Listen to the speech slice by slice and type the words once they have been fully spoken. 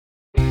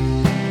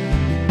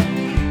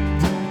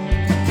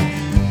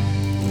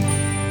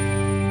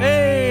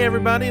Hey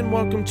everybody, and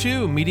welcome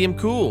to Medium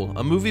Cool,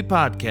 a movie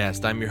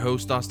podcast. I'm your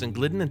host, Austin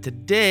Glidden, and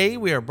today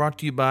we are brought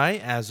to you by,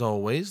 as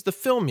always, the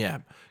Film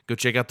Yap. Go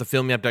check out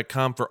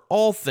thefilmyap.com for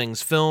all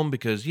things film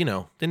because, you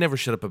know, they never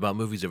shut up about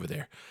movies over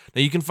there.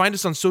 Now, you can find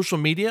us on social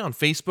media, on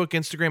Facebook,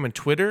 Instagram, and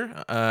Twitter.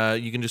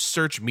 You can just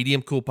search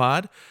Medium Cool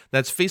Pod.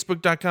 That's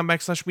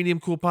facebook.com/Medium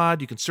Cool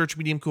Pod. You can search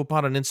Medium Cool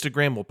Pod on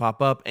Instagram, will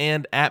pop up,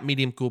 and at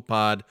Medium Cool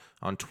Pod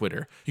on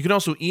Twitter. You can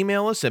also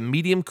email us at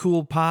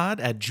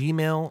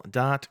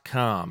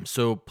mediumcoolpod@gmail.com.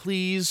 So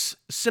please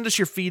send us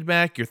your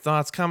feedback, your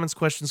thoughts, comments,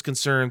 questions,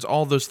 concerns,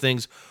 all those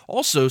things.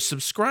 Also,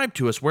 subscribe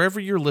to us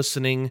wherever you're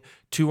listening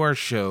to our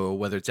show,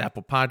 whether it's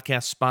Apple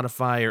Podcasts,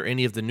 Spotify, or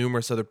any of the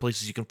numerous other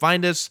places you can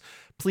find us.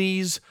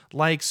 Please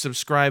like,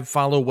 subscribe,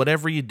 follow,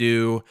 whatever you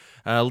do.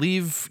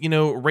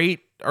 Rate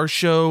our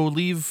show,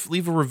 leave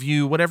a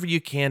review, whatever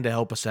you can to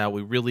help us out.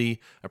 We really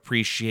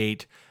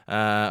appreciate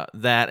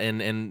that,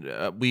 and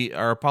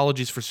our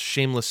apologies for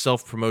shameless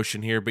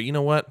self-promotion here, but you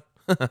know what?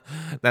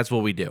 That's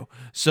what we do.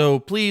 So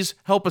please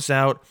help us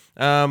out.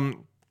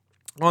 On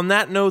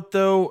that note,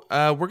 though,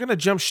 we're going to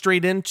jump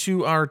straight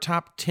into our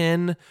top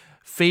 10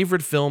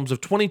 favorite films of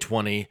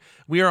 2020.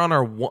 We are on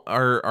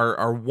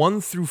our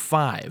 1 through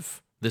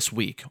 5 this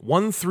week.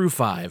 1 through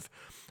 5.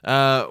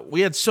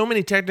 We had so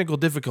many technical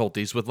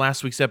difficulties with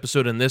last week's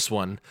episode and this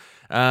one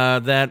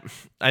that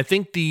I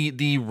think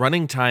the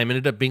running time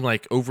ended up being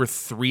like over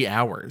 3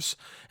 hours,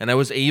 and I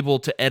was able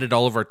to edit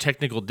all of our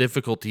technical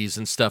difficulties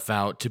and stuff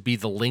out to be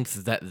the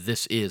length that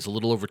this is, a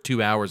little over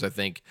 2 hours, I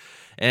think.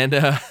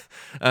 And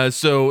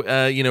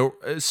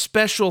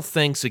special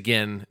thanks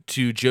again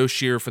to Joe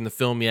Shearer from the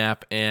Film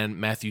Yap and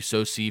Matthew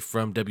Sosi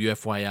from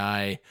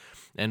WFYI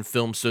and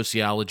Film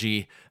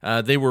Sociology.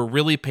 They were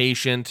really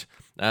patient.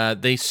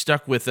 They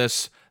stuck with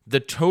us. The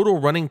total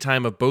running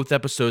time of both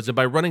episodes, and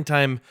by running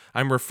time,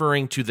 I'm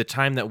referring to the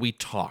time that we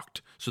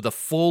talked. So the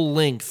full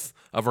length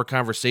of our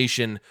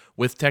conversation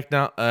with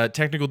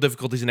technical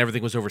difficulties and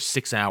everything was over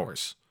 6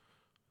 hours.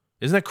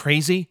 Isn't that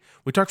crazy?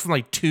 We talked from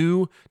like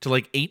 2 to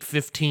like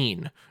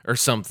 8:15 or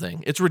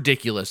something. It's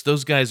ridiculous.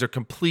 Those guys are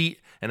complete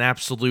and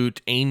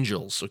absolute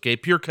angels, okay?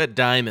 Pure cut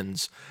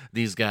diamonds,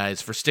 these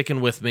guys, for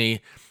sticking with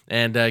me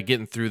and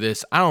getting through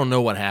this. I don't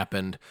know what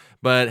happened,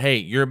 but hey,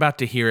 you're about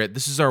to hear it.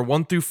 This is our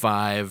 1 through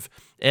 5,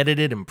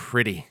 edited and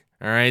pretty.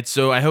 All right,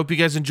 so I hope you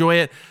guys enjoy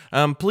it.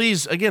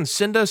 Please, again,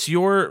 send us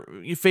your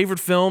favorite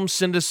films.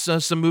 Send us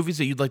some movies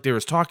that you'd like to hear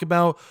us talk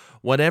about.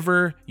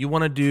 Whatever you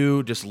want to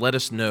do, just let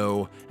us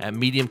know at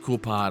Medium Cool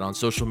Pod on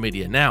social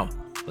media. Now,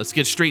 let's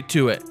get straight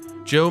to it.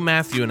 Joe,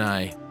 Matthew, and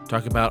I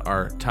talk about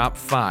our top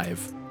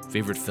 5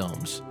 favorite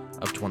films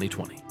of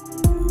 2020.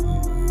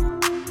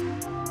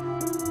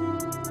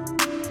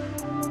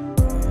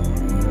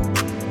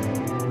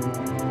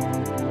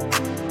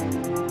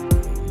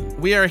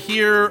 We are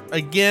here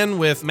again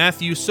with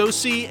Matthew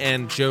Sosi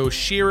and Joe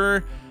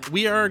Shearer.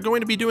 We are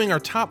going to be doing our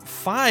top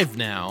 5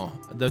 now,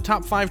 the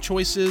top 5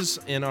 choices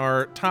in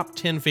our top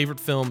 10 favorite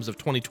films of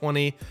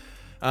 2020.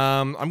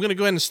 I'm going to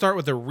go ahead and start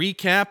with a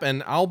recap,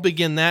 and I'll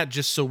begin that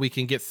just so we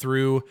can get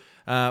through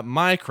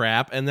my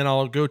crap, and then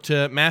I'll go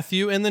to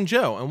Matthew and then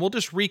Joe, and we'll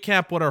just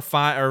recap what our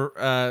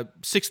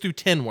 6 through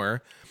 10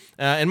 were.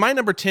 And my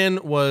number 10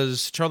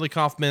 was Charlie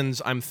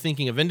Kaufman's I'm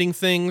Thinking of Ending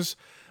Things.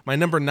 My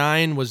number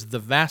 9 was The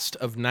Vast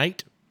of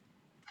Night.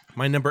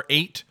 My number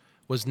 8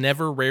 was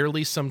Never,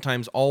 Rarely,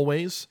 Sometimes,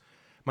 Always.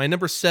 My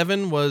number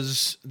 7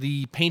 was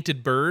The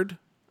Painted Bird,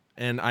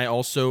 and I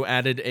also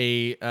added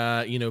a,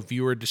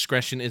 viewer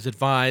discretion is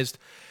advised.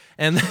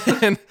 And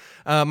then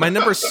my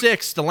number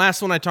 6, the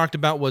last one I talked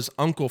about, was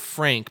Uncle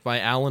Frank by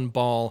Alan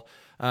Ball,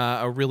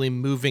 a really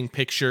moving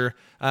picture.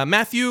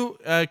 Matthew,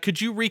 could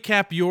you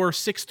recap your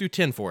 6 through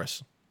 10 for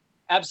us?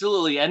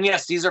 Absolutely. And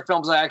yes, these are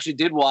films I actually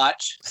did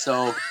watch.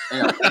 So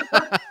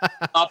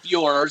up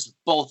yours,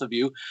 both of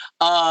you.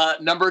 My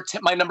number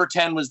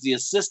 10 was The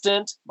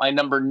Assistant. My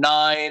number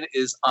 9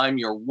 is I'm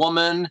Your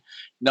Woman.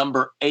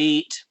 Number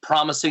 8,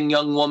 Promising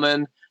Young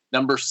Woman.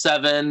 Number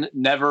 7,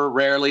 Never,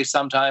 Rarely,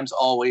 Sometimes,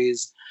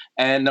 Always.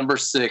 And number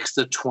 6,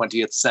 The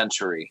 20th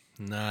Century.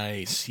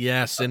 Nice.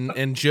 Yes.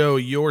 And Joe,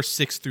 your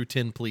 6 through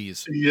 10,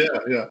 please.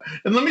 Yeah.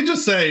 And let me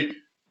just say,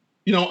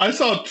 I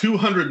saw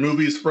 200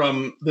 movies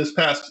from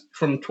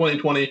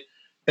 2020,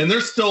 and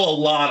there's still a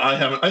lot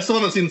I still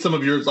haven't seen some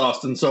of yours,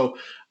 Austin. So,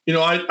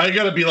 I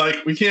got to be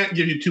like, we can't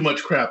give you too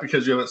much crap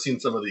because you haven't seen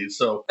some of these.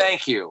 So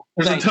thank you.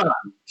 There's a ton.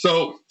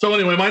 So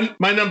anyway,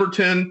 my number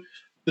 10,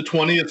 The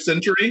 20th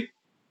Century.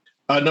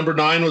 Number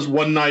 9 was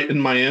One Night in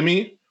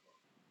Miami.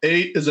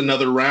 8 is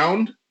Another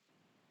Round.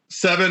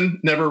 7,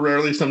 Never,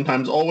 Rarely,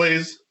 Sometimes,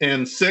 Always.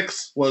 And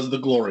 6 was The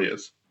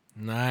Glorias.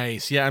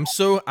 Nice. Yeah,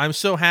 I'm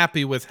so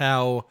happy with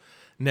how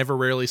Never,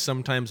 Rarely,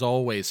 Sometimes,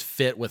 Always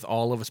fit with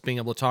all of us being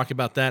able to talk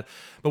about that.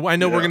 But I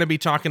know we're going to be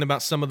talking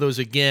about some of those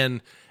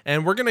again.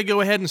 And we're going to go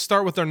ahead and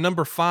start with our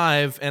number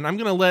 5. And I'm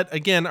going to let,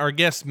 again, our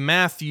guest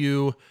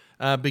Matthew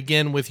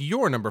begin with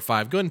your number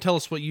 5. Go ahead and tell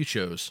us what you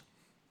chose.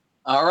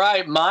 All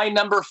right. My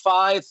number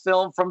 5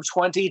 film from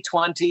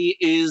 2020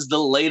 is the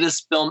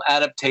latest film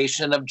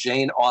adaptation of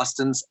Jane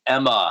Austen's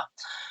Emma,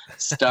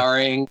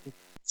 starring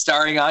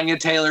starring Anya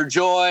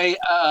Taylor-Joy.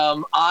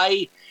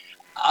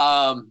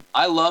 I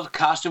love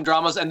costume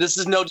dramas, and this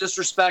is no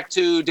disrespect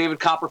to David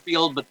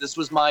Copperfield, but this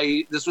was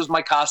my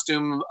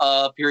costume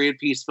period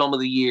piece film of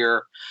the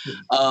year.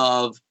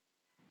 Of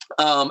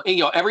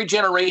every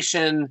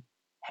generation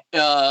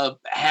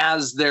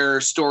has their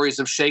stories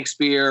of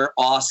Shakespeare,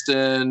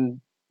 Austen,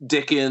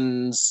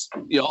 Dickens,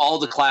 all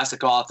the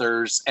classic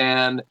authors,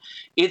 and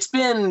it's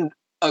been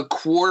a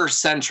quarter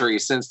century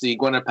since the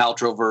Gwyneth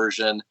Paltrow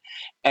version.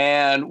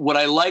 And what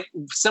I like,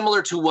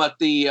 similar to what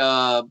the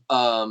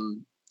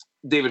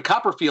David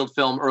Copperfield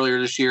film earlier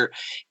this year,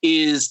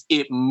 is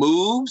it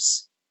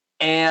moves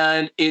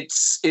and it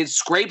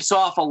scrapes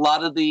off a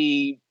lot of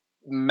the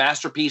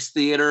masterpiece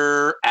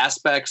theater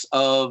aspects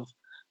of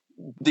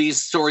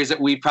these stories that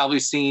we've probably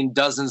seen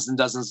dozens and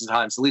dozens of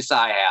times. At least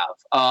I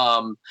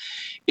have.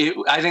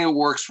 I think it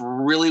works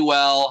really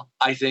well.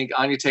 I think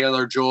Anya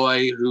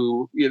Taylor-Joy,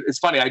 who, it's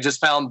funny, I just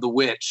found The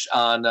Witch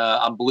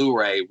on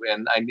Blu-ray,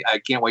 and I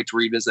can't wait to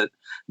revisit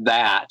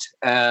that.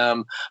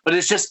 But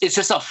it's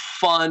just a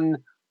fun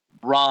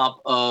romp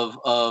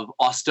of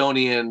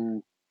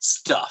Austonian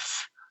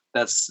stuff.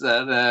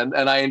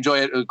 And I enjoy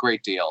it a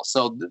great deal.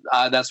 So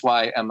that's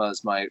why Emma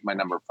is my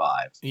number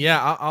 5.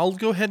 Yeah, I'll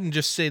go ahead and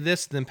just say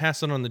this, then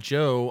pass it on to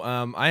Joe.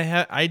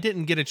 I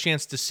didn't get a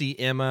chance to see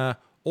Emma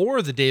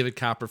or the David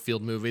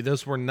Copperfield movie.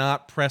 Those were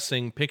not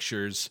pressing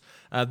pictures.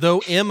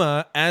 Though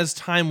Emma, as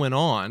time went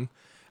on,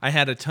 I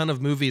had a ton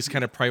of movies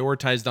kind of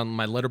prioritized on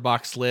my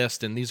Letterboxd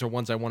list, and these are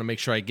ones I want to make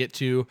sure I get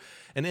to.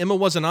 And Emma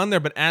wasn't on there,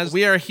 but as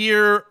we are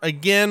here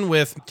again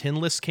with 10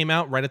 lists came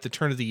out right at the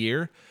turn of the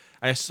year,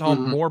 I saw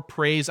more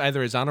praise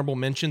either as honorable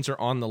mentions or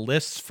on the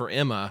lists for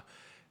Emma.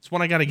 It's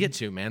one I got to get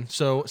to, man.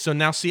 So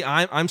now, see,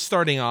 I'm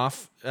starting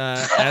off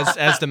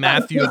as the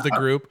Matthew of the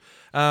group,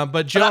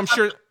 but Joe, I'm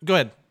sure. Go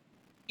ahead.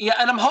 Yeah,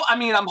 and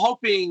I'm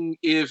hoping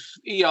if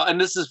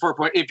and this is for a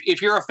point.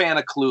 If you're a fan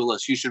of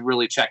Clueless, you should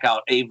really check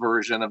out a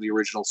version of the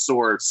original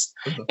source,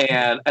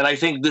 and I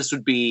think this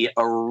would be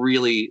a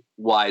really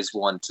wise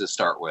one to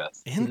start with.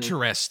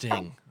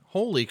 Interesting.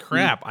 Holy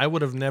crap! I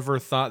would have never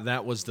thought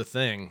that was the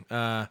thing.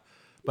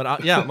 But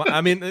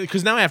I mean,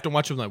 because now I have to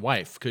watch it with my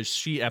wife because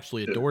she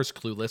absolutely adores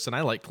Clueless, and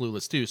I like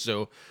Clueless too.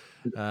 So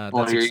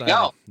that's here exciting. You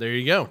go. There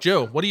you go,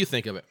 Joe. What do you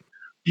think of it?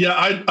 Yeah,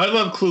 I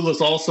love Clueless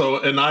also,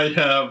 and I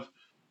have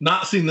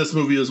not seen this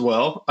movie as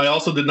well. I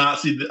also did not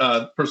see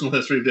the Personal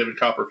History of David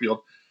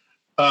Copperfield.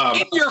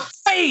 In your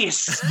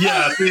face.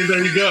 Yeah, see,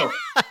 there you go.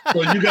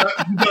 So you got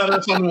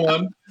us on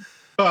one.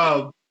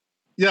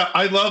 Yeah,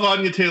 I love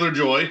Anya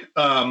Taylor-Joy,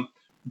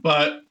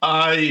 but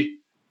I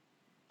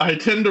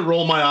tend to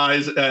roll my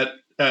eyes at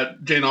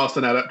Jane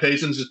Austen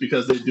adaptations just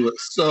because they do it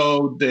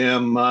so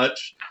damn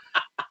much.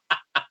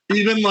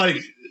 Even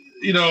like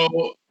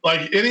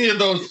any of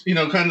those,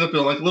 kind of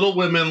like Little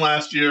Women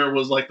last year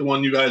was like the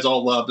one you guys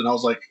all loved. And I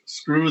was like,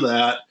 screw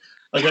that.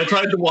 Like I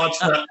tried to watch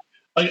that.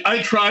 Like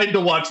I tried to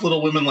watch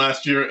Little Women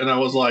last year and I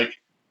was like,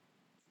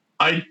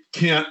 I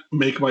can't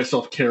make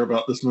myself care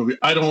about this movie.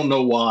 I don't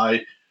know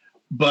why,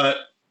 but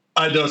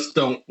I just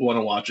don't want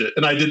to watch it.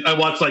 And I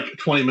watched like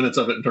 20 minutes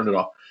of it and turned it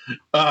off.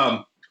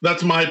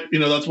 That's my,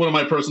 that's one of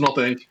my personal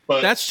things.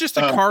 But that's just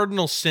a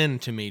cardinal sin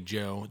to me,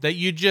 Joe, that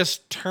you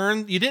just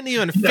you didn't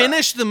even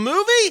finish the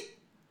movie.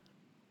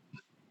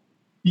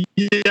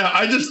 Yeah,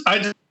 I just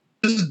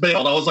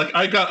bailed. I was like,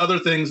 I got other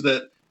things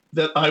that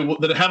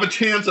have a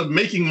chance of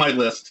making my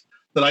list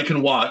that I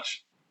can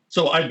watch.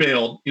 So I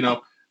bailed.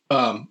 I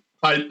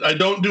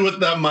don't do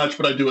it that much,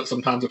 but I do it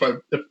sometimes. If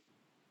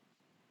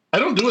I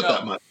don't do it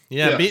that much.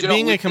 Yeah,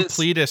 being a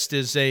completist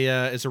is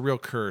a real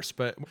curse.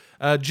 But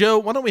Joe,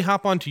 why don't we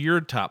hop on to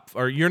your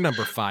your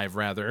number 5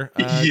 rather?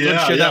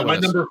 My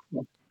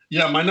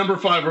number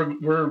 5.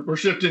 We're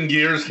shifting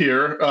gears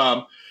here.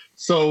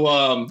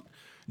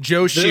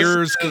 Joe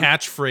Shearer's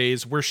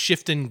catchphrase, we're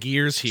shifting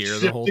gears here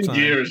the whole time.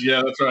 Shifting gears,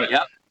 yeah, that's right.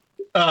 Yep.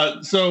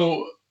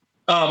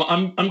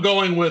 I'm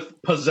going with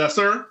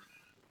Possessor.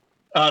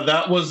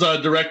 That was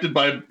directed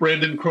by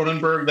Brandon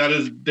Cronenberg. That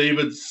is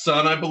David's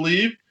son, I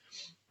believe.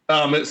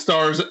 It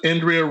stars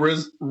Andrea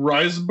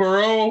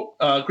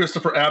Riseborough,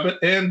 Christopher Abbott,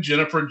 and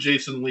Jennifer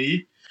Jason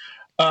Leigh.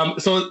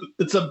 This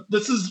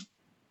is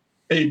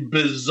a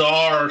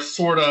bizarre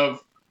sort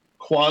of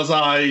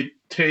quasi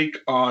take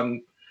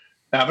on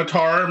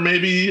Avatar,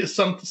 maybe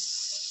some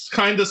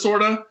kind of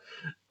sort of.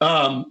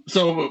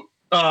 It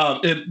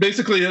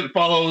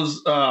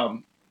follows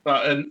an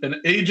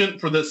agent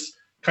for this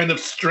kind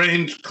of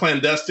strange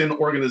clandestine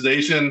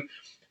organization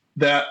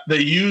that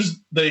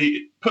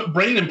they put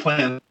brain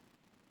implants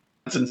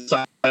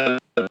inside of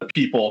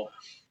people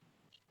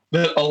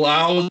that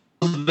allows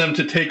them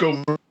to take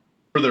over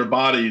their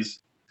bodies.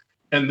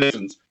 And it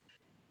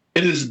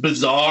is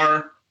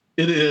bizarre.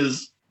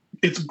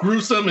 It's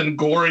gruesome and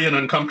gory and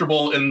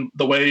uncomfortable in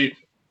the way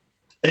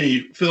a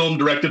film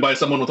directed by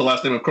someone with the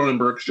last name of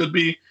Cronenberg should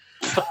be.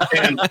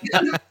 And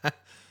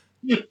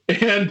it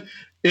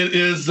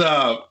is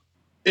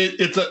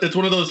it's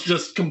one of those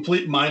just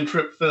complete mind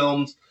trip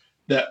films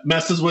that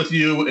messes with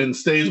you and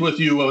stays with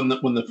you when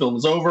the film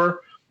is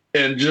over.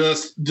 and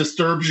just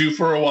disturbs you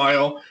for a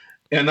while.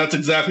 And that's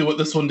exactly what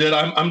this one did.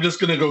 I'm just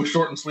going to go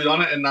short and sweet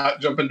on it and not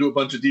jump into a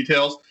bunch of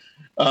details.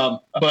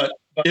 But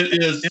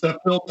it is a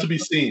film to be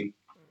seen.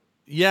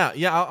 Yeah.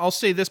 I'll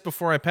say this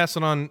before I pass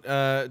it on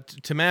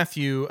to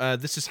Matthew.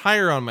 This is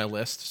higher on my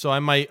list, so I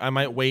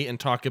might wait and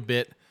talk a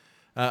bit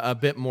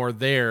more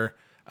there.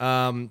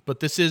 But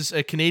this is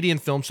a Canadian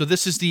film, so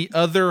this is the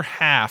other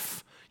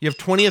half. You have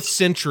 20th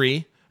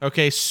Century,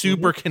 okay,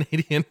 super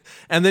Canadian,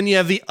 and then you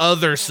have the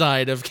other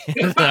side of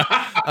Canada.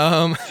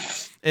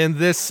 And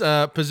this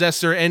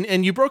Possessor,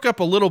 and you broke up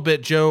a little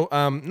bit, Joe.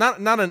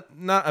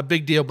 Not a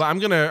big deal, but I'm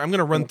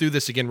gonna run through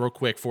this again real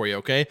quick for you,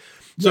 okay?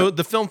 So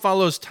the film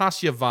follows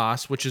Tasia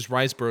Voss, which is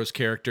Riseborough's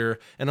character,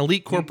 an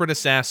elite corporate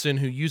assassin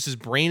who uses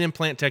brain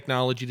implant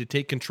technology to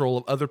take control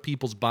of other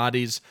people's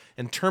bodies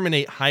and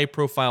terminate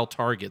high-profile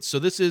targets. So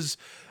this is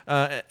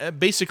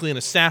basically an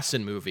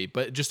assassin movie,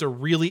 but just a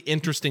really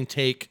interesting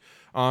take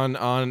on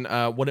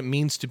what it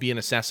means to be an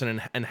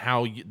assassin and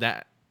how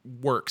that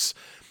works.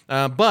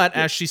 But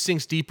as she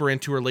sinks deeper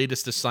into her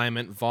latest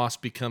assignment, Voss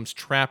becomes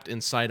trapped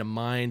inside a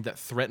mind that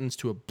threatens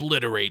to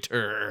obliterate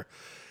her.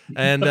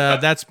 And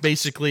that's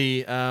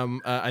basically,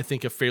 I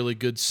think, a fairly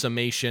good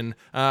summation.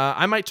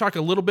 I might talk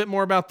a little bit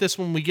more about this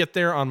when we get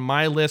there on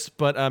my list.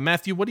 But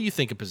Matthew, what do you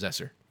think of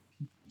Possessor?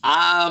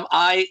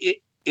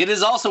 It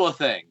is also a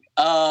thing.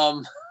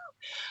 I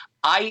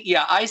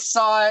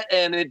saw it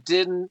and it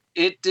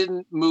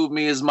didn't move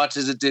me as much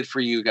as it did for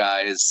you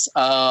guys.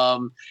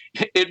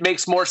 It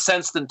makes more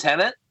sense than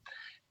Tenet.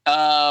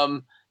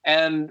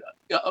 And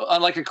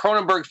unlike a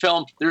Cronenberg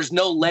film, there's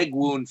no leg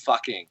wound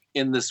fucking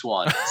in this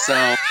one.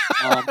 So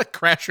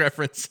Crash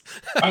reference.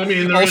 I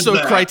mean,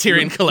 also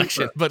Criterion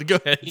Collection, but go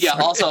ahead. Yeah,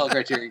 also a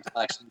Criterion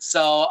Collection.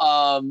 So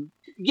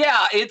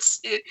yeah, it's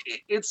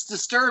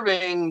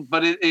disturbing,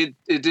 but it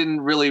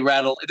didn't really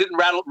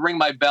ring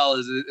my bell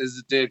as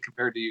it did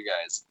compared to you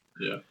guys.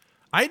 Yeah.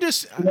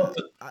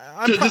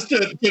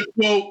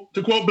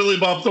 To quote Billy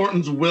Bob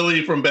Thornton's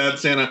Willie from Bad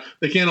Santa,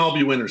 they can't all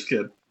be winners,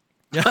 kid.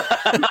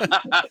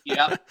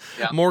 Yeah.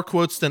 More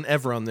quotes than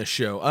ever on this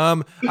show. I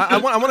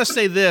want to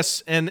say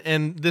this,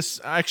 and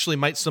this actually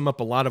might sum up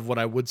a lot of what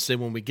I would say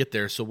when we get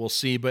there, so we'll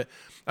see. But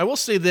I will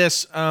say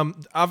this.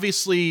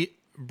 Obviously,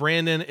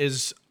 Brandon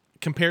is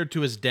compared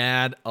to his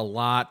dad a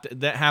lot.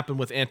 That happened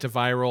with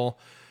Antiviral,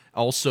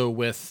 also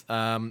with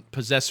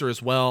Possessor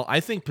as well. I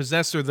think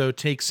Possessor, though,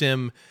 takes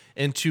him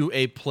into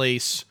a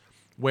place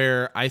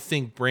where I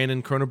think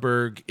Brandon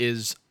Cronenberg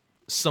is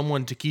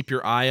someone to keep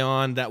your eye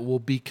on that will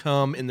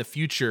become in the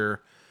future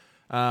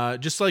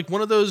just like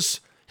one of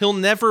those. He'll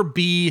never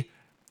be,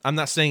 I'm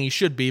not saying he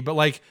should be, but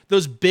like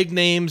those big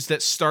names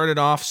that started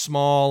off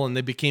small and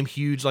they became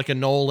huge, like a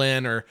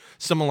Nolan or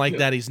someone like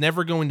that. He's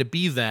never going to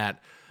be that,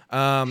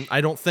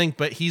 I don't think,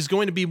 but he's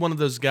going to be one of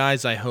those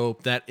guys, I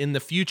hope, that in the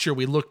future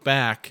we look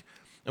back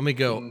and we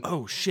go,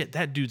 oh shit,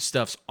 that dude's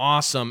stuff's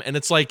awesome. And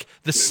it's like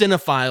the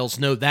cinephiles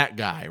know that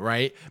guy,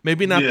 right?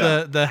 Maybe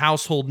not the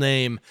household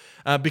name,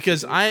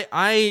 because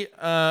I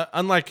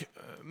unlike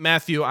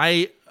Matthew,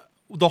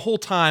 the whole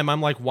time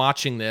I'm like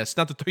watching this,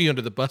 not to throw you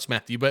under the bus,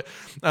 Matthew, but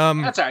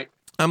that's all right.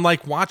 I'm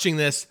like watching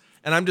this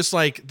and I'm just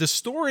like, the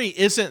story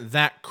isn't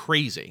that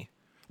crazy.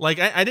 Like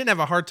I didn't have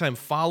a hard time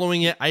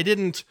following it. I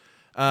didn't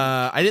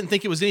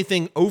think it was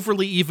anything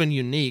overly even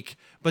unique,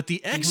 but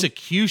the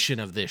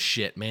execution of this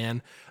shit,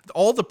 man,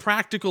 all the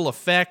practical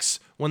effects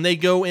when they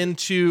go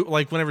into,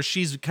 like, whenever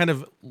she's kind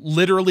of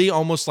literally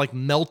almost like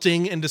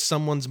melting into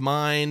someone's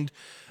mind,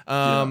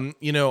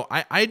 you know,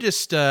 I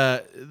just,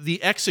 the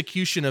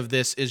execution of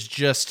this is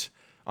just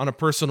on a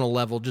personal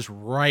level, just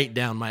right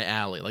down my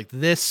alley. Like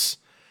this,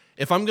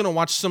 if I'm going to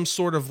watch some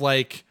sort of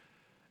like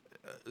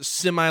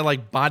semi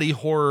like body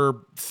horror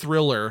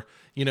thriller,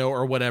 you know,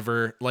 or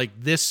whatever, like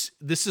this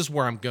is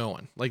where I'm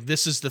going. Like,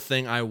 this is the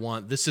thing I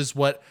want. This is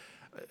what,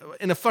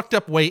 in a fucked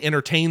up way,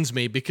 entertains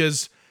me,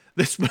 because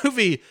this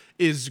movie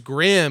is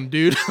grim,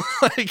 dude.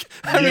 Like,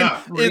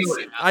 I mean,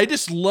 I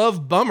just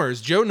love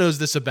bummers. Joe knows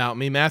this about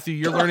me. Matthew,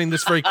 you're learning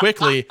this very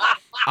quickly.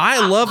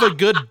 I love a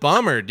good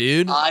bummer,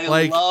 dude.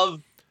 I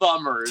love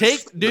bummers.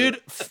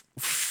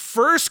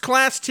 First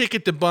class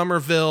ticket to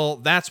Bummerville.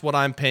 That's what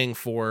I'm paying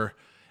for.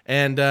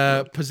 And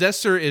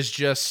Possessor is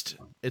just,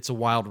 it's a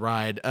wild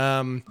ride.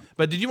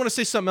 But did you want to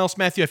say something else,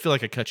 Matthew? I feel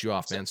like I cut you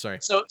off, man. Sorry.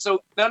 So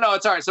no,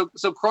 it's all right. So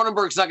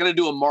Cronenberg's not going to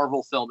do a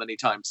Marvel film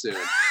anytime soon.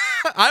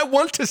 I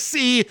want to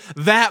see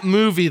that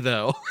movie,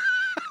 though.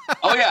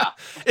 Oh yeah,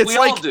 we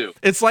all do.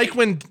 It's like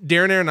when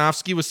Darren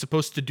Aronofsky was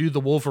supposed to do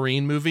the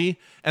Wolverine movie,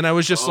 and I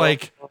was just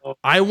like,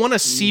 I want to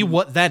see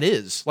what that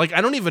is. Like,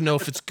 I don't even know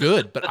if it's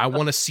good, but I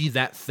want to see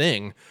that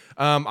thing.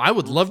 I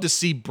would love to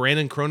see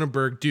Brandon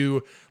Cronenberg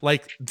do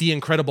like The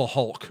Incredible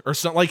Hulk or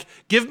something. Like,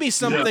 give me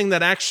something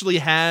that actually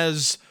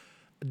has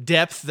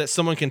depth that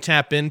someone can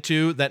tap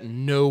into that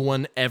no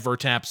one ever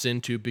taps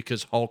into,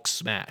 because Hulk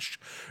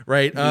smashed,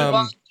 right?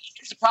 Well,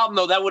 here's the problem,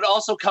 though. That would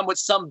also come with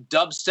some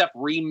dubstep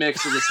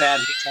remix of the Sad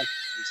music.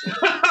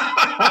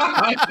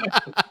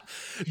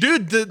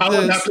 Dude, I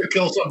would have to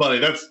kill somebody.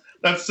 That's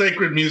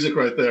sacred music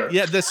right there.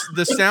 Yeah, the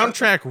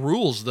soundtrack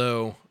rules,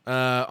 though.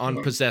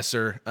 on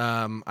Possessor.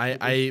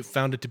 I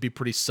found it to be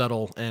pretty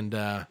subtle, and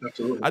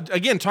Absolutely.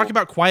 again, talk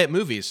about quiet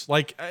movies.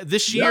 Like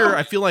this year,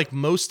 I feel like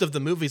most of the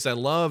movies I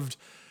loved,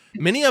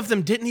 many of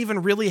them didn't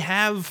even really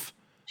have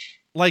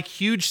like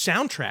huge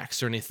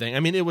soundtracks or anything.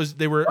 I mean,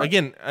 they were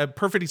again, a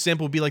perfect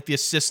example would be like The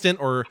Assistant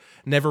or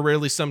Never,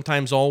 Rarely,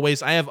 Sometimes,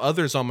 Always. I have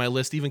others on my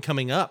list even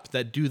coming up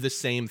that do the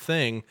same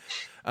thing.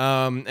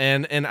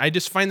 And I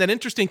just find that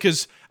interesting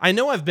because I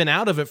know I've been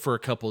out of it for a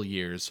couple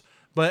years,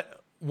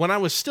 but when I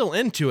was still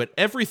into it,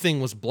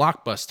 everything was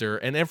blockbuster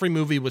and every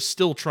movie was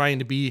still trying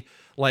to be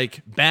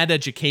like Bad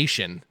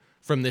Education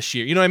from this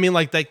year. You know what I mean?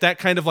 Like that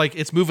kind of like,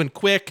 it's moving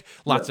quick,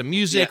 lots of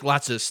music,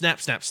 lots of snap,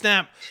 snap,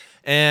 snap.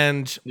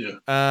 And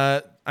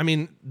I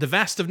mean, The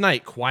Vast of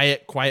Night,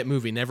 quiet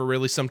movie. Never,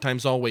 Really,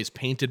 Sometimes, Always.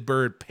 Painted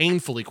Bird,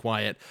 painfully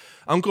quiet.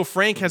 Uncle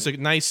Frank has a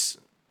nice,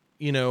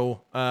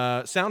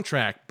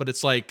 soundtrack, but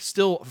it's like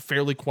still a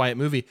fairly quiet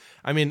movie.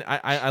 I mean,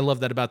 I love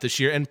that about this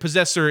year. And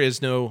Possessor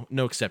is no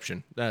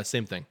exception.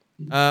 Same thing.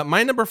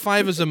 My number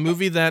 5 is a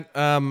movie that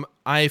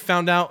I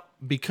found out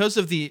because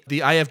of the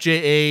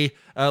IFJA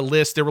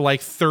list. There were like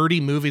 30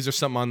 movies or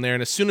something on there,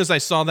 and as soon as I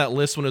saw that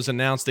list when it was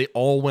announced, they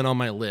all went on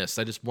my list.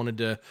 I just wanted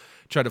to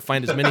try to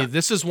find as many.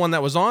 This is one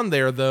that was on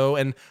there though,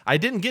 and I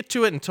didn't get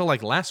to it until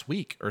like last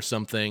week or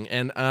something.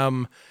 And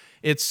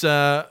it's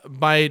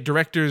by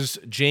directors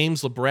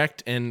James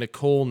Lebrecht and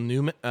Nicole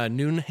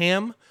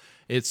Newnham.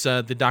 It's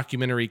the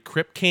documentary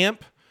Crip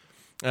Camp.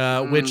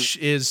 Which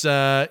is,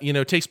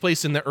 takes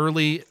place in the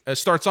early,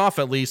 starts off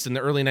at least in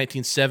the early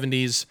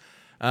 1970s.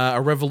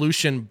 A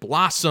revolution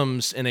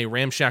blossoms in a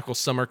ramshackle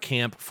summer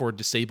camp for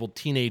disabled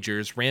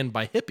teenagers ran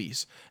by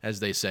hippies, as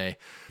they say.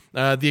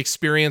 The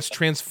experience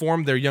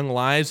transformed their young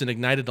lives and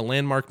ignited a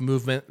landmark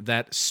movement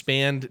that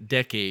spanned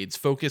decades,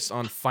 focused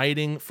on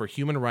fighting for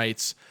human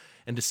rights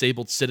and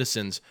disabled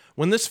citizens.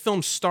 When this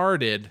film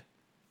started,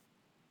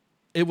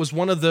 it was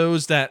one of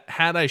those that,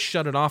 had I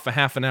shut it off a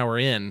half an hour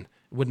in,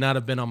 would not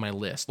have been on my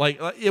list. Like,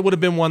 it would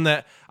have been one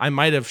that I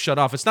might have shut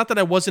off. It's not that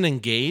I wasn't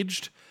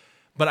engaged,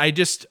 but I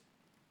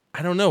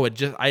don't know.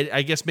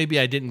 I guess maybe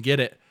I didn't get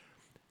it.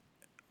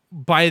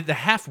 By the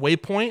halfway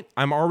point,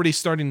 I'm already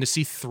starting to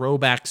see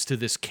throwbacks to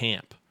this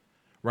camp,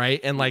 right?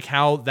 And like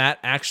how that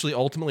actually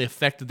ultimately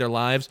affected their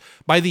lives.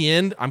 By the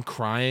end, I'm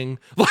crying.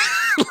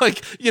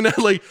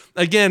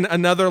 Again,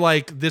 another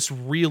like, this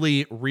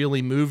really,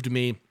 really moved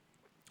me.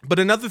 But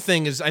another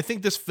thing is, I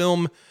think this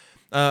film,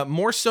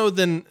 more so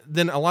than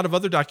a lot of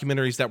other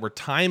documentaries that were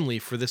timely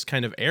for this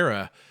kind of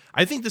era,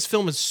 I think this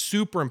film is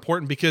super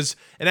important because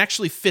it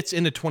actually fits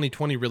into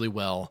 2020 really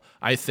well.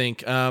 I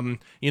think,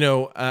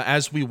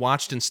 as we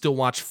watched and still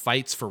watch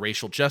fights for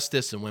racial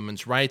justice and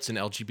women's rights and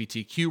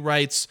LGBTQ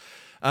rights,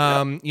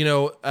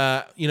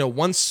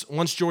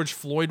 once George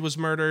Floyd was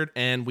murdered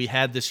and we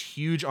had this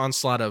huge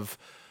onslaught of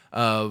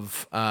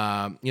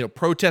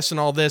protests and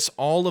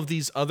all of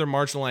these other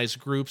marginalized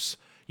groups,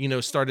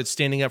 started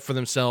standing up for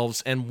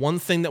themselves. And one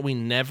thing that we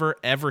never,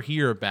 ever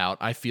hear about,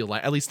 I feel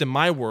like, at least in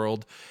my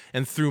world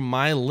and through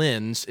my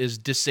lens, is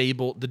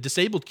the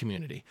disabled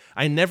community.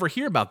 I never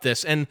hear about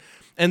this. And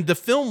the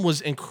film was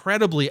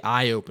incredibly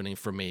eye-opening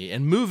for me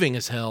and moving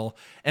as hell.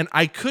 And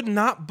I could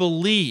not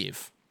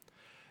believe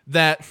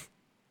that,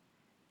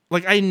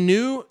 like, I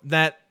knew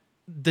that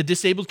the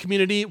disabled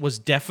community was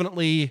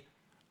definitely,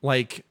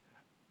 like,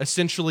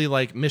 essentially,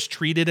 like,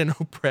 mistreated and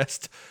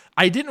oppressed.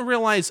 I didn't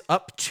realize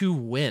up to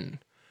when.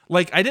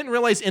 Like, I didn't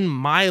realize in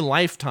my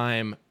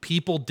lifetime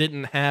people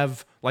didn't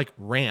have, like,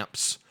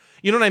 ramps.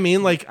 You know what I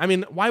mean? Like,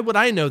 why would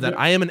I know that?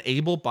 I am an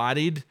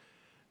able-bodied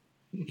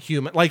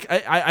human. Like,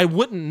 I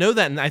wouldn't know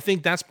that. And I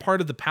think that's part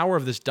of the power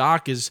of this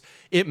doc, is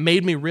it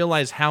made me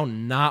realize how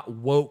not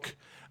woke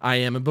I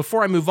am. And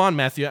before I move on,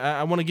 Matthew,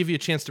 I want to give you a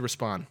chance to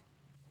respond.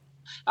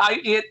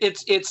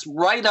 It's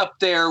right up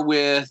there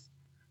with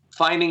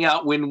finding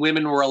out when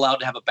women were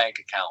allowed to have a bank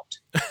account.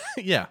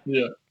 Yeah.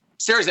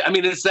 Seriously,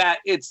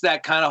 it's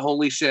that kind of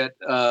holy shit,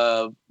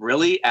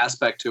 really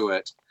aspect to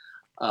it.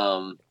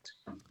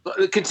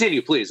 But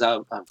continue, please.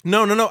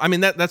 No. I mean,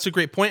 that's a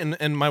great point.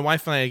 And my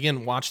wife and I,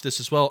 again, watched this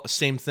as well.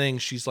 Same thing.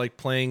 She's like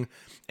playing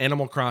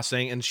Animal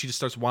Crossing, and she just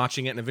starts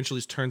watching it, and eventually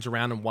just turns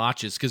around and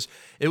watches because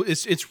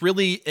it's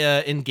really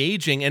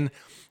engaging.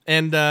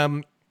 And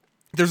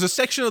there's a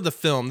section of the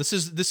film. This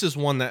is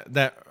one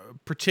that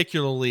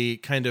particularly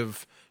kind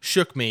of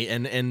shook me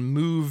and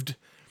moved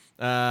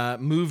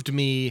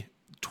me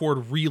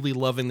toward really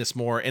loving this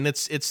more. And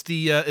it's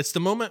the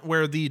moment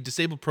where the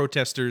disabled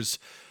protesters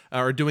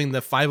are doing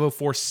the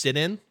 504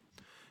 sit-in,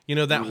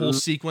 that whole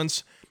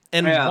sequence.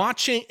 And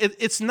watching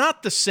it's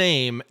not the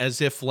same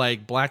as if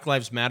like Black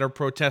Lives Matter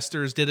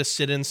protesters did a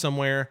sit-in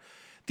somewhere.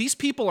 These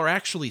people are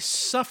actually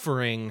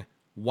suffering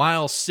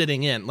while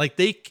sitting in.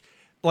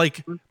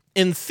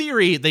 In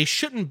theory, they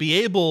shouldn't be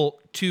able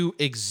to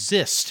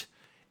exist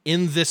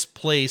in this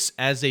place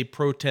as a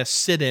protest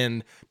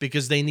sit-in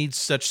because they need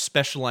such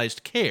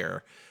specialized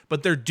care,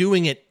 but they're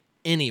doing it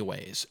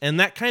anyways. And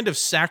that kind of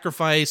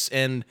sacrifice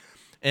and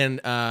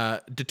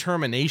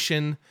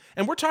determination,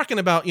 And we're talking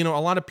about, a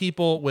lot of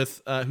people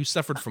with who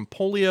suffered from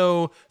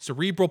polio,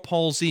 cerebral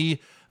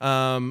palsy,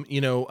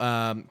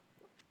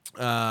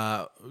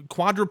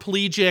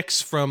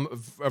 quadriplegics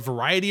from a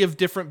variety of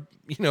different,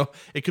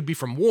 it could be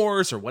from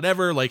wars or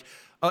whatever. Like,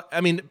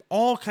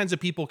 all kinds of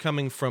people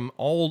coming from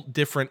all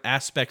different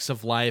aspects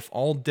of life,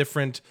 all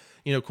different,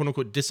 quote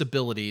unquote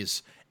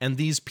disabilities. And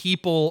these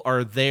people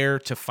are there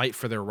to fight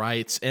for their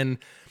rights. And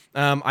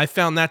I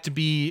found that to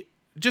be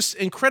just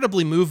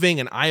incredibly moving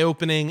and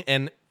eye-opening.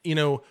 And,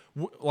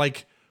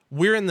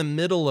 we're in the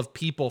middle of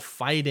people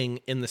fighting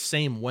in the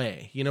same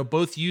way,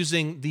 both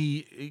using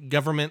the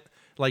government,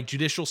 like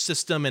judicial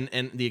system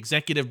and the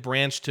executive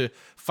branch to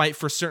fight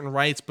for certain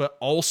rights, but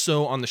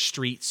also on the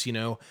streets,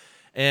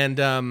 and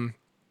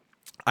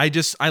I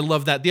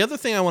love that. The other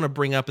thing I want to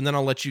bring up, and then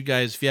I'll let you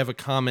guys, if you have a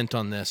comment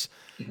on this,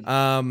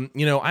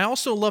 I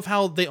also love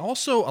how they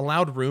also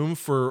allowed room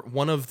for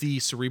one of the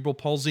cerebral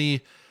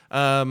palsy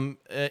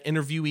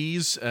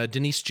interviewees,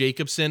 Denise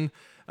Jacobson,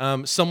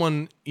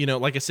 someone,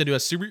 like I said, who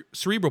has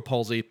cerebral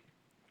palsy,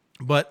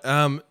 but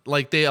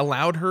like they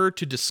allowed her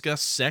to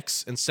discuss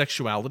sex and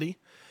sexuality,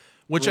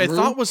 which I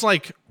thought was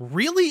like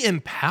really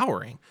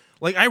empowering.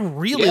 Like I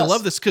really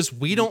love this because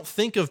we don't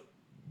think of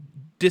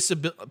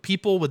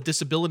people with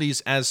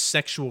disabilities as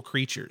sexual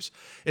creatures.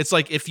 It's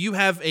like if you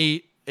have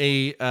a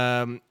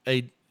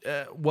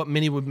what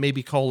many would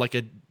maybe call like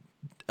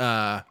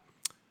I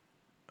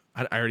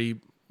already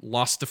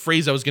lost the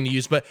phrase I was going to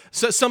use, but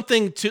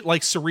something to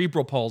like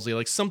cerebral palsy,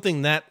 like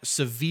something that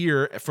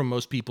severe from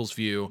most people's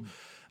view.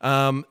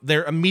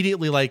 They're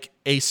immediately like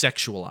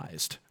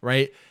asexualized,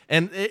 right?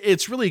 And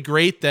it's really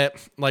great that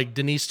like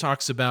Denise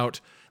talks about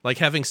like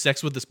having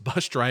sex with this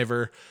bus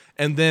driver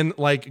and then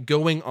like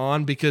going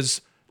on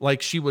because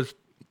like she was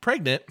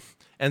pregnant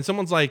and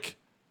someone's like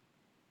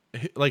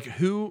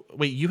who,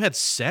 wait, you had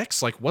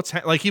sex? Like what's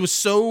like he was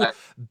so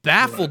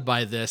baffled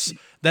by this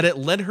that it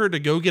led her to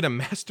go get a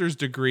master's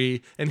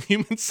degree in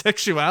human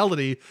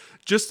sexuality,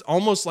 just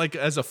almost like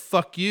as a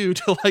fuck you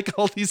to like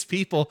all these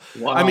people.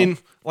 Wow. I mean,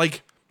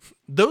 like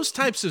those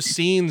types of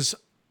scenes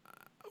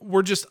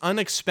were just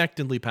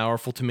unexpectedly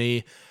powerful to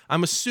me.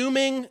 I'm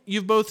assuming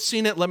you've both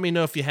seen it. Let me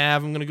know if you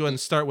have. I'm going to go ahead and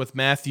start with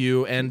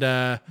Matthew. And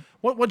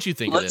what'd you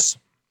think of this?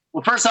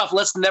 Well, first off,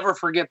 let's never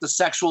forget the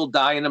sexual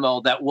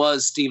dynamo that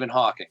was Stephen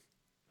Hawking.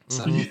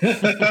 So,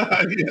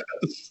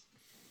 Yes.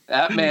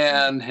 that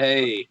man,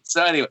 hey.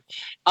 So anyway,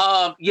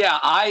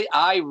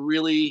 I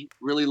really,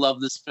 really love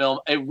this film.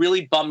 It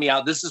really bummed me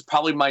out. This is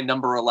probably my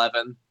number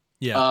 11.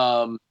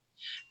 Yeah.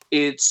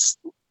 It's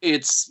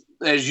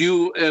as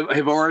you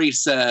have already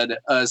said,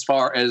 as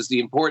far as the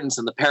importance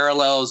and the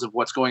parallels of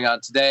what's going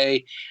on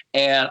today.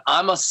 And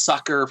I'm a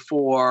sucker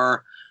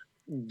for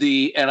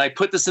and I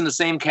put this in the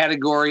same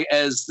category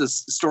as the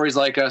stories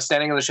like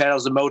Standing in the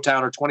Shadows of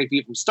Motown or 20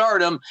 Feet from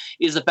Stardom,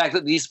 is the fact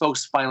that these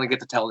folks finally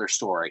get to tell their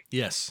story.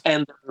 Yes.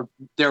 And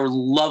they're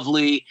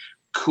lovely,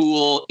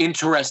 cool,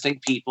 interesting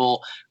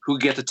people who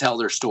get to tell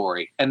their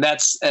story. And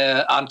that's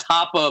on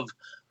top of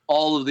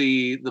all of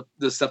the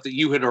stuff that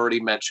you had already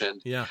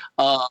mentioned. Yeah.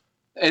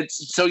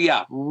 It's so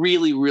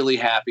really, really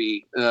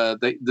happy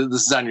that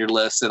this is on your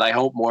list, and I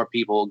hope more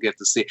people get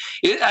to see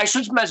it. I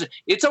should mention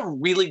it's a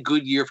really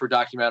good year for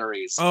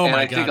documentaries. Oh and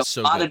my I God, think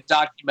a lot of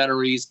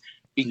documentaries,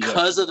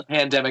 because of the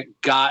pandemic,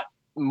 got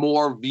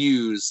more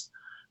views,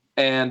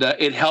 and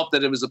it helped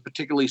that it was a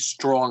particularly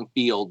strong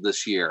field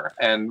this year.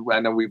 And I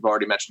know we've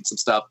already mentioned some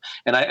stuff,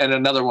 and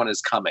another one is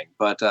coming.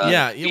 But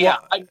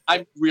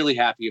I'm really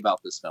happy about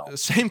this film.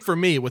 Same for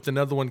me with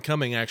another one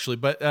coming, actually.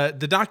 But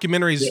the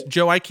documentaries,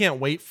 Joe, I can't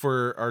wait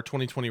for our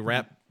 2020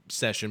 wrap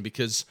session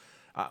because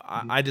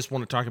I just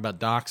want to talk about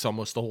docs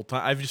almost the whole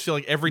time. I just feel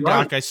like every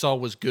doc I saw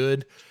was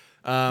good,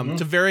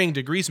 to varying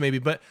degrees maybe.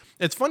 But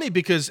it's funny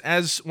because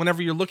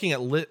whenever you're looking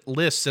at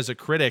lists as a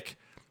critic,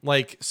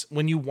 like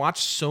when you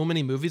watch so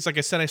many movies, like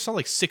I said, I saw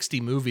like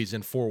 60 movies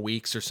in 4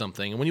 weeks or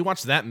something. And when you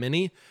watch that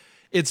many,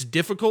 it's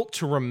difficult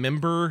to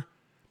remember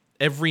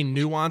every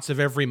nuance of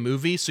every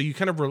movie. So you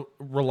kind of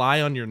rely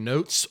on your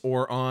notes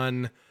or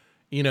on,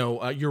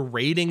 your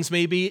ratings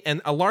maybe.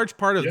 And a large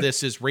part of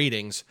this is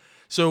ratings.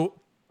 So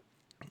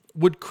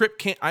would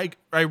I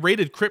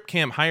rated Crip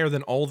Camp higher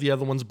than all the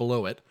other ones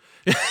below it,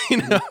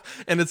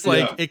 and it's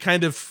like, it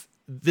kind of,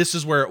 this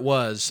is where it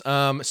was.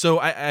 So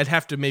I'd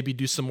have to maybe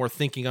do some more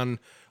thinking on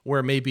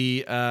where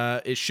maybe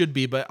it should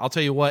be, but I'll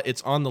tell you what,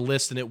 it's on the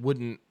list and it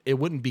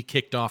wouldn't be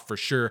kicked off for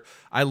sure.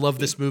 I love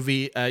this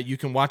movie. You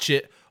can watch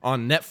it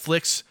on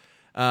Netflix.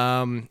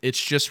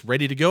 It's just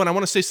ready to go. And I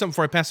want to say something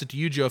before I pass it to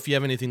you, Joe, if you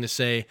have anything to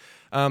say.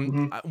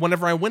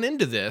 Whenever I went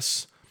into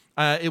this,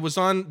 it was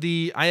on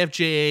the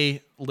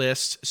IFJA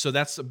list, so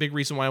that's a big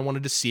reason why I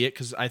wanted to see it,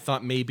 because I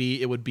thought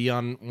maybe it would be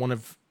on one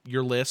of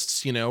your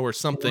lists, or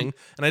something,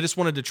 and I just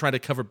wanted to try to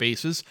cover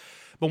bases.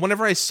 But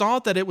whenever I saw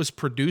that it was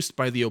produced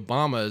by the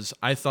Obamas,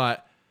 I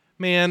thought,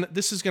 man,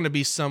 this is going to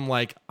be some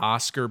like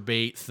Oscar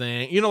bait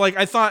thing.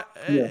 I thought,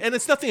 and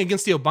it's nothing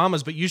against the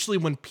Obamas, but usually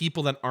when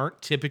people that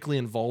aren't typically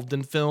involved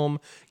in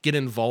film get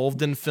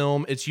involved in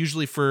film, it's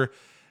usually for,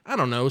 I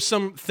don't know,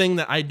 something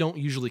that I don't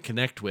usually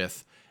connect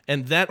with.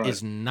 And that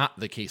is not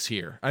the case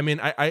here. I mean,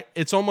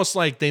 it's almost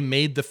like they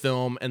made the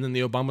film and then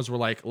the Obamas were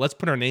like, let's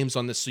put our names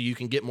on this so you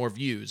can get more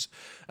views,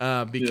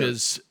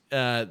 because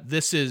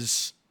this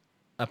is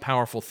a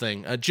powerful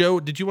thing. Joe,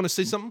 did you want to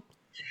say something?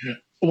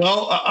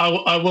 Well,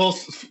 I will.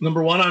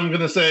 Number one, I'm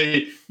going to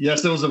say,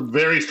 yes, it was a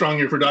very strong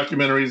year for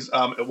documentaries.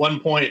 At one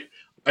point,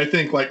 I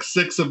think like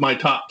 6 of my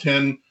top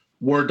 10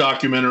 were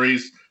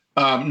documentaries.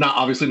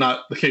 Obviously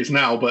not the case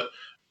now, but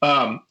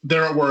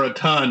there were a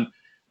ton.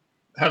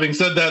 Having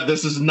said that,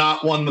 this is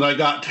not one that I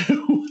got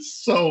to.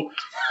 So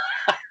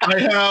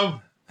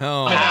I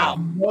have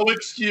no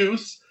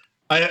excuse.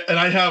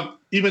 I have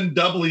even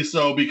doubly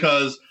so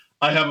because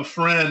I have a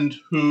friend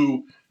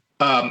who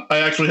I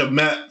actually have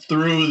met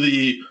through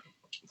the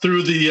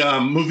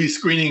movie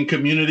screening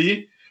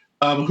community,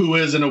 who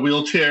is in a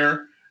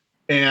wheelchair,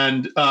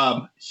 and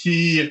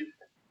he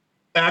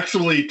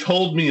actually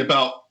told me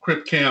about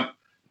Crip Camp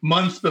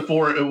months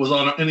before it was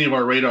on any of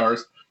our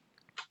radars.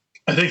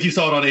 I think he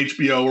saw it on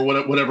HBO or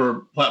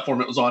whatever platform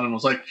it was on, and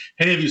was like,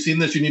 "Hey, have you seen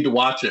this? You need to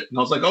watch it." And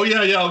I was like, "Oh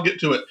yeah, I'll get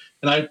to it."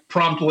 And I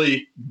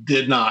promptly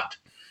did not.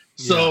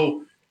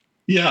 So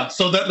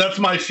so that's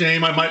my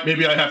shame.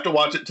 Maybe I have to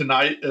watch it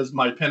tonight as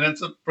my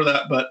penance for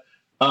that, but.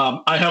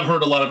 I have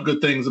heard a lot of good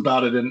things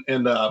about it, and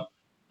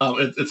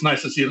it's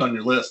nice to see it on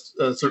your list,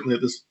 certainly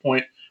at this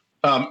point.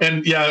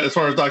 And as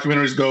far as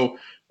documentaries go,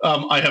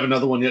 I have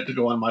another one yet to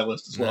go on my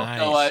list as well.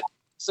 Nice.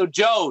 So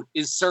Joe,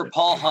 is Sir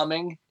Paul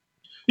humming?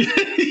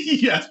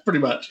 Yes, pretty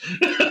much.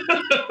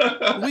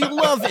 We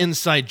love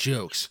inside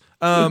jokes.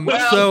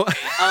 So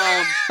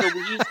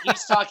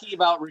he's talking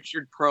about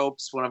Richard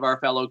Probst, one of our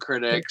fellow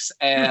critics,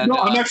 and no,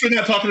 I'm actually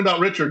not talking about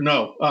Richard.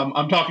 No,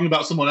 I'm talking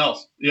about someone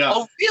else. Yeah.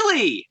 Oh,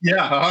 really?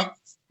 Yeah. Uh-huh.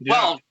 Yeah.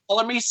 Well,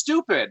 color me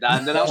stupid,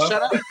 and then I'll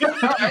shut up.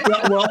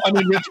 Well, I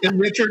mean,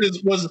 Richard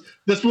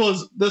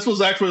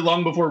was actually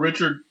long before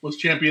Richard was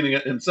championing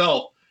it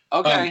himself.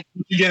 Okay.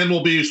 Again,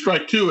 will be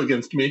strike 2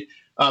 against me.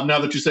 Now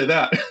that you say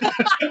that.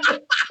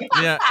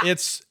 Yeah,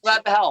 it's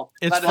glad to help.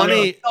 It's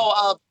funny.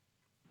 So,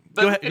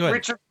 go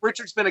ahead.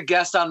 Richard's been a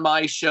guest on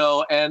my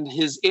show, and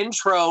his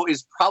intro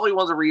is probably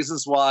one of the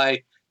reasons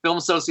why Film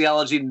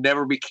Sociology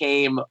never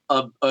became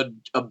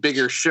a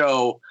bigger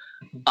show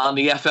on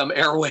the FM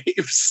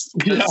airwaves.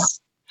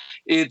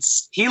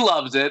 He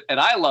loves it and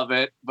I love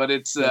it, but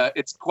it's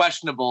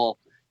questionable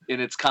in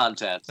its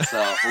content.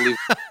 So we'll leave.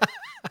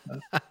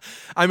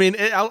 I mean,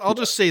 I'll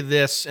just say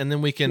this, and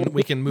then we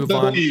can move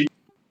on.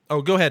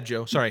 Oh, go ahead,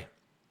 Joe. Sorry.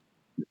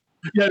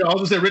 Yeah, I'll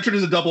just say Richard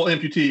is a double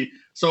amputee,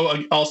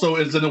 so also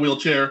is in a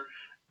wheelchair,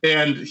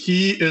 and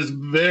he is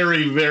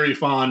very, very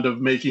fond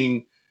of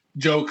making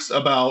jokes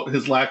about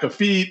his lack of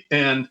feet,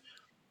 and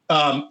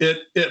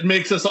it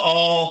makes us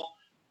all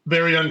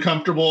very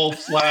uncomfortable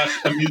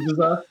 / amuses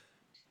us,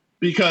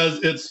 because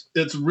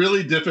it's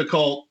really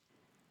difficult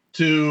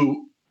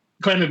to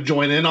kind of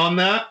join in on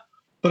that,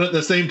 but at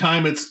the same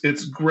time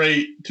it's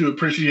great to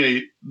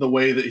appreciate the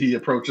way that he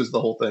approaches the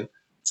whole thing.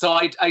 So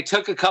I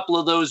took a couple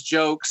of those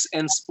jokes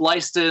and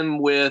spliced them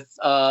with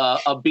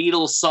a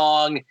Beatles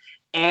song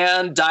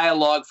and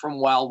dialogue from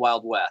Wild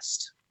Wild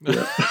West.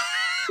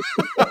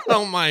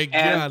 Oh my God.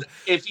 And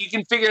if you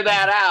can figure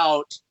that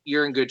out,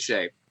 you're in good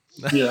shape.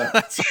 Yeah,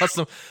 that's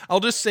awesome. I'll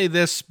just say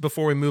this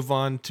before we move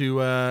on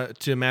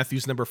to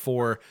Matthew's number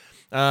 4.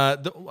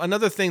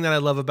 Another thing that I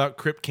love about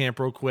Crip Camp,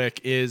 real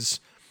quick, is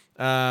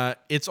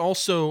it's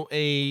also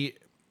in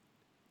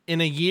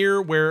a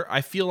year where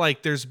I feel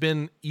like there's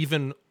been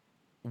even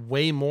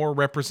way more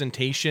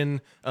representation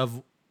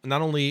of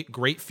not only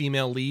great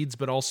female leads,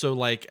 but also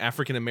like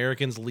African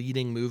Americans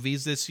leading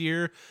movies this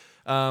year.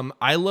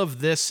 I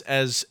love this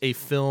as a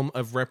film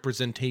of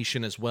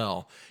representation as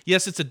well.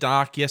 Yes, it's a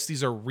doc. Yes,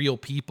 these are real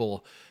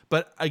people.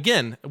 But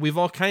again, we've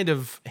all kind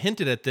of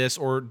hinted at this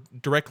or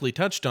directly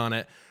touched on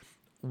it.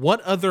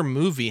 What other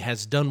movie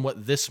has done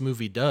what this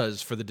movie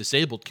does for the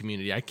disabled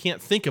community? I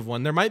can't think of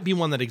one. There might be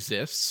one that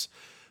exists,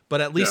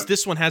 but at least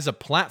this one has a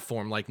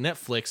platform like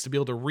Netflix to be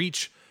able to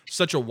reach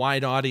such a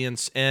wide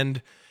audience.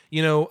 And,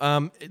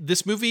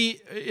 this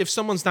movie, if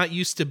someone's not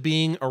used to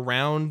being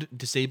around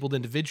disabled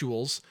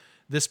individuals,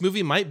 this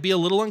movie might be a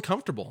little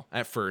uncomfortable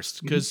at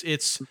first, because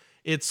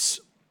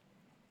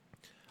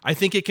I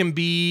think it can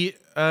be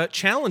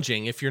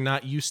challenging if you're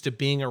not used to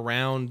being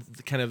around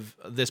kind of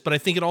this, but I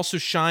think it also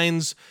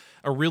shines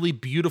a really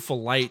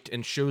beautiful light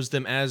and shows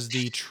them as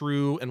the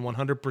true and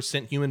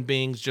 100% human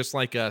beings, just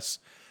like us,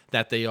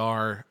 that they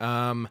are.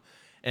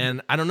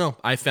 And I don't know,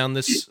 I found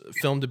this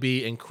film to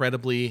be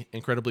incredibly,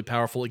 incredibly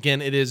powerful.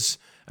 Again, it is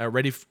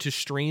ready to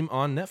stream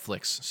on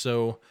Netflix,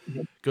 so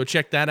go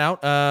check that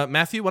out.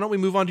 Matthew, why don't we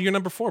move on to your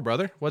number 4,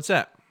 brother? What's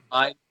that?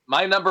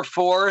 My number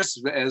 4,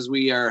 as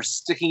we are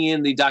sticking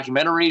in the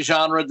documentary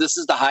genre, this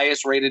is the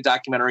highest rated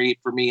documentary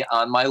for me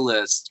on my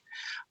list,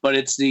 but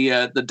it's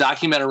the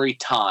documentary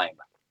Time.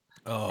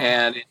 Oh.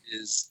 And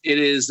it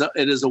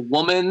is a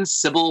woman,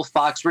 Sybil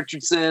Fox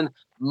Richardson,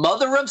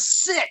 mother of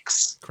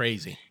 6.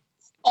 Crazy.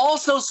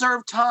 also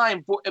served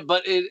time,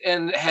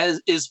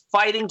 is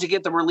fighting to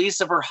get the release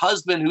of her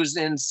husband, who's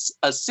in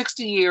a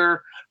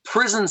 60-year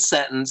prison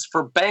sentence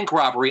for bank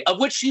robbery, of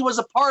which she was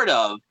a part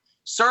of.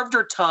 Served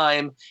her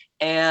time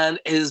and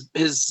has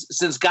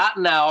since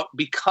gotten out,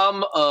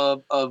 become a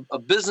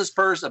business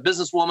person, a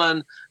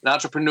businesswoman, an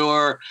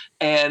entrepreneur,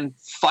 and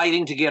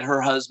fighting to get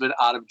her husband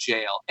out of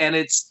jail. And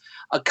it's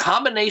a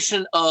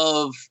combination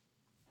of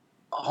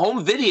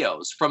home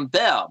videos from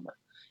them.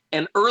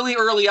 And early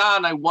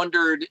on, I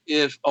wondered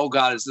if, oh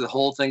God, is the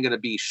whole thing going to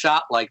be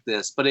shot like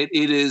this? But it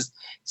is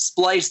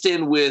spliced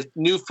in with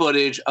new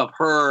footage of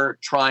her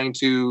trying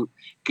to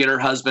get her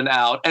husband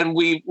out. And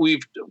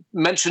we've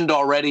mentioned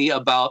already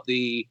about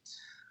the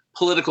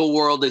political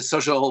world, the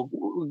social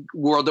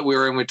world that we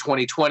were in with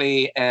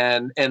 2020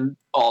 and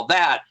all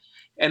that.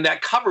 And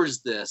that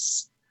covers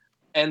this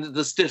and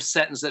the stiff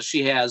sentence that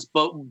she has.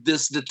 But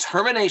this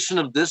determination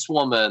of this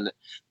woman,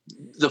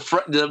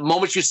 the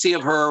moment you see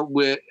of her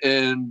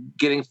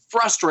getting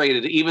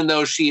frustrated, even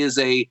though she is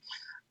a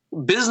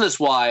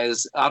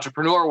business-wise,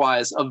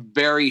 entrepreneur-wise, a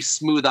very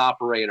smooth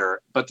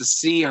operator, but to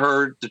see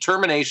her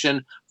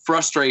determination,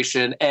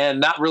 frustration, and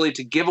not really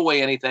to give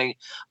away anything,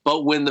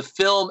 but when the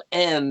film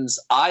ends,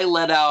 I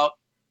let out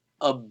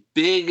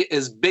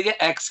as big an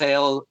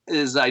exhale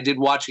as I did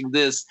watching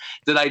this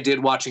that I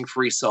did watching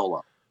Free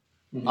Solo.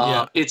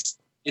 Yeah. It's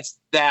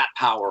that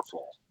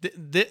powerful.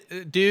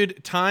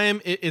 Dude,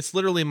 Time, it's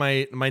literally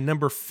my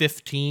number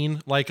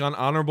 15, like on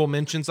honorable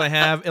mentions I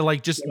have. It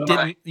like just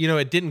didn't,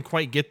 it didn't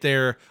quite get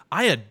there.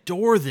 I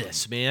adore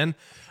this, man.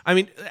 I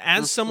mean,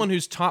 as someone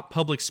who's taught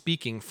public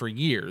speaking for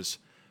years,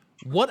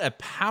 what a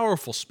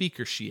powerful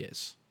speaker she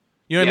is.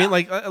 You know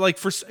what I mean?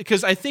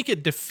 Because I think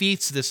it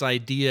defeats this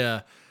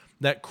idea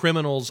that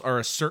criminals are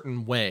a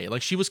certain way.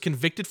 Like, she was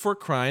convicted for a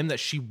crime that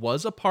she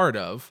was a part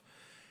of,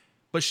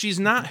 but she's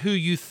not who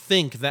you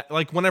think that.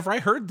 Like, whenever I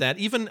heard that,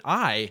 even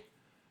I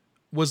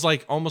was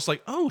like, almost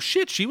like, oh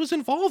shit, she was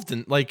involved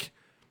in, like,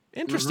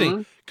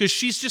 interesting. Because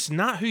she's just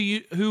not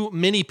who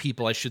many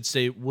people, I should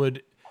say,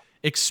 would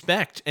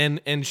expect.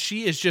 And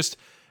she is just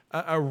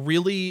a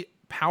really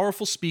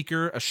powerful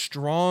speaker, a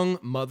strong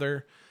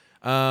mother.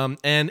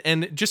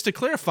 And just to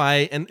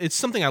clarify, and it's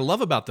something I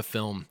love about the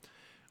film,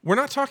 we're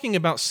not talking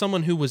about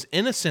someone who was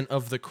innocent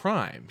of the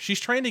crime. She's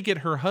trying to get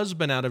her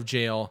husband out of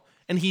jail,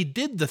 and he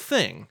did the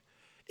thing.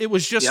 It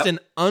was just an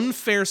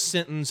unfair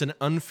sentence and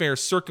unfair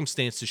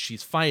circumstances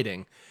she's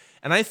fighting.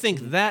 And I think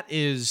that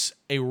is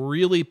a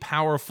really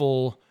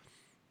powerful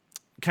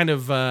kind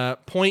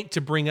of point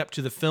to bring up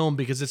to the film,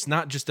 because it's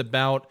not just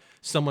about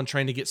someone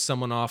trying to get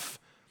someone off,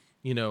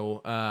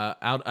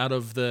 out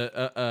of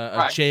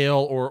the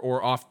jail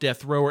or off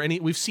death row or any.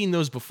 We've seen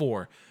those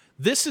before.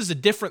 This is a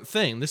different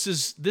thing. This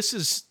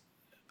is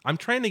I'm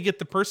trying to get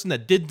the person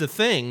that did the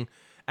thing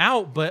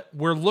out, but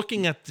we're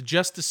looking at the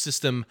justice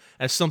system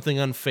as something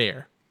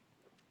unfair.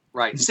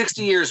 Right.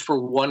 60 years for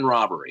one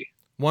robbery.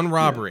 One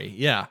robbery,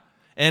 yeah.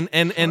 And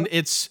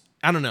it's,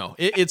 I don't know.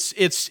 It's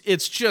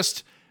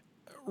just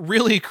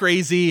really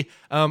crazy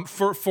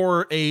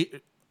for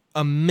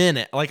a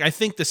minute. Like, I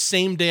think the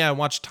same day I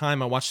watched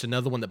Time, I watched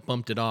another one that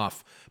bumped it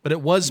off, but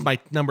it was my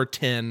number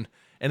 10,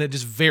 and it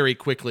just very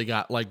quickly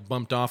got like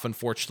bumped off,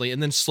 unfortunately,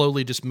 and then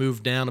slowly just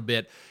moved down a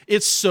bit.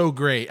 It's so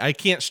great. I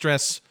can't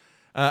stress,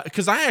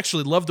 because I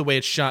actually love the way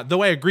it's shot,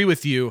 though I agree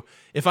with you.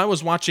 If I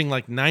was watching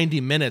like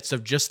 90 minutes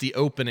of just the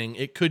opening,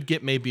 it could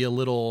get maybe a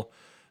little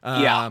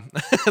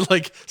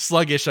like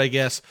sluggish, I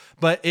guess,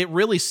 but it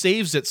really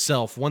saves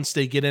itself once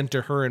they get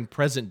into her in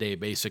present day,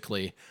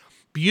 basically.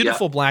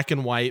 Beautiful black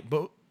and white,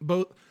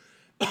 both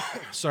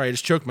sorry, I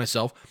just choked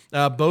myself.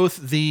 Both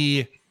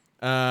the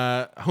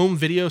home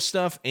video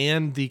stuff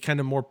and the kind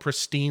of more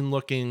pristine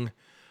looking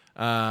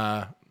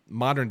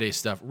modern day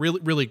stuff. Really,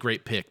 really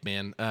great pick,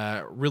 man.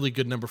 Really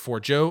good number 4.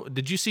 Joe,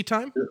 did you see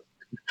Time?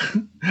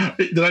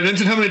 Did I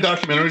mention how many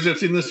documentaries I've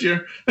seen this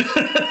year?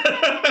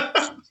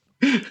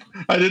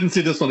 I didn't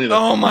see this one either.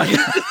 Oh my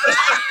God.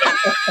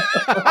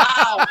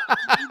 Wow.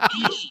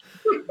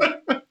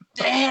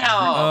 Damn.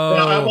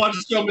 I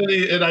watched so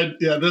many, and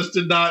this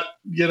did not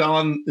get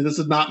on. This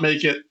did not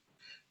make it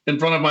in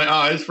front of my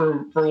eyes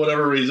for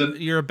whatever reason.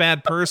 You're a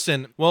bad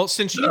person. Well,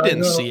 since you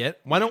didn't see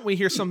it, why don't we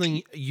hear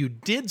something you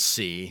did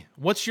see?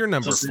 What's your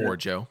number 4,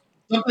 Joe?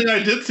 Something I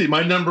did see.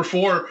 My number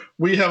 4,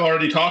 we have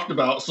already talked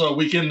about, so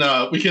we can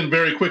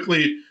very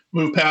quickly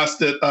move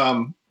past it,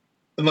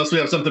 unless we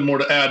have something more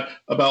to add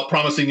about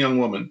Promising Young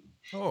Woman.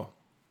 Oh,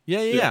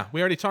 yeah. We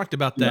already talked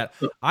about that.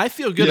 I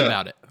feel good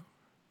about it.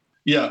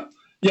 I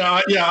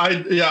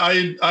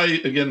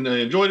again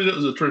enjoyed it. It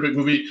was a terrific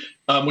movie.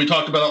 We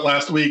talked about it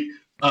last week.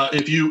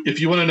 If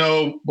you want to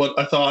know what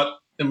I thought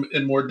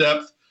in more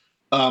depth,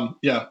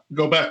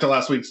 go back to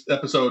last week's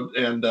episode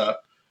and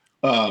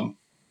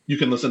you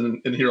can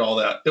listen and hear all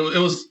that.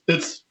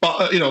 It's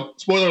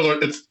spoiler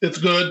alert. It's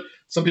good.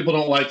 Some people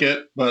don't like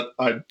it, but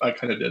I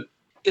kind of did.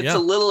 It's a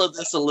little of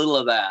this, a little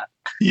of that.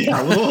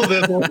 Yeah, a little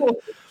bit.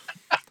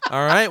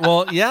 All right.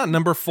 Well,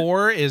 number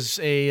 4 is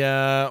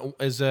a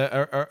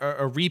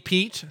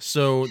repeat.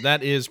 So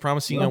that is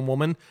Promising Young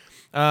Woman.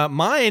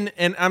 Mine,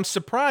 and I'm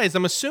surprised,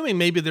 I'm assuming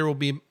maybe there will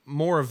be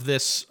more of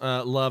this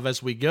love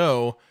as we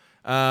go,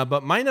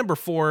 but my number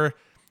 4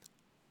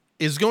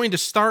 is going to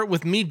start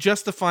with me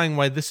justifying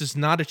why this is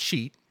not a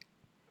cheat.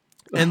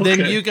 And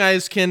then you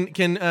guys can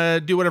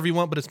do whatever you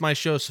want, but it's my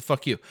show, so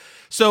fuck you.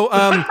 So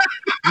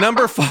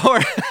number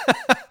 4,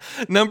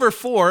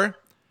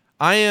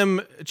 I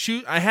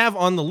have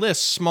on the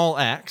list Small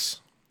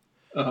Axe,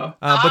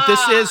 but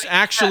this is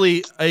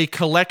actually a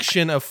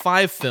collection of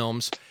 5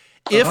 films.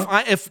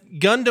 If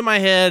gun to my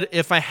head,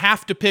 if I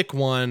have to pick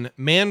one,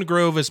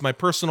 Mangrove is my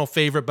personal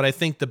favorite, but I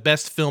think the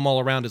best film all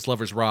around is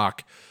Lovers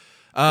Rock.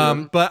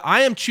 But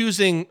I am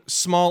choosing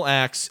Small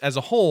Axe as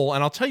a whole,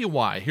 and I'll tell you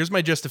why. Here's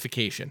my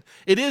justification.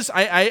 It is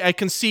I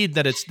concede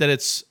that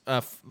it's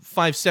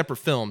 5 separate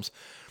films,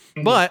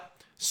 but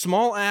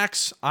Small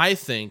Axe, I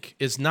think,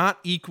 is not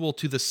equal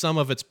to the sum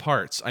of its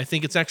parts. I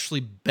think it's actually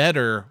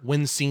better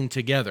when seen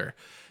together,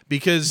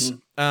 because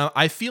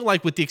I feel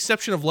like, with the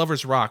exception of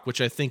Lovers Rock,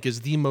 which I think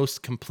is the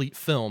most complete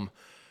film,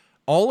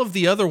 all of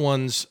the other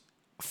ones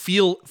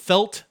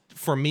felt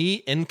for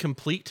me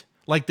incomplete.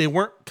 Like they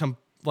weren't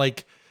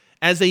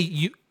as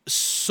a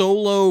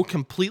solo,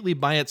 completely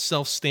by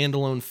itself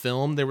standalone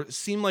film,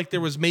 seemed like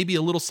there was maybe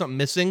a little something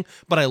missing,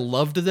 but I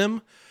loved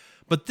them.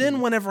 But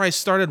then whenever I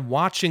started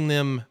watching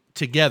them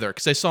together,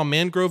 because I saw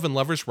Mangrove and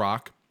Lovers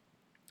Rock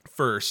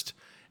first,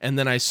 and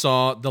then I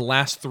saw the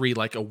last 3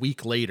 like a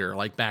week later,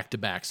 like back to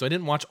back. So I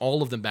didn't watch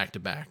all of them back to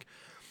back.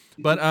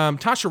 But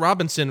Tasha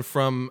Robinson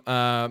from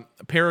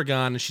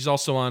Paragon, she's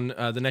also on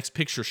the Next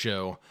Picture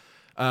Show.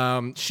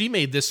 She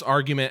made this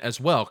argument as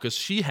well, because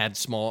she had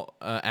Small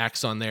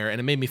Axe on there, and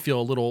it made me feel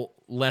a little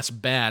less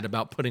bad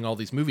about putting all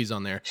these movies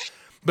on there.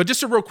 But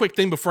just a real quick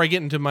thing before I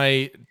get into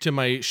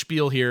my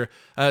spiel here.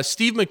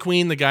 Steve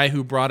McQueen, the guy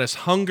who brought us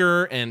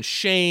Hunger and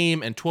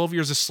Shame and 12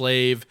 Years a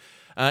Slave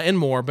and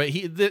more, but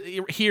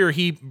here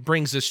he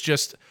brings us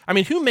just, I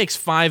mean, who makes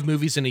 5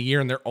 movies in a year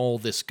and they're all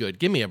this good?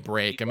 Give me a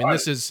break. I mean,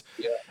 this is,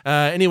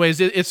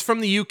 anyways, it's from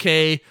the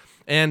UK.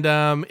 And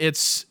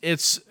it's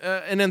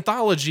an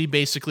anthology,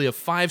 basically, of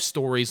 5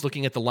 stories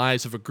looking at the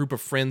lives of a group of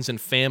friends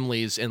and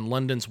families in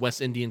London's West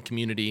Indian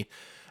community.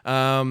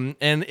 And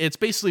it's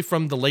basically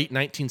from the late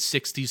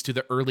 1960s to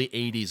the early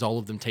 80s, all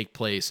of them take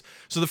place.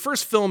 So the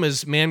first film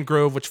is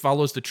Mangrove, which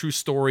follows the true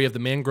story of the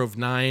Mangrove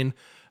Nine,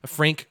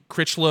 Frank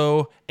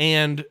Critchlow,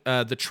 and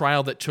the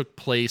trial that took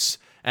place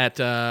at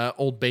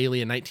Old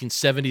Bailey in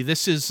 1970.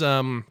 This is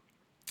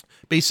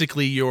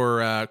basically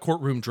your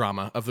courtroom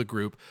drama of the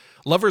group.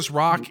 Lovers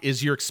Rock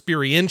is your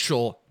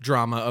experiential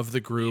drama of the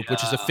group,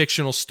 which is a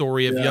fictional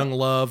story of young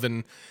love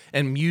and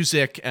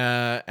music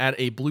at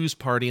a blues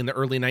party in the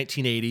early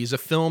 1980s. A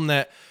film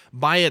that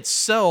by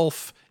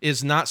itself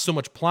is not so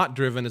much plot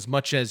driven as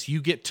much as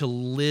you get to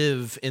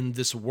live in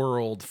this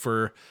world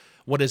for,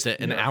 what is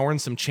it, an hour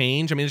and some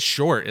change? I mean, it's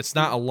short. It's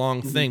not a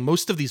long thing.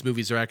 Most of these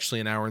movies are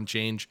actually an hour and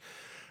change.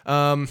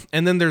 And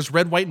then there's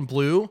Red, White, and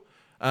Blue,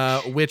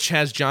 which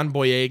has John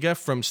Boyega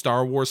from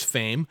Star Wars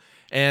fame.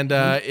 And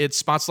it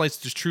spotlights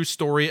the true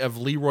story of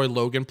Leroy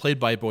Logan, played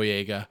by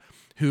Boyega,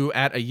 who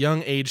at a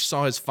young age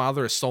saw his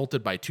father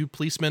assaulted by 2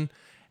 policemen,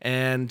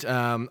 and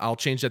I'll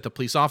change that to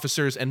police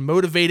officers, and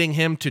motivating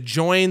him to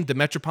join the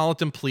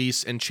Metropolitan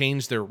Police and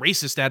change their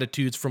racist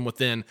attitudes from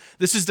within.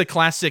 This is the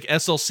classic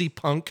SLC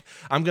punk.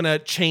 I'm going to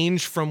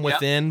change from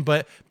within,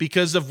 but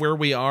because of where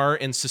we are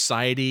in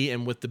society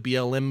and with the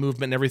BLM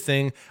movement and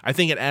everything, I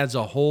think it adds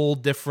a whole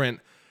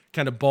different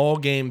kind of ball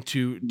game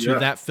to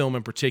that film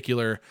in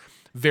particular.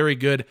 Very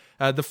good.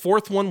 The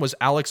 4th one was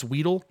Alex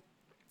Wheatle.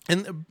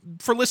 And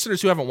for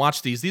listeners who haven't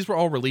watched these were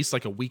all released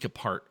like a week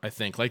apart, I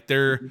think. Like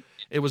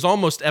it was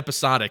almost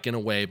episodic in a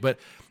way, but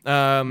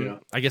I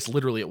guess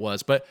literally it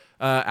was. But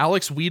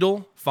Alex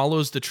Wheatle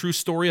follows the true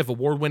story of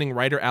award-winning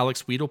writer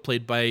Alex Wheatle,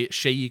 played by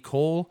Shayi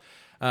Cole,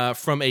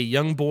 from a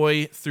young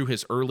boy through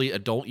his early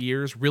adult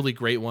years. Really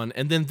great one.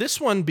 And then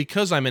this one,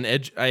 because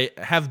I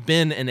have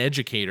been an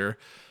educator,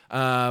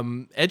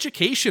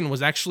 education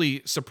was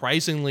actually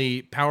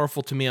surprisingly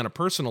powerful to me on a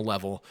personal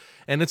level.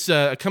 And it's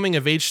a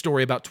coming-of-age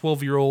story about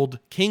 12-year-old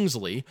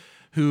Kingsley,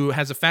 who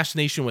has a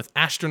fascination with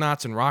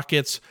astronauts and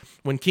rockets.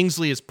 When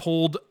Kingsley is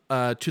pulled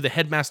to the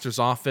headmaster's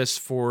office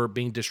for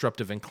being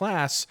disruptive in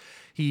class,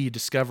 he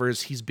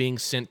discovers he's being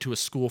sent to a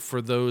school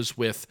for those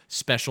with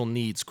special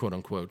needs,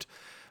 quote-unquote.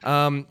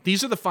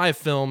 These are the 5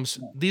 films.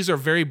 These are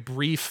very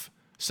brief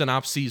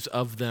synopses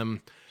of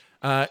them.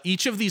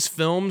 Each of these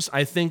films,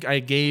 I think I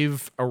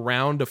gave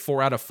around a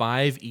 4 out of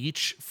 5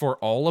 each for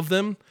all of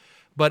them,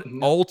 but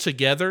all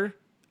together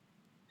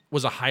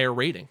was a higher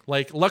rating.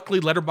 Like, luckily,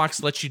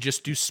 Letterboxd lets you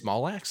just do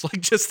Small Axe,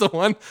 like just the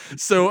one.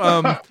 So,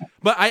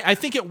 but I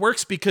think it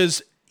works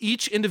because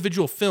each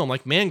individual film,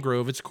 like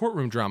Mangrove, it's a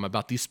courtroom drama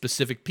about these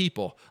specific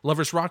people.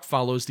 Lovers Rock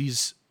follows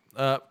these,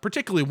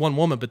 particularly one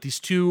woman, but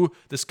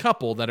this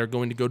couple that are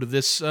going to go to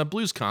this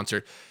blues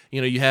concert. You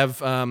know, you have,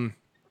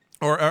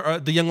 or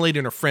the young lady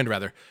and her friend,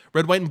 rather.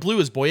 Red, White, and Blue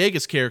is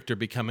Boyega's character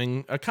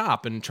becoming a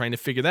cop and trying to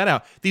figure that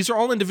out. These are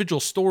all individual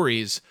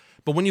stories,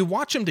 but when you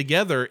watch them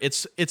together,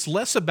 it's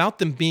less about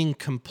them being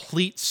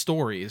complete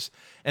stories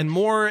and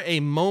more a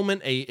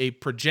moment, a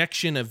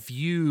projection, a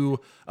view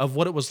of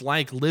what it was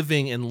like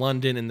living in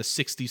London in the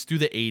 60s through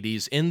the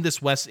 80s in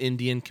this West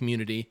Indian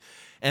community.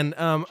 And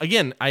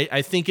again,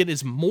 I think it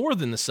is more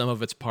than the sum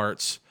of its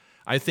parts.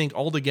 I think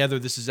altogether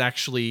this is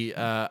actually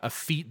a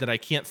feat that I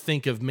can't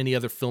think of many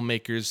other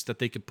filmmakers that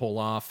they could pull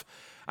off.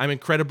 I'm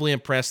incredibly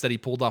impressed that he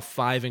pulled off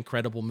 5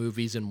 incredible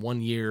movies in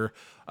 1 year,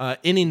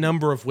 any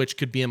number of which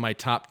could be in my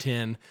top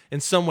 10. In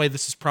some way,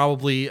 this is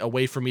probably a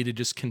way for me to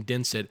just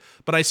condense it.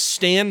 But I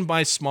stand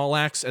by Small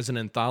Axe as an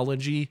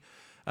anthology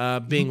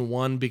being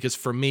one, because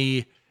for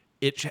me,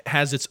 it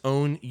has its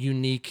own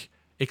unique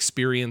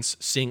experience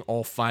seeing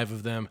all 5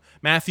 of them.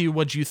 Matthew,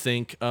 what'd you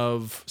think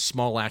of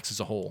Small Axe as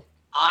a whole?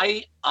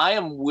 I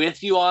am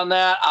with you on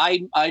that.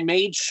 I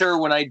made sure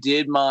when I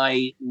did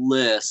my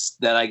list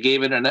that I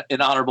gave it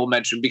an honorable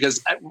mention, because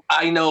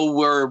I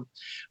know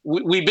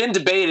we've been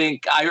debating.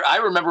 I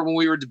remember when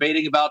we were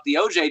debating about the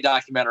OJ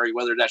documentary,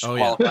 whether that should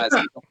qualify as a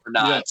film or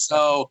not. Yeah.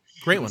 So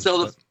great one.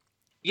 So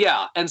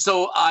and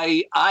so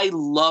I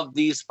love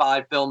these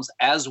 5 films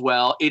as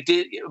well. It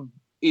did,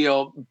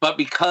 but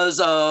because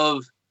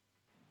of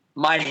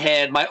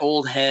my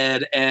old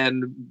head,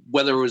 and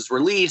whether it was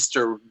released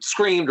or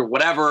screamed or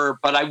whatever,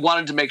 but I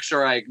wanted to make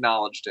sure I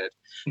acknowledged it.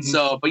 Mm-hmm.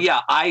 So, but yeah,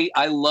 I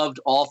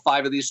loved all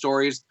 5 of these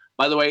stories.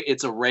 By the way,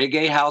 it's a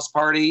reggae house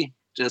party.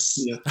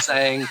 Just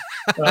saying.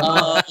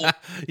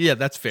 Yeah,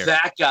 that's fair.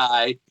 That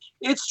guy.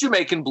 It's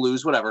Jamaican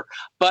blues, whatever.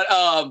 But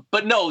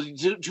no,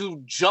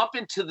 to jump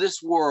into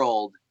this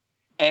world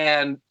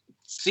and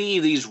see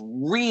these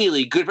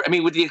really good. I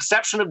mean, with the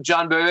exception of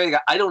John Boyega,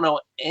 I don't know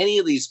any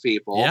of these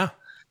people. Yeah.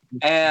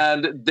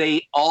 And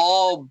they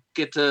all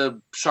get to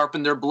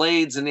sharpen their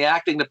blades in the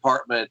acting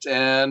department,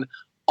 and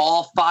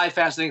all 5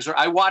 fascinating stories.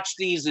 I watched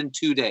these in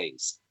 2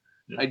 days.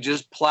 Yeah. I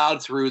just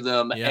plowed through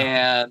them,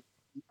 and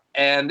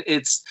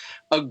it's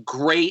a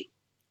great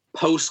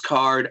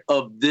postcard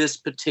of this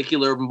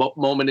particular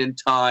moment in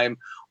time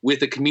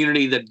with a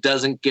community that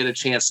doesn't get a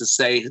chance to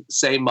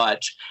say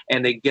much,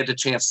 and they get a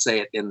chance to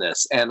say it in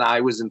this. And I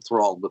was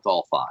enthralled with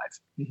all 5.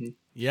 Mm-hmm.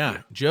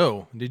 Yeah,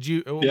 Joe, did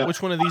you? Yeah.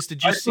 Which one of these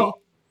did you see?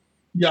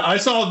 Yeah, I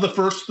saw the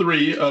first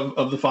 3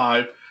 of the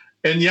 5,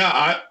 and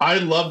I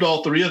loved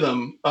all 3 of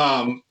them.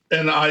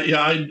 And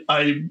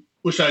I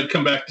wish I'd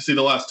come back to see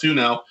the last 2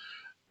 now.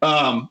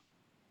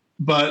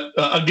 But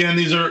again,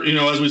 these are,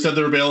 as we said,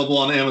 they're available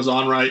on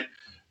Amazon, right?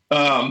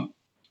 That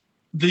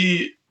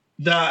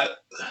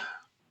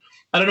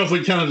I don't know if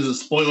we count it as a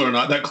spoiler or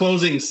not. That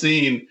closing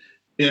scene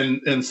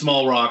in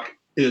Small Rock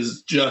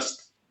is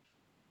just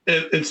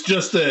it's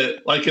just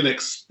like an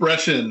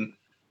expression,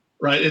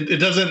 right?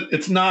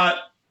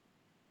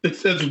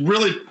 It's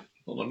really,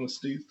 hold on, let's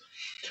sneeze.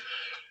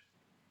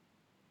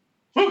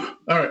 All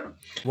right.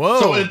 Whoa,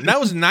 so that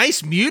was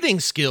nice muting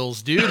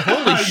skills, dude.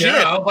 Holy shit.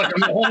 I was like,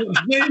 I'm holding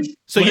sneeze.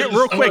 So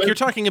real quick, you're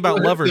talking about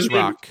Lovers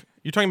Rock.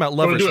 You're talking about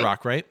Lovers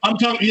Rock, right? I'm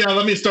talking. Yeah,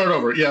 let me start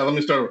over. Yeah,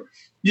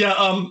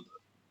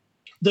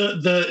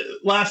 the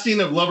last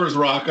scene of Lovers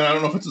Rock, I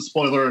don't know if it's a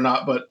spoiler or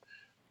not, but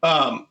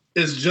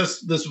is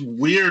just this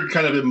weird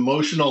kind of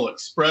emotional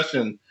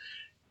expression,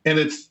 and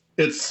it's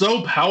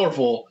so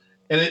powerful.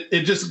 And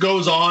it just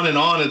goes on and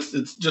on.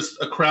 It's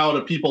just a crowd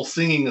of people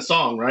singing a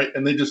song, right?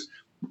 And they just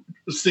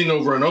sing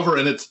over and over,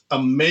 and it's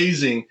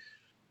amazing.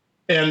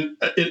 And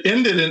it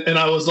ended, and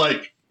I was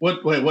like,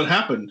 "What? Wait, what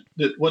happened?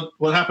 What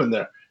happened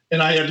there?"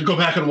 And I had to go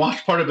back and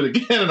watch part of it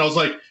again, and I was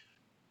like,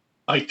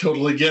 "I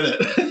totally get it,"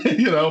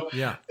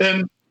 Yeah.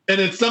 And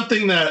it's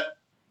something that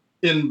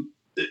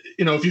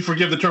if you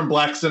forgive the term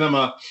black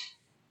cinema,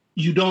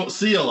 you don't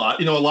see a lot.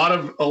 A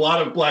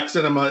lot of black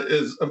cinema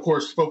is, of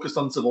course, focused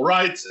on civil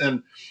rights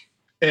and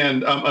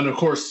of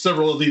course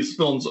several of these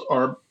films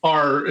are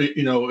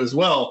as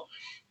well,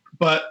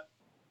 but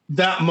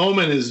that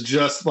moment is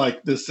just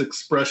like this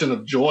expression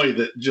of joy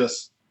that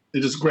just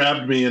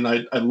grabbed me, and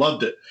I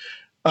loved it.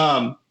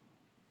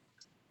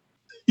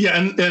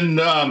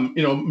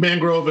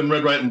 Mangrove and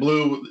Red, White, and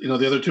Blue,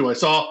 the other 2 I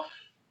saw,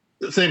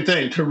 the same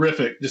thing,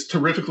 terrific, just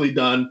terrifically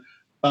done.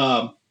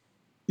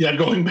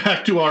 Going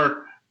back to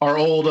our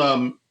old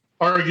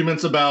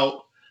arguments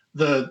about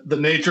the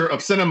nature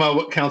of cinema,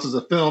 what counts as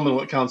a film and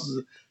what counts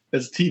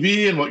as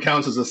TV and what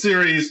counts as a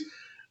series.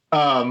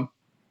 I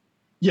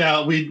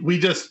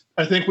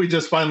think we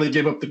just finally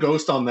gave up the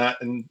ghost on that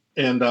and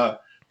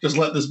just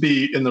let this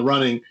be in the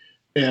running.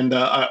 And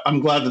I'm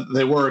glad that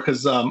they were,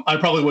 because I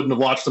probably wouldn't have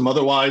watched them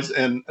otherwise.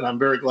 And I'm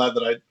very glad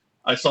that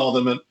I saw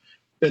them. And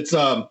it's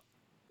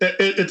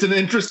an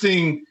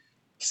interesting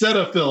set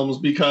of films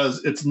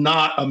because it's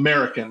not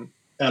American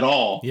at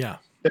all. Yeah.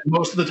 And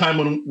most of the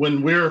time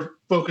when we're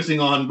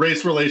focusing on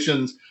race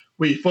relations,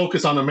 we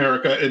focus on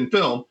America in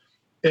film,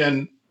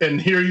 and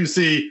here you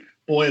see,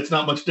 boy, it's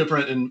not much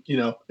different in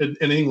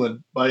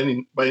England by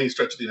any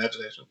stretch of the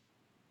imagination.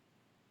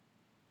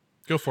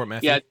 Go for it,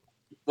 Matthew. Yeah,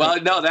 well,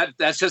 no,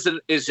 it's just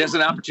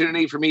an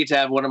opportunity for me to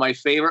have one of my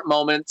favorite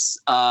moments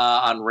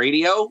on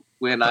radio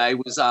when I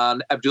was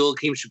on Abdul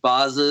Hakim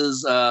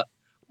Shabaz's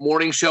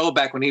morning show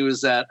back when he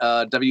was at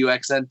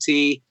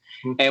WXNT,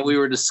 and we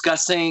were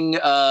discussing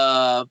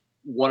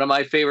one of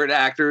my favorite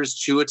actors,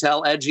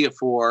 Chiwetel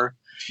Ejiofor,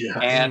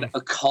 and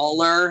a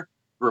caller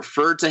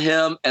referred to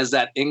him as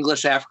that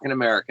English African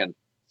American.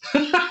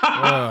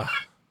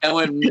 And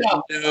when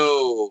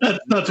no,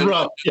 that's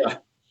rough. Yeah,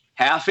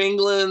 half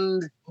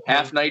England,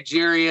 half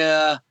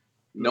Nigeria,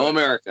 no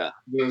America.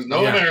 There's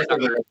no America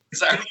there.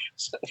 Sorry.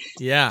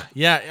 Yeah.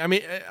 I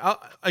mean,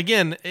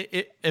 again,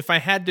 if I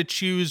had to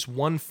choose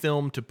one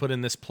film to put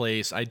in this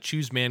place, I'd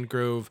choose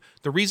Mangrove.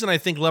 The reason I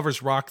think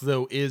Lovers Rock,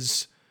 though,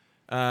 is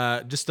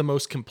just the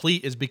most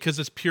complete is because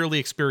it's purely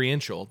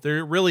experiential.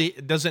 There really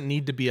doesn't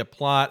need to be a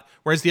plot,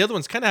 whereas the other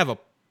ones kind of have a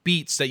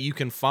beats that you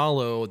can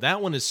follow.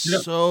 That one is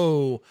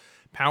so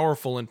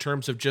powerful in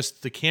terms of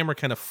just the camera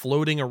kind of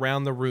floating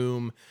around the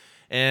room.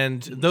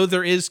 And though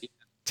there is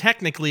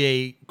technically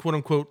a quote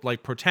unquote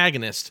like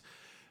protagonist,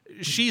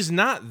 she's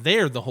not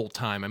there the whole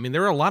time. I mean,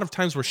 there are a lot of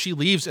times where she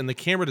leaves and the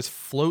camera just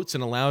floats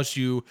and allows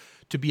you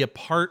to be a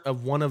part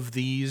of one of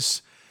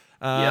these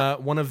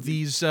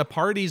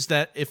parties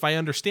that, if I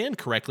understand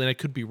correctly, and I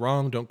could be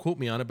wrong, don't quote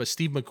me on it, but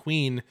Steve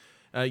McQueen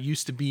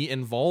used to be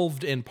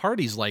involved in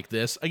parties like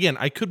this. Again,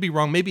 I could be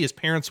wrong. Maybe his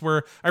parents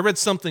were. I read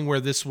something where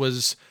this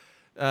was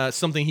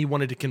something he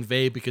wanted to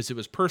convey because it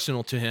was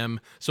personal to him.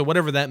 So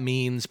whatever that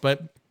means.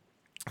 But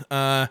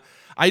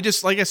I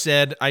just, like I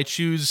said, I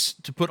choose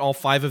to put all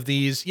 5 of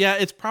these. Yeah,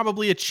 it's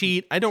probably a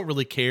cheat. I don't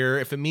really care.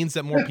 If it means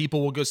that more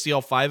people will go see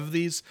all 5 of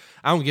these,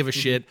 I don't give a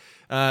shit.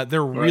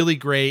 They're really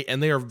great,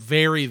 and they are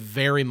very,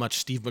 very much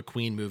Steve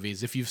McQueen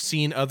movies. If you've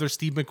seen other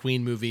Steve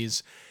McQueen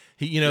movies,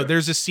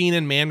 there's a scene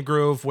in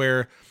Mangrove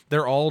where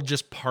they're all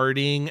just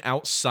partying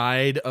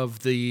outside of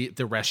the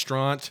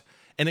restaurant,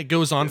 and it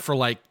goes on for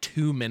like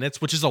 2 minutes,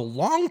 which is a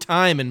long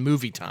time in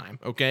movie time.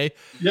 Okay.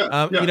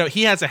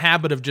 He has a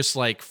habit of just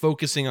like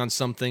focusing on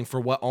something for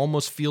what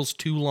almost feels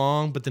too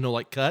long, but then he'll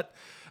like cut.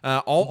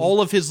 All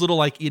of his little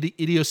like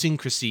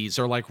idiosyncrasies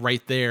are like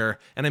right there.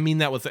 And I mean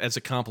that as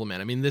a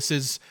compliment. I mean, this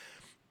is,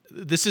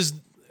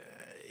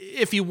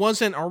 if he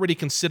wasn't already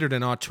considered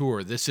an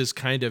auteur, this is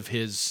kind of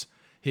his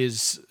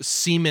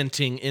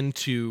cementing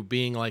into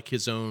being like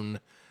his own,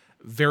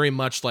 very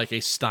much like a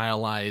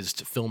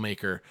stylized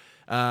filmmaker.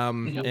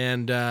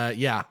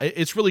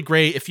 It's really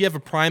great. If you have a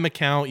Prime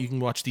account, you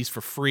can watch these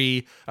for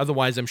free.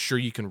 Otherwise, I'm sure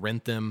you can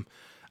rent them.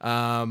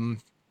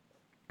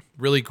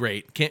 Really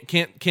great.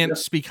 Can't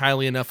speak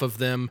highly enough of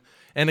them.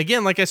 And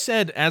again, like I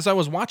said, as I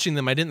was watching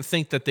them, I didn't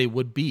think that they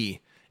would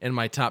be in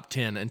my top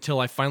 10 until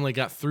I finally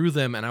got through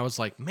them. And I was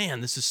like, man,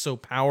 this is so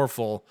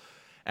powerful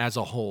as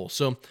a whole.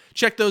 So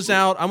check those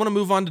out. I want to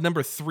move on to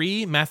number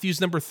 3,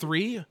 Matthew's number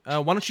 3.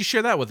 Why don't you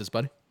share that with us,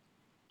 buddy?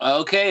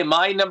 Okay,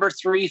 my number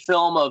 3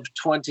 film of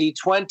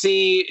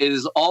 2020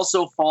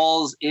 also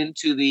falls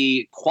into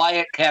the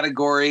quiet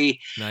category.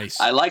 Nice.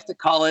 I like to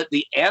call it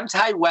the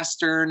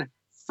anti-Western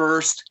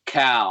First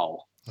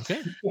Cow.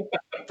 Okay.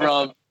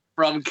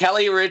 From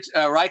Kelly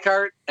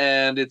Reichardt,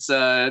 and it's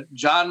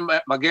John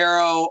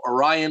Magaro,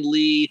 Orion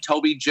Lee,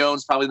 Toby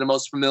Jones, probably the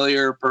most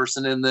familiar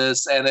person in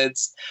this, and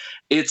it's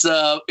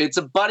a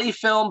buddy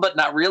film, but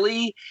not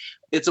really.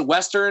 It's a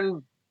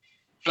Western,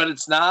 but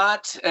it's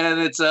not, and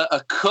it's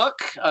a cook,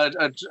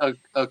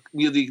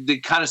 the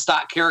kind of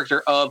stock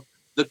character of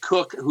the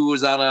cook who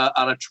was on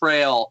a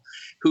trail,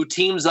 who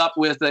teams up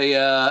with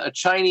a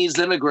Chinese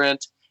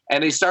immigrant,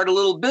 and they start a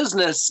little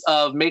business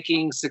of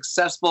making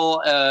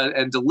successful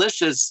and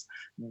delicious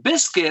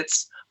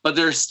biscuits, but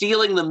they're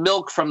stealing the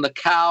milk from the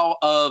cow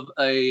of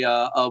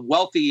a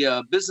wealthy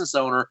business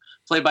owner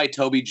played by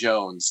Toby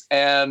Jones.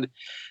 And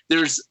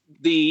there's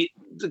the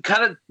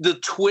kind of the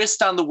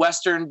twist on the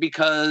Western,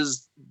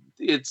 because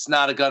it's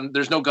not a gun.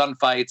 There's no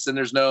gunfights and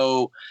there's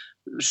no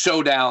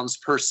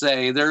showdowns per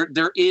se.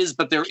 There is,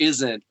 but there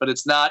isn't. But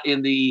it's not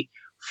in the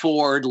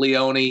Ford,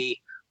 Leone,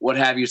 what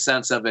have you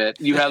sense of it.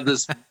 You have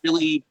this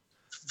really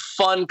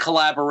fun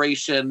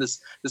collaboration, this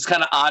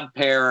kind of odd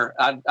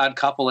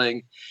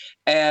coupling,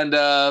 and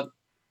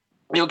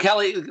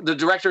Kelly, the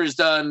director, has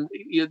done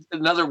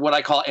another what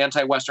I call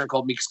anti-Western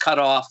called Meek's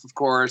Cutoff, of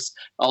course.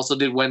 Also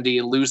did Wendy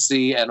and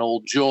Lucy and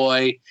Old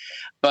Joy,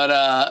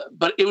 but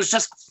it was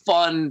just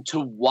fun to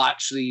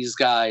watch these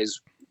guys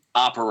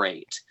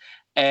operate.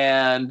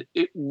 And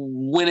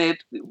when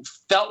it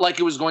felt like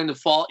it was going to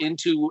fall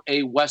into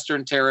a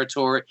Western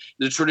territory,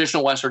 the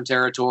traditional Western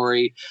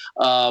territory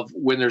of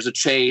when there's a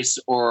chase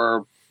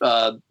or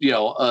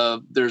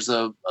there's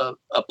a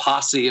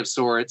posse of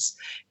sorts,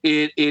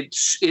 it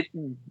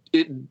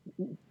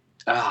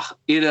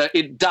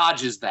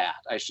dodges that,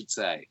 I should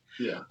say.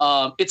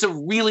 Yeah. It's a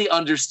really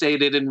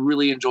understated and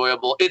really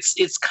enjoyable.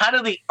 It's kind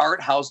of the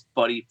art house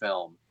buddy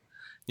film.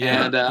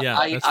 Yeah, and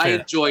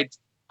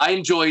I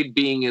enjoyed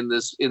being in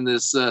this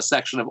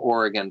section of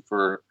Oregon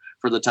for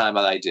the time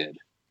that I did.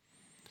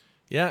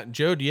 Yeah,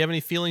 Joe, do you have any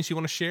feelings you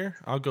want to share?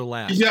 I'll go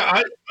last.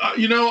 Yeah,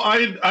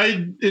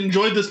 I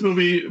enjoyed this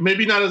movie.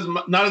 Maybe not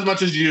as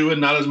much as you,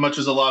 and not as much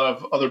as a lot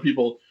of other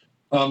people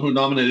who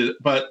nominated it.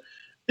 But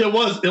it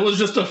was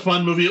just a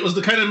fun movie. It was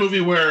the kind of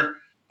movie where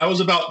I was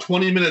about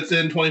 25 minutes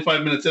in,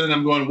 and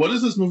I'm going, "What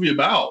is this movie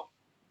about?"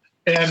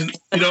 And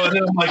and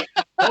then I'm like,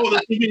 oh,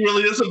 this movie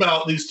really is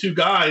about these two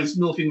guys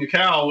milking a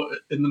cow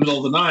in the middle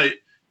of the night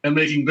and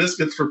making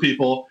biscuits for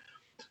people.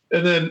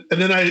 And then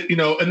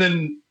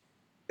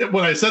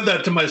when I said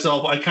that to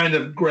myself, I kind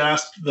of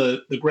grasped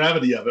the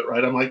gravity of it,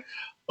 right? I'm like,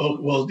 oh,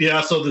 well,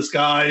 yeah, so this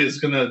guy is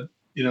gonna,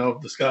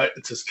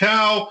 it's his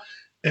cow,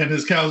 and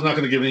his cow's not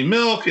gonna give any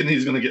milk, and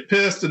he's gonna get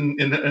pissed and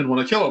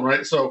want to kill him,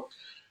 right? So,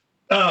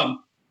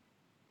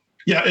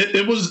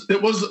 it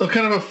was a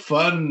kind of a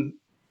fun,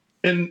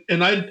 and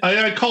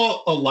I call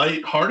it a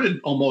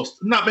light-hearted, almost,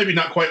 maybe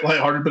not quite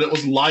light-hearted, but it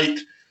was light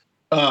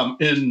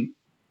in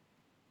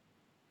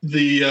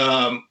the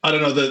I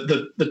don't know,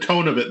 the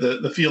tone of it,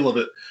 the feel of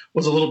it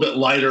was a little bit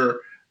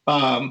lighter.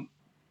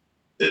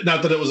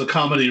 Not that it was a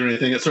comedy or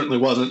anything, it certainly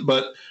wasn't,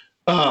 but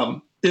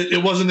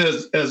it wasn't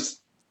as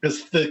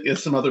thick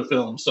as some other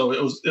films.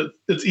 So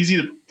it's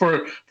easy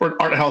for an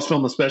art house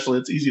film especially,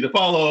 it's easy to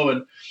follow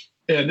and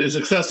is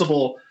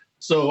accessible.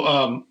 So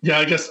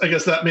I guess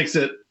that makes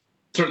it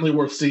certainly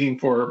worth seeing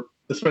for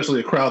especially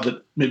a crowd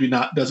that maybe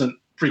doesn't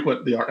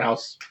frequent the art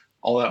house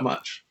all that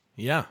much.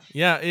 Yeah.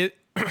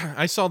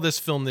 I saw this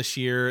film this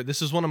year.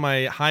 This is one of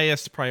my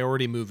highest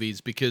priority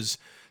movies because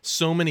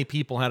so many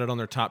people had it on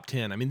their top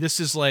 10. I mean, this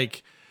is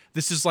like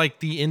the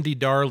indie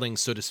darling,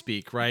 so to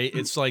speak, right?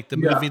 It's like the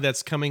movie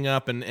that's coming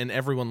up and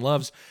everyone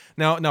loves.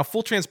 Now,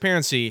 full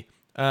transparency,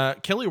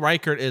 Kelly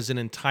Reichardt is an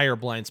entire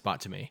blind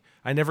spot to me.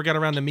 I never got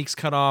around to Meek's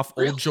Cutoff,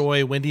 Old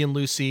Joy, Wendy and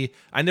Lucy.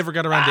 I never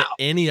got around to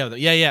any of them.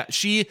 Yeah.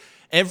 She,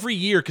 every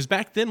year, because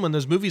back then when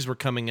those movies were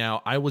coming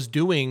out, I was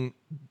doing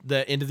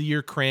the end of the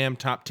year cram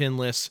top 10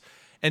 lists.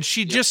 And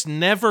she just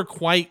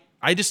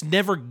I just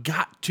never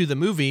got to the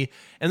movie.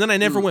 And then I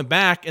never went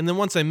back. And then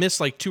once I missed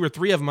like 2 or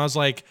 3 of them, I was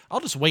like, I'll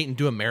just wait and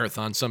do a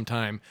marathon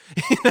sometime.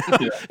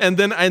 And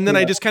then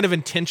I just kind of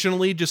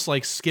intentionally just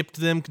like skipped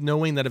them,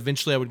 knowing that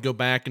eventually I would go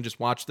back and just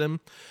watch them.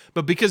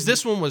 But because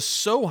this one was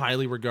so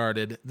highly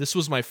regarded, this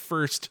was my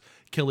first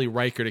Kelly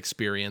Reichardt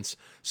experience.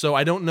 So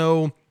I don't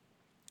know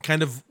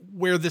kind of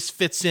where this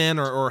fits in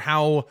or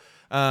how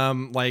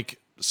like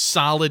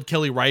solid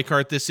Kelly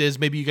Reichardt this is.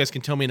 Maybe you guys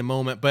can tell me in a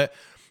moment, but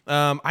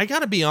I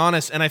gotta be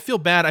honest, and I feel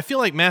bad. I feel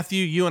like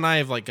Matthew, you and I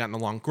have like gotten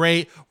along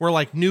great. We're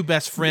like new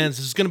best friends.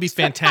 This is gonna be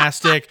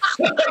fantastic.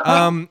 You're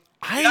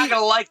not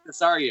gonna like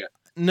this, are you?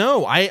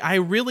 No, I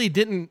really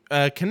didn't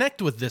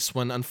connect with this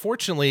one.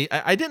 Unfortunately,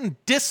 I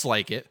didn't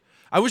dislike it.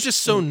 I was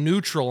just so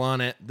neutral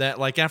on it that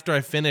like after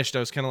I finished, I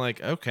was kind of like,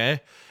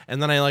 okay,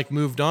 and then I like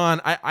moved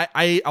on.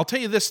 I'll tell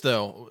you this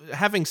though.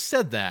 Having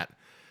said that,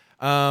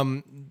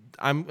 I'm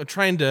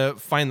trying to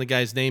find the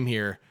guy's name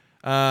here.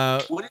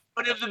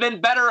 Would it have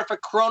been better if a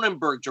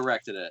Cronenberg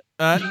directed it?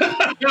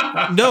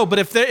 No, but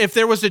if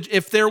there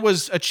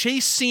was a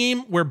chase scene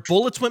where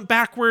bullets went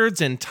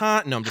backwards and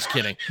no, I'm just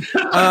kidding.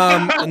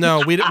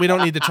 No, we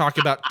don't need to talk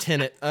about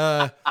Tenet.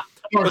 But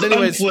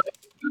anyways,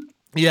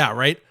 yeah,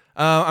 right.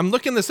 I'm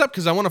looking this up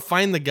because I want to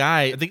find the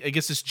guy. I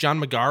guess it's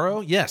John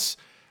Magaro. Yes,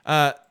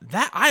 that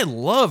I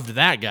loved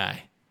that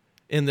guy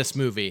in this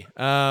movie.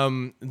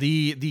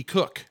 The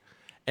cook.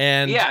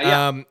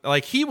 And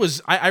like he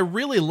was, I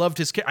really loved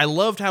his. I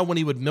loved how when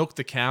he would milk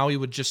the cow, he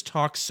would just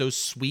talk so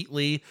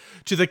sweetly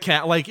to the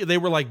cow, like they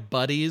were like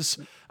buddies.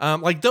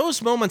 Like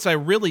those moments, I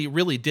really,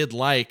 really did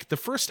like. The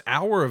first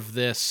hour of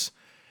this,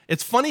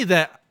 it's funny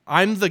that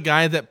I'm the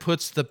guy that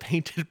puts the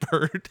Painted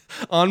Bird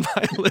on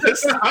my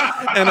list,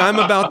 and I'm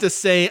about to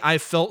say I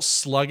felt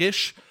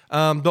sluggish.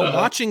 But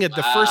watching it,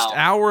 the first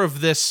hour of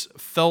this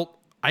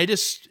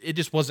it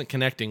just wasn't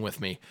connecting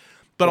with me.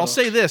 But I'll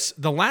say this: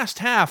 the last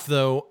half,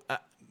 though.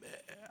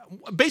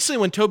 Basically,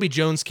 when Toby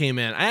Jones came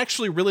in, I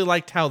actually really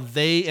liked how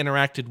they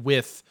interacted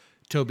with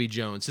Toby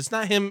Jones. It's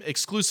not him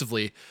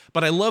exclusively,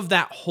 but I love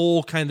that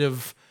whole kind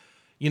of,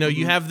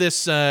 you have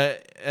this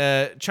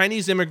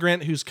Chinese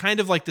immigrant who's kind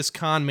of like this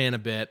con man a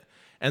bit,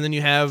 and then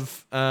you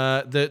have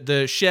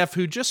the chef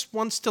who just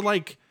wants to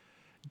like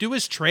do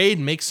his trade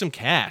and make some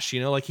cash.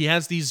 Like he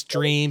has these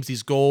dreams,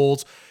 these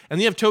goals, and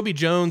then you have Toby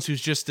Jones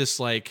who's just this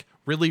like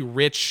really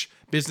rich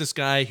business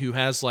guy who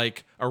has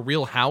like a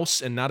real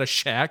house and not a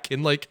shack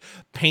and like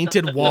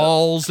painted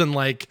walls and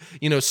like,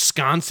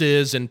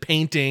 sconces and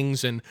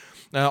paintings and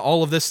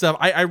all of this stuff.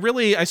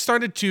 I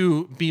started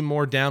to be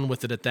more down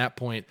with it at that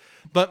point.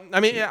 But I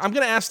mean, I'm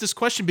going to ask this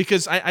question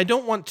because I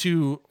don't want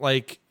to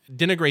like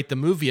denigrate the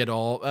movie at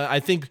all. I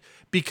think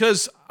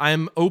because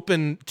I'm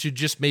open to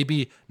just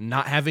maybe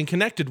not having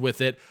connected with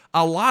it,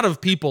 a lot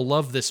of people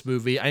love this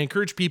movie. I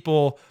encourage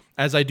people,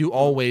 as I do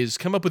always,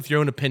 come up with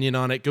your own opinion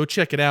on it. Go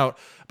check it out.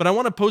 But I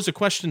want to pose a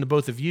question to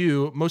both of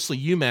you, mostly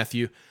you,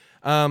 Matthew.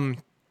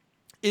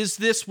 Is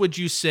this, would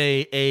you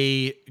say,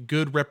 a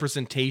good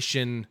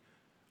representation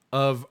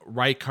of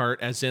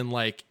Reichardt, as in,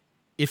 like,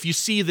 if you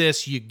see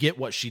this, you get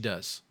what she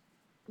does?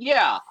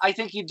 Yeah, I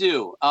think you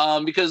do.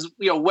 Because,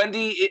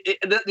 Wendy,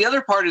 the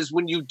other part is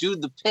when you do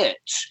the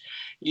pitch.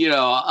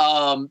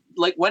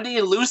 Like Wendy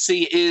and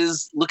Lucy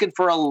is looking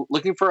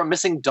for a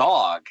missing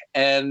dog,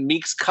 and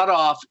Meek's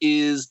Cutoff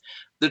is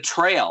the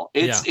trail.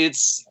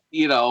 It's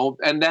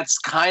and that's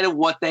kind of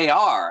what they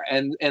are.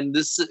 And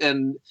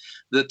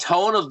the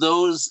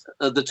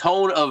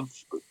tone of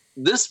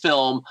this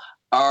film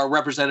are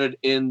represented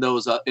in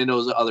those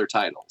other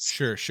titles.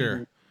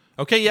 Sure.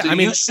 Okay, yeah. So I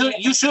mean,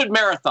 you should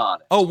marathon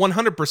it. Oh,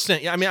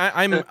 100%. Yeah,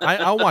 I mean,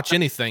 I'll watch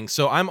anything.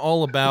 So I'm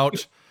all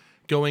about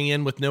going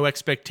in with no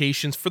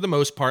expectations for the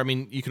most part. I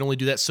mean, you can only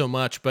do that so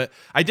much, but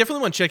I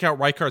definitely want to check out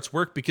Reichardt's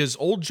work because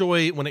Old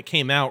Joy, when it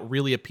came out,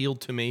 really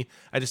appealed to me.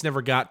 I just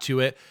never got to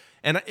it.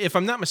 And if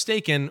I'm not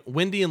mistaken,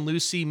 Wendy and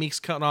Lucy, Meek's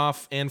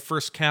Cutoff, and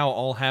First Cow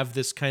all have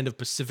this kind of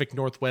Pacific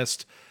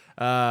Northwest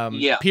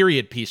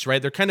period piece,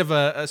 right? They're kind of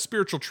a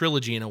spiritual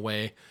trilogy in a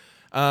way.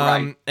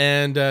 Right.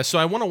 And so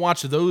I want to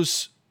watch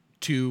those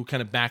two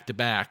kind of back to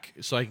back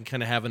so I can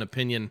kind of have an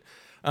opinion.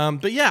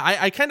 But yeah,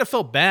 I kind of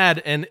felt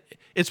bad. And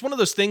it's one of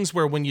those things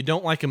where when you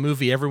don't like a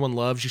movie everyone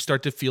loves, you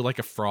start to feel like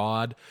a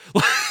fraud.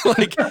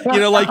 like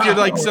you're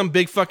like some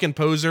big fucking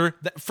poser.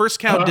 First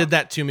Cow did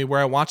that to me where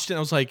I watched it and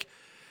I was like,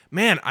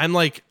 man,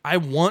 I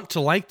want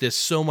to like this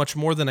so much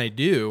more than I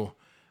do.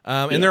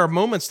 And there are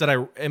moments that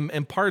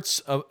and parts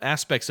of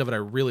aspects of it I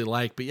really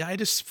like, but yeah, I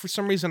just, for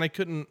some reason, I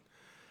couldn't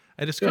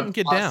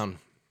get down.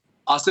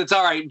 Austin, it's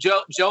all right.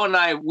 Joe and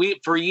I,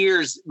 for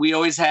years, we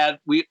always had,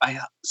 we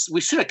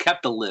should have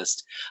kept a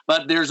list,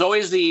 but there's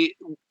always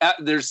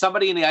there's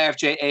somebody in the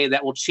IFJA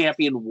that will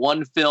champion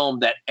one film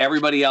that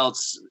everybody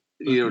else,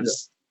 you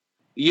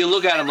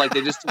look at them like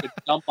they just took a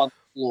dump on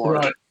the floor.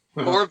 Right.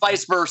 Or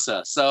vice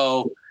versa.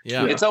 So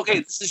it's okay.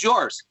 This is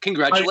yours.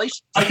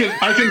 Congratulations. I can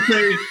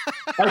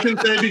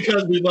say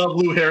because we love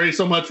Lou Harry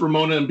so much,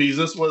 Ramona and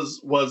Beezus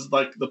was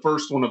like the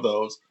first one of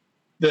those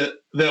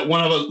that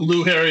one of us,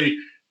 Lou Harry,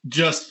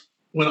 just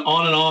went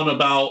on and on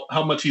about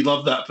how much he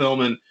loved that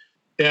film and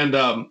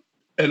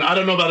I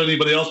don't know about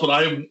anybody else, but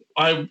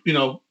I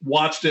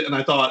watched it and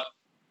I thought,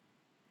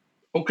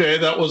 okay,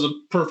 that was a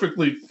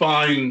perfectly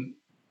fine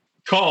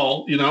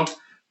call,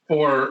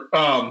 for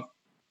that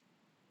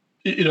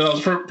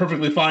was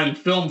perfectly fine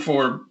film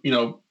for,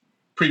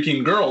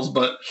 preteen girls,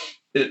 but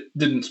it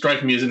didn't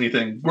strike me as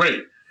anything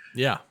great.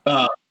 Yeah.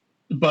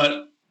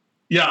 But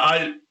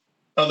yeah,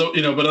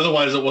 but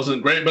otherwise it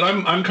wasn't great, but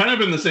I'm kind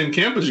of in the same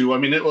camp as you. I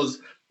mean, it was,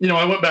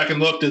 I went back and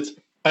looked,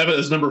 I have it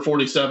as number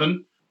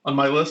 47 on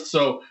my list.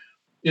 So,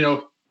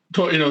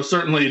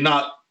 certainly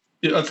not,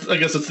 I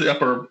guess it's the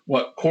upper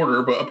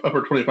quarter, but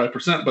upper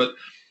 25%. But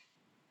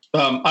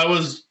I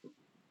was,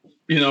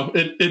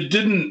 it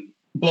didn't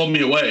blow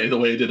me away the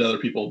way it did other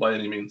people by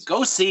any means.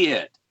 Go see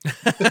it.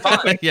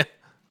 Fun. Yeah.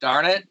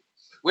 Darn it.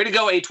 Way to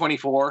go,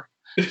 A24.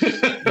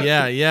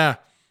 Yeah.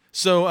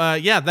 So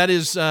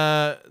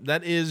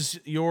that is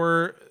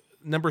your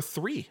number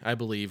 3, I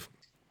believe.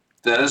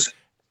 That is.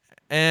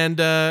 And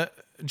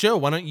Joe,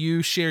 why don't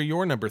you share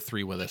your number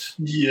 3 with us?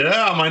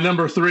 Yeah, my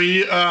number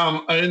 3.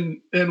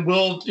 And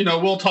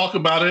we'll talk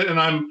about it. And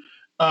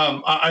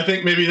I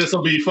think maybe this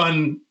will be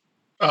fun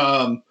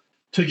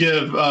to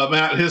give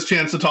Matt his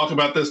chance to talk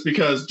about this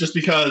because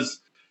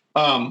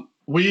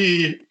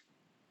we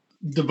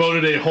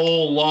devoted a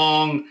whole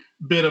long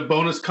bit of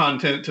bonus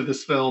content to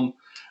this film.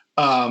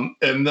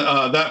 And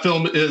that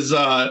film is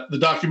the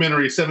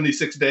documentary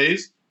 76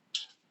 Days.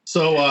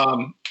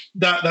 So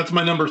that's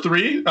my number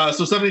 3.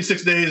 So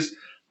 76 Days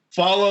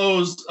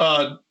follows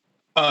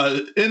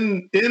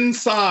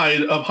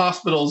inside of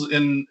hospitals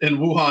in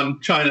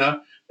Wuhan,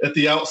 China, at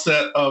the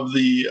outset of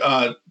the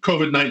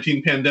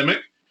COVID-19 pandemic.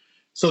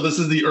 So this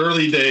is the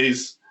early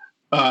days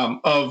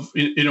of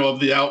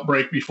the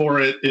outbreak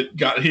before it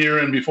got here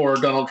and before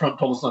Donald Trump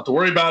told us not to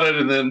worry about it.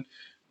 And then,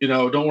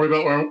 don't worry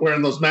about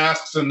wearing those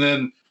masks. And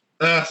then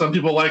some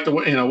people like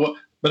to,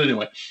 but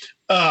anyway.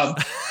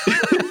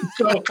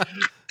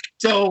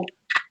 So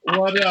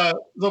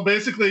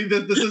basically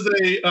this is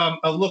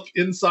a look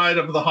inside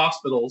of the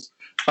hospitals.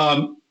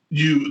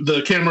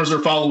 The cameras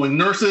are following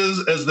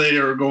nurses as they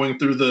are going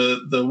through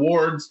the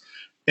wards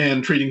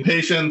and treating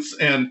patients.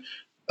 And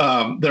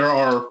there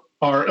are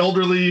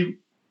elderly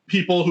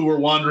people who are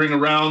wandering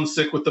around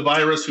sick with the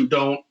virus who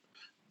don't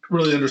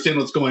really understand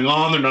what's going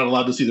on. They're not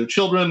allowed to see their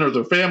children or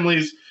their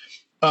families.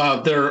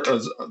 There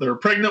are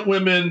pregnant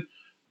women,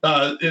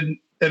 and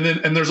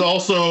there's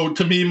also,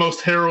 to me,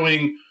 most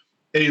harrowing,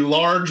 a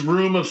large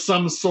room of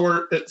some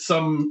sort at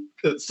some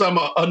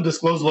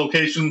undisclosed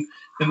location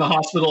in the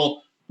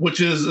hospital,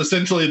 which is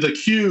essentially the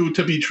queue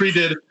to be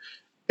treated.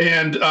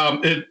 And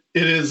it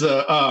is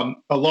a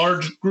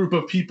large group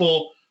of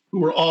people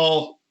who are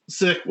all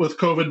sick with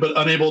COVID but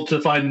unable to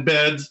find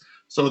beds,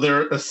 so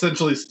they're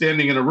essentially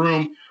standing in a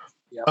room.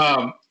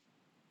 Yep.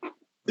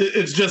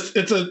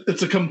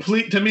 It's a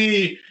complete, to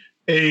me,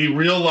 a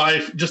real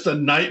life, just a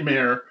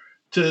nightmare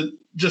to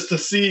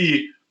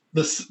see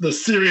the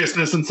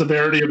seriousness and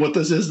severity of what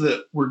this is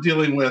that we're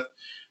dealing with.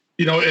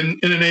 In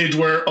an age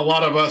where a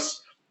lot of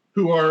us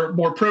who are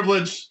more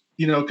privileged,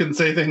 can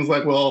say things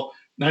like, well,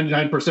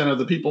 99% of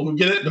the people who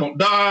get it don't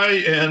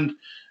die, and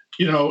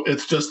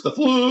it's just the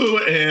flu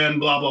and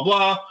blah, blah,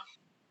 blah.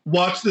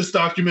 Watch this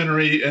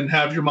documentary and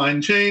have your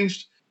mind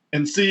changed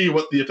and see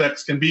what the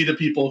effects can be to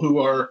people who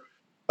are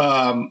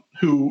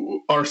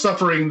who are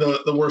suffering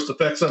the worst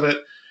effects of it.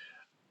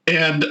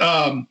 And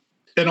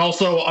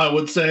also, I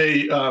would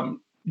say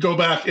go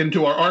back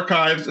into our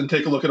archives and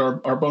take a look at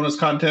our bonus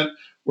content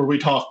where we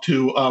talk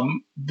to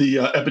the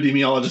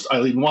epidemiologist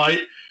Eileen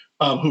White,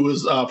 who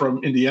is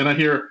from Indiana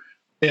here,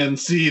 and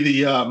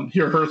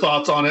hear her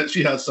thoughts on it.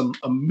 She has some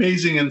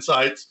amazing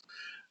insights,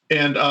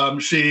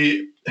 and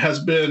she has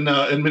been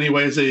in many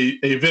ways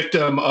a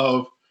victim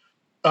of.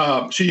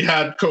 She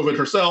had COVID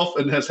herself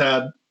and has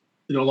had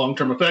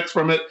long-term effects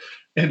from it,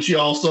 and she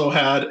also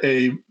had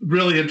a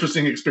really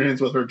interesting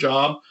experience with her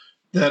job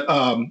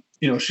that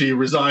she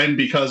resigned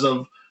because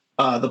of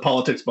the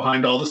politics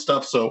behind all this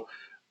stuff. So,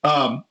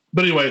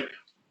 but anyway,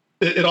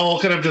 it all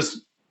kind of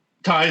just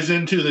ties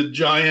into the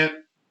giant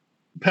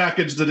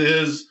package that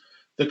is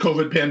the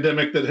COVID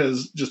pandemic that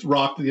has just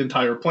rocked the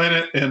entire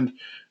planet. And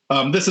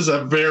this is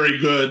a very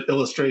good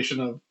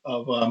illustration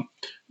of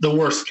the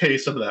worst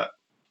case of that.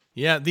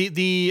 Yeah,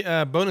 the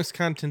bonus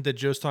content that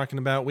Joe's talking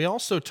about, we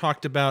also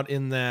talked about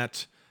in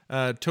that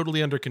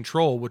Totally Under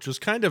Control, which was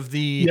kind of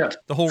the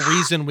whole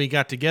reason we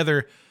got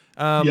together.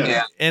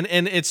 And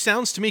it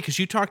sounds to me, because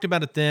you talked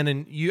about it then,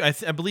 and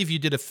I believe you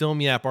did a Film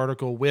Yap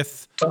article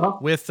with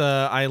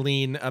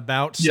Eileen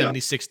about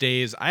 76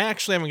 Days. I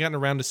actually haven't gotten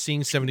around to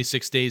seeing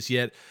 76 Days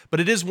yet,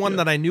 but it is one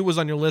that I knew was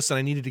on your list and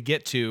I needed to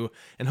get to,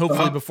 and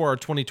hopefully before our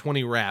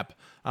 2020 wrap,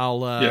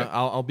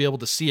 I'll be able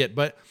to see it.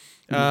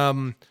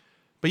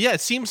 But yeah,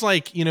 it seems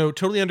like,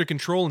 Totally Under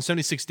Control and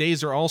 76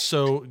 Days are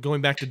also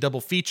going back to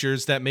double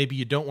features that maybe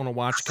you don't want to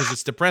watch because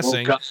it's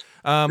depressing. But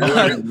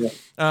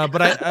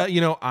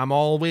I'm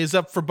always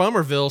up for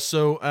Bummerville.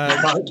 So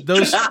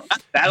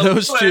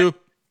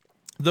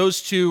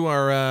those two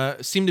are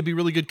seem to be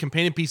really good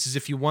companion pieces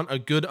if you want a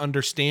good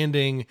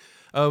understanding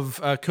of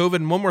COVID.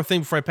 And one more thing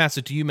before I pass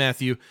it to you,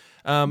 Matthew.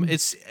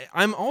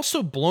 I'm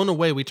also blown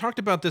away. We talked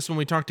about this when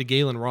we talked to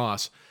Galen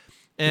Ross,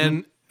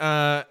 and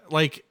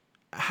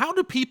how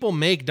do people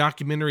make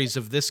documentaries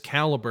of this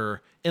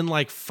caliber in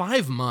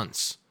 5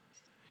 months?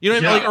 You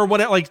know, or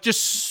what?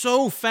 Just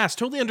so fast.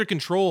 Totally Under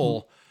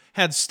Control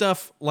had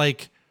stuff a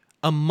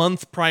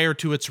month prior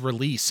to its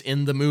release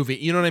in the movie.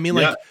 You know what I mean?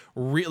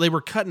 They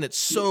were cutting it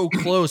so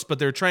close, but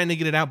they're trying to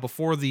get it out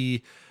before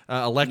the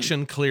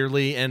election,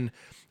 clearly. And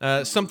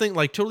something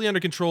like Totally Under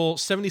Control,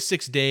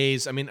 76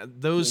 Days. I mean,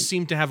 those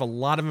seem to have a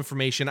lot of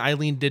information.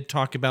 Eileen did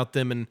talk about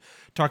them and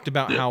talked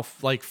about how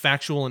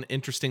factual and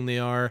interesting they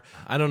are.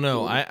 I don't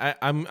know.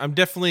 I'm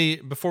definitely,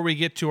 before we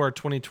get to our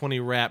 2020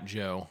 wrap,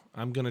 Joe,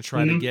 I'm going to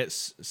try to get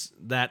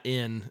that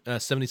in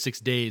 76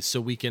 Days so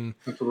we can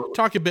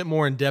talk a bit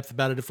more in depth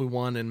about it if we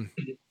want and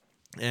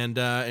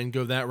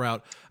go that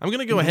route. I'm going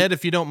to go ahead,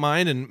 if you don't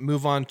mind, and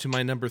move on to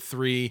my number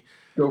 3.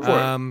 Go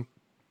for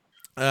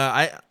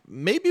it.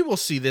 Maybe we'll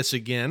see this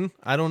again.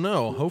 I don't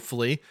know.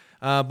 Hopefully.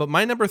 But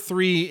my number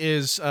 3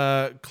 is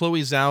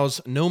Chloe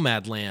Zhao's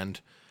Nomadland,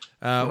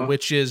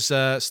 which is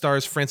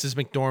stars Frances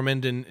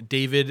McDormand and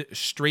David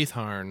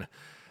Strathairn.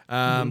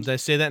 Did I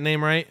say that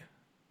name right?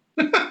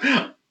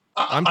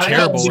 I'm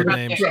terrible with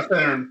names.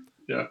 Strathairn.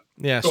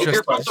 Yeah,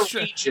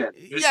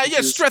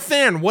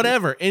 Strathairn.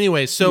 Whatever.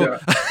 Anyway, so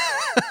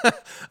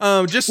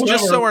just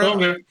so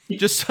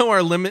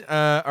our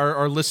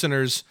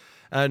listeners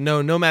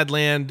know,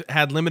 Nomadland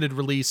had limited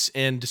release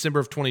in December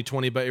of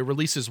 2020, but it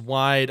releases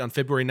wide on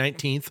February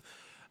 19th.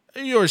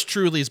 Yours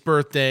truly's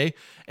birthday,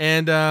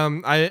 and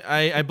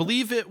I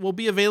believe it will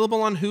be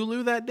available on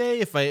Hulu that day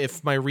if I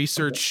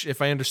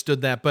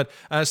understood that. But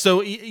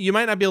so you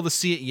might not be able to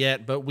see it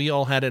yet, but we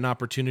all had an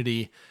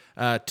opportunity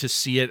to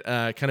see it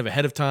kind of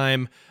ahead of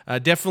time.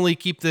 Definitely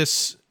keep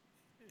this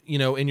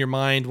in your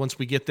mind once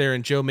we get there,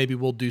 and Joe, maybe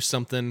we'll do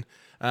something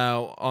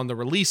on the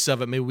release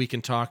of it. Maybe we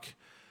can talk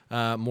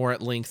more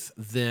at length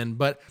then.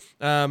 But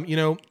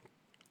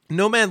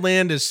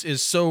Nomadland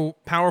is so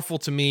powerful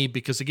to me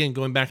because, again,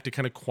 going back to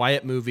kind of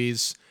quiet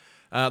movies,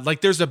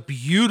 there's a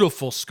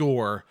beautiful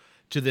score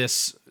to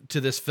this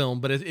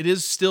film, but it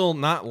is still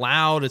not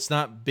loud. It's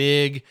not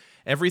big.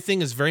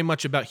 Everything is very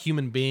much about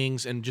human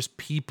beings and just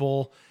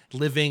people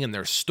living and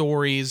their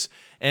stories.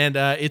 And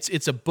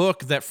it's a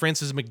book that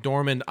Frances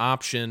McDormand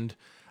optioned,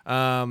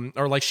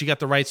 or she got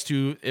the rights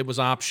to. It was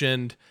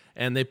optioned,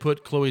 and they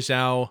put Chloe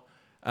Zhao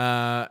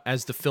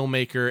as the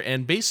filmmaker,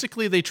 and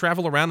basically they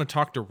travel around and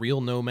talk to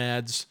real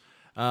nomads.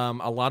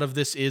 A lot of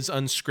this is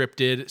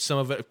unscripted. Some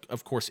of it,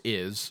 of course,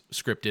 is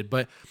scripted.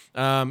 But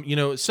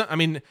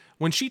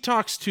when she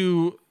talks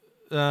to,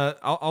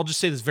 I'll just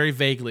say this very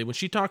vaguely. When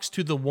she talks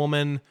to the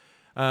woman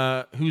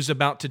who's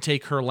about to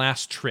take her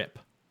last trip,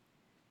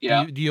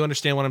 do you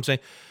understand what I'm saying?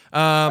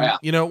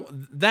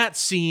 That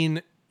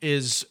scene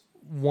is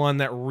one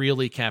that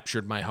really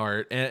captured my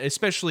heart,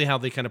 especially how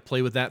they kind of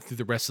play with that through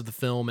the rest of the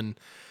film. And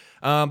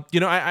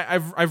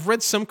I've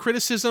read some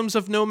criticisms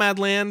of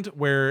Nomadland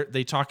where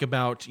they talk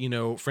about,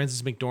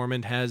 Frances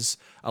McDormand has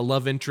a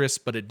love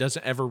interest, but it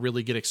doesn't ever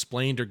really get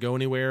explained or go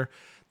anywhere.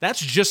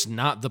 That's just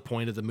not the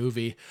point of the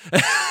movie.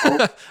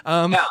 As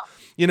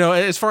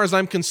far as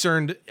I'm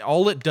concerned,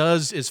 all it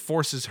does is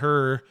forces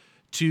her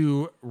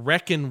to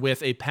reckon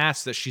with a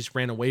past that she's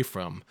ran away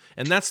from.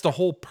 And that's the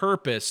whole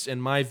purpose, in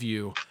my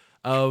view,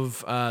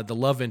 of the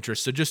love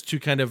interest. So just to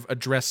kind of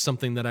address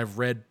something that I've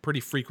read pretty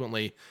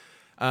frequently,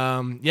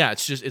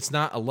 it's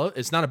not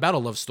about a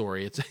love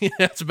story.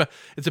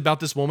 It's about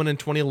this woman in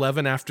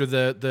 2011 after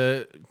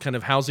the kind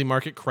of housing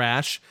market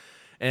crash,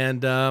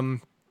 and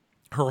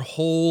her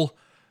whole,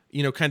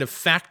 kind of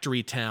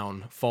factory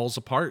town falls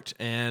apart.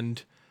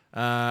 And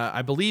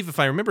I believe, if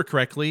I remember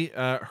correctly,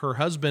 her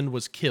husband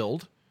was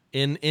killed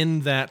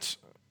in that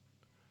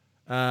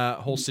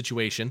whole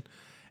situation.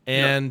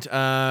 And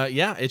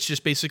it's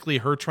just basically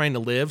her trying to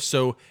live.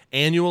 So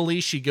annually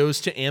she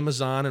goes to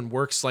Amazon and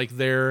works like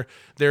their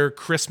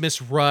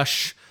Christmas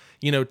rush,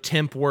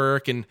 temp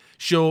work, and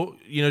she'll,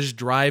 just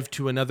drive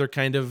to another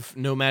kind of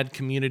nomad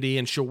community,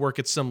 and she'll work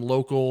at some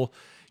local,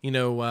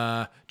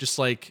 just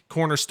like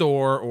corner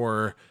store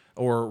or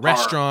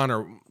restaurant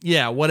or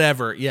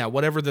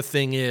whatever the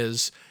thing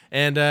is.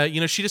 And,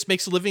 she just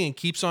makes a living and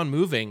keeps on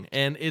moving.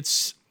 And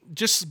it's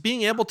just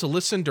being able to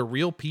listen to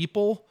real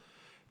people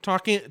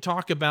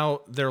talk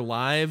about their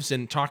lives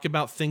and talk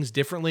about things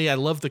differently. I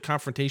love the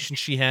confrontation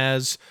she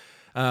has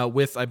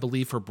with, I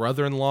believe, her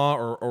brother-in-law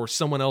or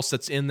someone else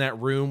that's in that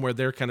room, where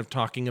they're kind of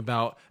talking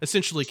about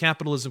essentially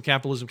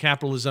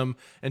capitalism.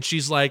 And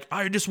she's like,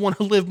 I just want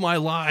to live my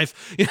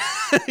life,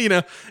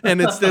 and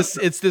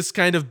it's this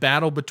kind of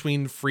battle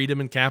between freedom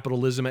and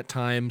capitalism at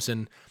times.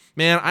 And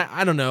man,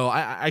 I don't know.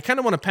 I kind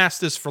of want to pass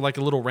this for like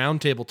a little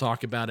roundtable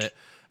talk about it.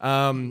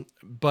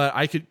 But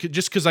I could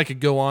just because I could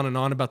go on and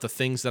on about the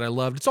things that I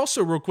loved. It's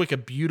also, real quick, a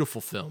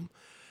beautiful film.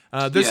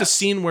 There's a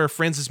scene where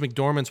Frances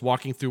McDormand's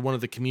walking through one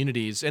of the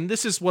communities, and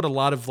this is what a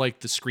lot of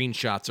like the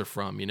screenshots are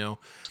from,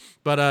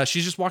 But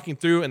she's just walking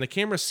through, and the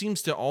camera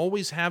seems to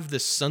always have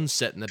this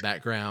sunset in the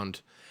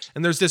background,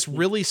 and there's this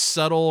really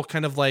subtle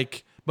kind of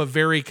like, but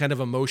very kind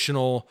of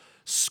emotional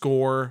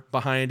score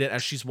behind it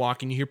as she's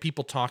walking. You hear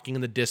people talking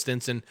in the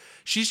distance, and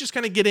she's just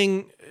kind of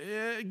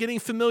getting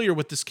familiar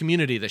with this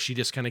community that she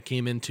just kind of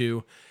came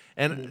into.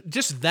 And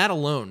just that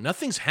alone,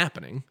 nothing's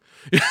happening.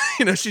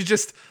 She's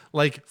just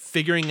like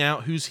figuring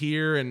out who's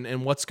here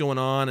and what's going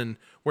on and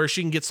where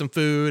she can get some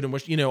food and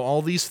what,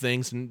 all these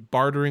things, and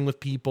bartering with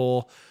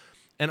people.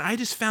 And I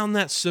just found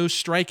that so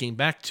striking.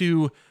 Back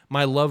to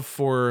my love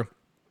for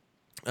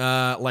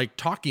like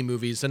talkie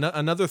movies.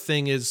 Another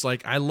thing is,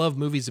 like, I love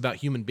movies about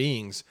human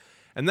beings.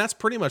 And that's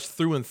pretty much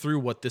through and through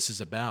what this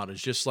is about.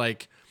 It's just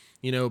like,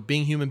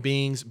 being human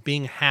beings,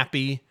 being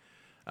happy,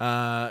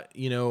 and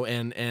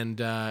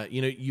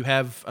you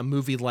have a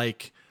movie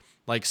like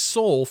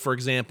Soul, for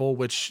example,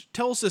 which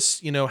tells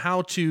us,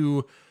 how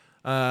to,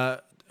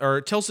 or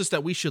it tells us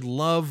that we should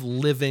love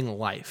living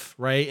life,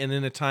 right? And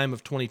in a time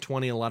of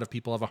 2020, a lot of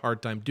people have a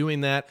hard time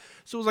doing that.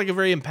 So it was like a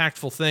very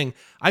impactful thing.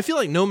 I feel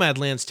like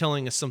Nomadland's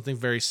telling us something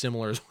very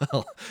similar as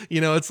well.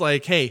 It's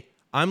like, hey,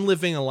 I'm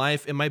living a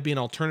life. It might be an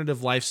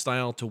alternative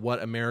lifestyle to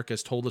what America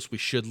has told us we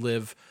should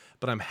live,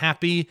 but I'm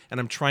happy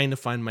and I'm trying to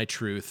find my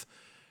truth.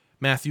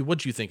 Matthew, what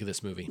do you think of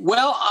this movie?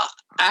 Well,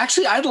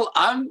 actually, I'm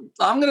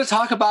going to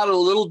talk about it a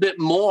little bit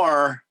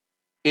more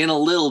in a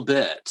little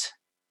bit,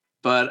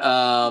 but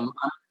I'm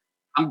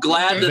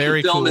glad that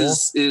the film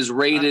is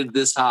rated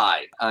this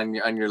high on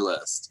your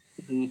list.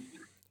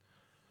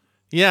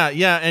 Yeah,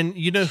 and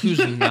you know who's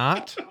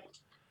not?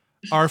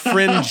 Our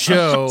friend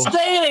Joe.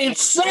 Say it ain't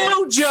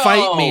so, Joe.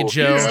 Fight me,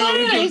 Joe.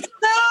 Say it ain't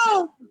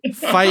so.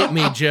 Fight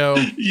me, Joe.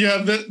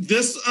 Yeah,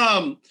 this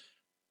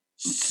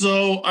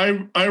so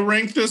I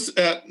rank this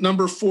at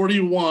number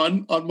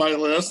 41 on my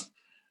list.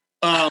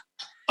 I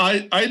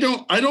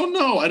don't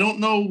know. I don't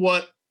know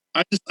what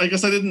I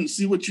guess I didn't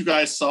see what you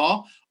guys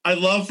saw. I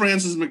love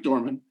Frances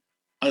McDormand.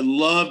 I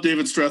love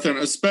David Strathairn,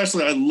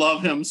 especially. I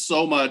love him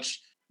so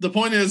much. The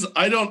point is,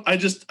 I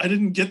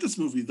didn't get this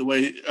movie the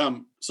way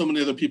so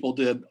many other people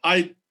did.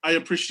 I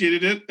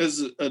appreciated it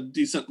as a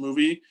decent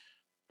movie.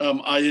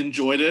 I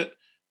enjoyed it,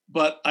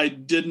 but I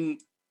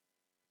didn't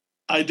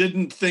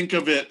think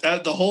of it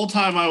the whole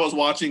time I was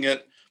watching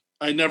it.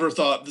 I never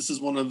thought this is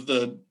one of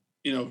the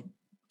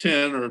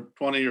 10 or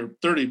 20 or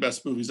 30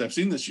 best movies I've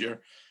seen this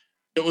year.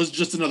 It was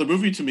just another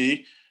movie to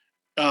me,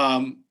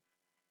 and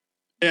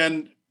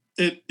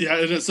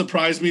it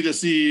surprised me to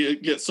see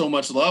it get so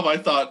much love. I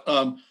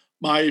thought.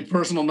 My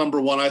personal number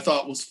one, I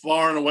thought, was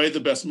far and away the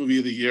best movie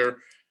of the year,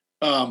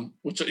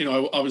 which,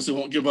 I obviously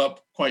won't give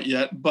up quite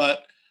yet.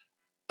 But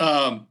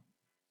I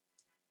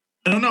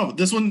don't know.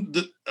 This one,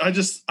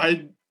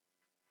 I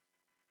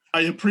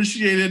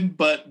appreciated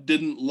but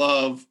didn't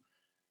love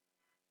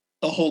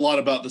a whole lot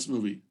about this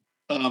movie.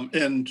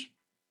 And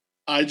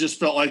I just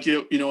felt like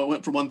it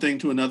went from one thing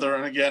to another.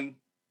 And again,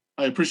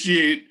 I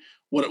appreciate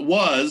what it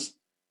was.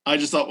 I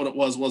just thought what it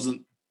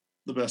wasn't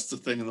the best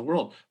thing in the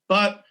world.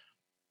 But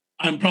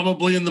I'm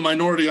probably in the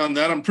minority on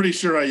that. I'm pretty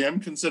sure I am,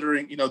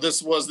 considering,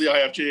 this was the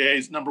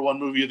IFJA's number one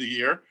movie of the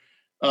year.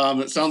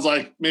 It sounds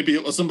like maybe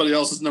it was somebody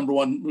else's number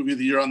one movie of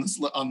the year on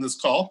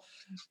this call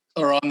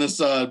or on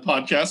this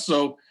podcast.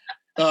 So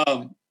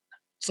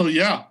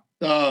yeah.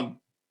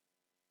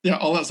 Yeah,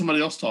 I'll let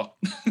somebody else talk.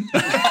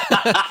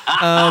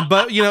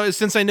 But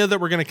since I know that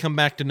we're going to come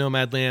back to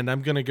Nomadland,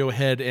 I'm going to go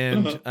ahead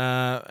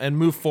and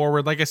move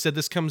forward. Like I said,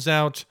 this comes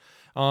out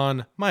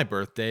on my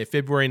birthday,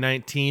 February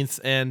 19th,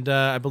 and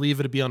I believe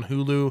it'll be on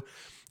Hulu.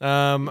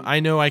 I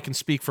know I can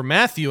speak for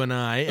Matthew and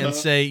I and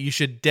say you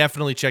should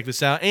definitely check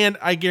this out. And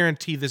I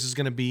guarantee this is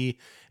going to be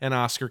an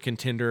Oscar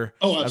contender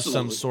of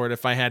some sort,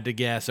 if I had to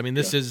guess. I mean,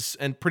 this is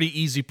a pretty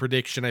easy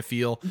prediction, I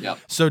feel. Yep.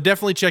 So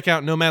definitely check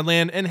out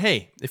Nomadland. And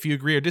hey, if you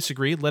agree or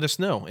disagree, let us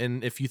know.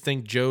 And if you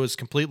think Joe is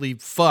completely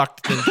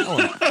fucked, then tell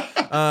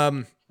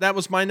him. That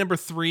was my number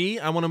 3.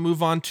 I want to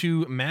move on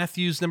to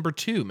Matthew's number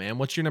 2, man.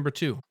 What's your number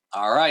 2?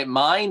 All right.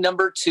 My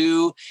number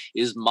 2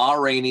 is Ma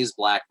Rainey's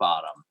Black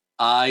Bottom.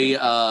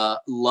 I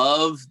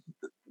love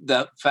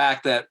the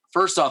fact that,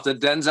 first off, that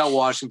Denzel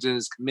Washington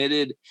is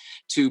committed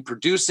to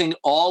producing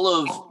all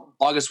of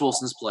August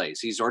Wilson's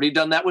plays. He's already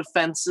done that with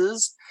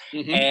Fences.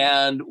 Mm-hmm.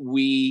 And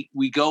we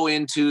go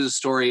into the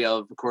story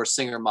of course,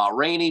 singer Ma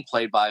Rainey,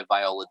 played by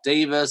Viola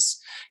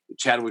Davis.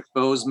 Chadwick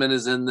Boseman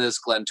is in this.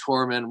 Glenn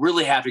Turman.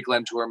 Really happy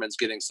Glenn Turman's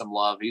getting some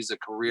love. He's a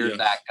career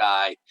that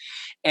guy.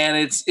 And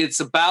it's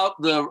about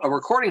a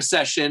recording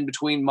session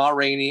between Ma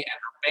Rainey and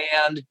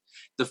her band.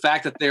 The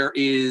fact that there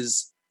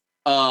is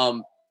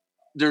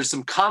there's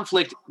some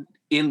conflict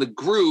in the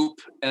group,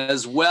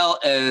 as well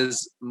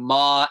as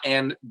Ma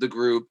and the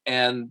group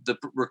and the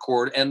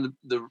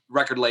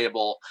record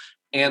label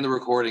and the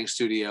recording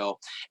studio.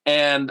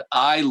 And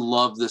I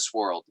love this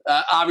world,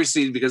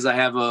 obviously, because I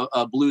have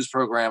a blues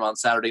program on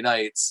Saturday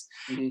nights,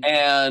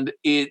 and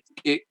it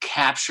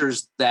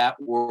captures that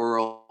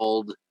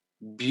world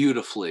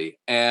beautifully.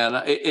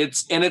 And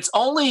it's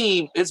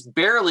barely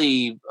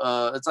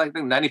it's like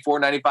 94,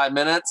 95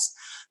 minutes.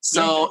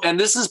 So, and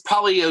this is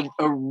probably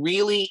a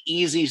really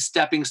easy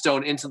stepping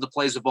stone into the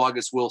plays of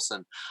August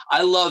Wilson.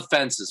 I love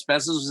Fences.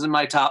 Fences was in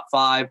my top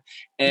 5,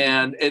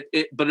 and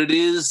but it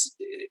is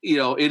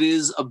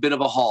a bit of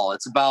a haul.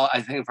 It's about,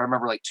 I think if I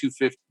remember, like 2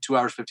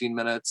 hours, 15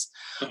 minutes.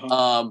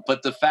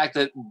 But the fact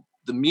that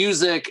the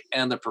music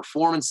and the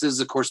performances,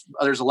 of course,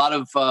 there's a lot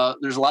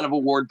of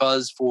award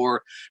buzz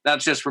for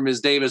not just for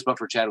Ms. Davis, but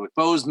for Chadwick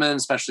Boseman,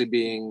 especially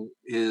being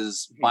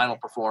his final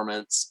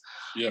performance.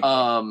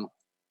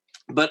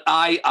 But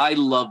I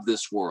love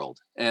this world,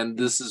 and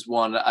this is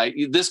one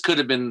this could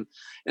have been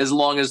as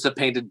long as the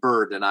Painted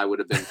Bird, and I would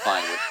have been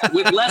fine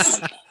with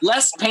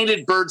less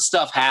Painted Bird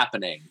stuff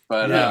happening.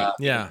 But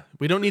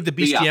we don't need the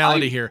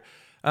bestiality here.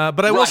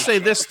 But I will say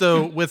this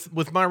though,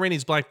 with Ma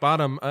Rainey's Black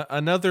Bottom,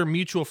 another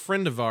mutual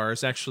friend of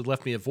ours actually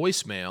left me a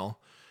voicemail,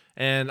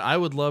 and I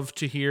would love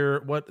to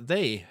hear what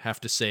they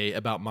have to say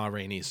about Ma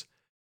Rainey's.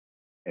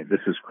 Hey, this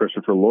is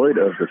Christopher Lloyd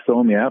of the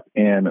Film Yap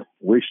and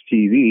Wish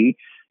TV,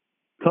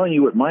 telling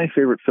you what my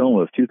favorite film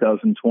of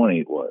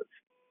 2020 was.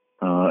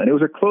 And it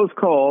was a close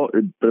call,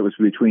 but it was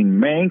between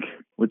Mank,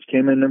 which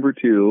came in number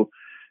 2,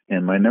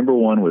 and my number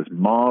 1 was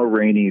Ma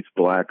Rainey's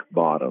Black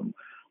Bottom.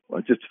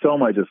 Just a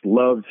film I just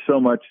loved so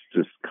much,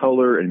 just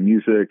color and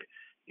music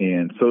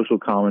and social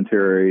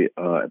commentary,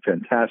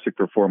 fantastic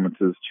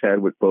performances,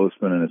 Chadwick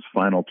Boseman in his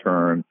final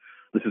turn.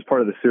 This is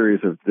part of the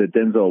series of that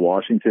Denzel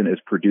Washington is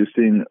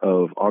producing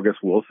of August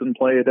Wilson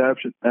play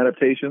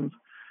adaptations.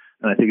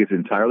 And I think it's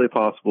entirely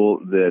possible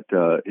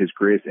that his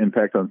greatest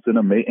impact on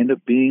cinema may end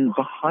up being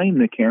behind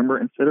the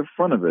camera instead of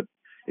front of it,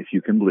 if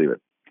you can believe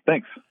it.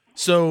 Thanks.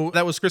 So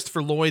that was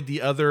Christopher Lloyd,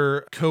 the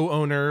other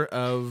co-owner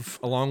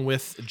along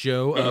with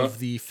Joe of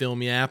the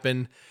Film Yap.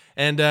 And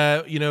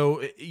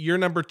your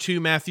number 2,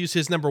 Matthew's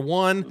his number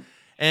 1.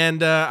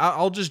 And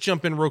I'll just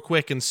jump in real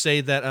quick and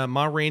say that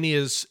Ma Rainey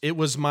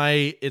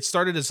it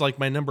started as like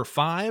my number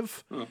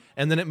 5,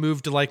 and then it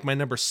moved to like my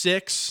number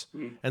 6,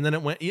 and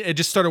then it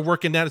just started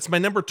working down. It's my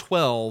number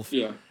 12.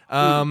 Yeah.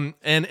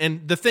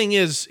 And the thing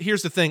is,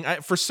 here's the thing.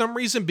 For some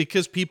reason,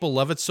 because people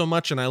love it so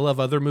much and I love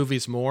other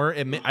movies more,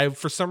 I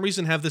for some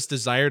reason have this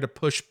desire to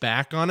push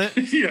back on it.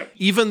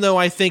 Even though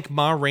I think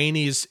Ma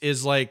Rainey's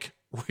is like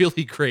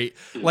really great.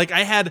 Like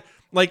I had...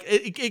 Like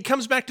it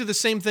comes back to the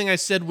same thing I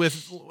said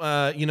with,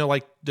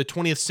 like the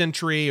 20th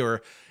Century,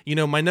 or,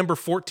 my number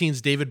 14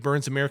 is David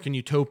Byrne's American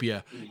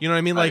Utopia. You know what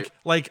I mean?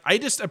 Like I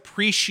just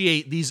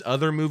appreciate these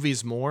other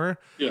movies more.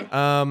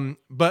 Yeah.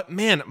 But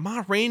man,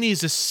 Ma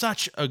Rainey's is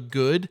such a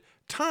good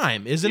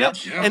time, isn't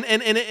it? Yeah.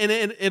 And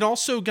it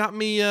also got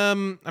me.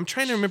 I'm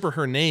trying to remember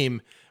her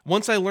name.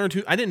 Once I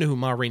learned I didn't know who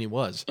Ma Rainey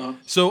was.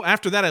 So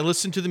after that, I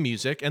listened to the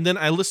music, and then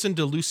I listened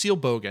to Lucille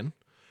Bogan,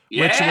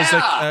 which was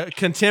a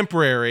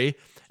contemporary.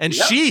 And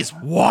she's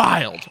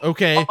wild,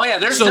 okay? Oh yeah,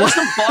 there's some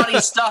body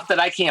stuff that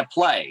I can't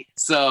play.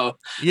 So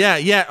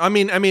yeah. I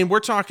mean,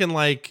 we're talking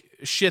like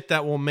shit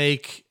that will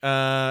make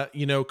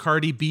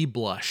Cardi B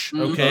blush.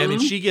 Okay, I mean,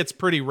 she gets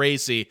pretty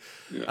racy.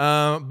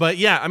 But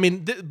yeah, I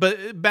mean,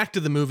 but back to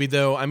the movie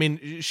though. I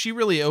mean, she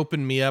really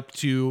opened me up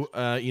to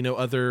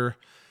other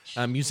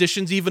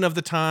musicians even of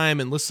the time,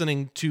 and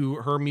listening to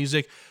her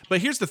music.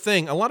 But here's the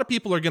thing, a lot of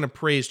people are going to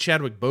praise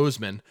Chadwick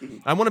Boseman.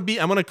 I want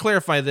to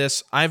clarify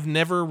this. I've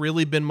never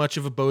really been much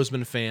of a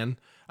Boseman fan.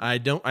 I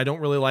don't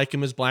really like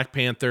him as Black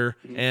Panther,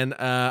 and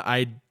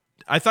I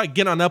I thought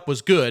Get On Up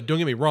was good. Don't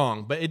get me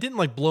wrong, but it didn't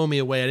like blow me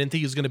away. I didn't think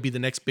he was going to be the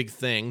next big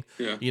thing.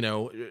 Yeah. You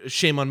know,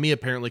 shame on me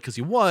apparently because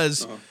he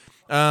was.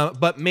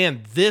 But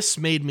man, this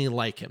made me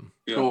like him.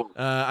 Yeah. Cool.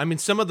 I mean,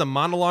 some of the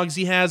monologues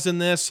he has in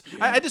this,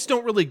 I just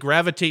don't really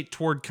gravitate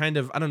toward kind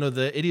of, I don't know,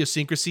 the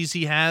idiosyncrasies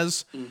he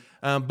has.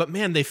 But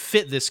man, they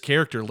fit this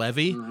character,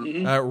 Levy,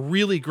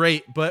 really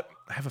great. But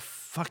I have a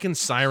fucking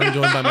siren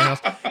going by my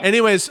house.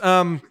 Anyways,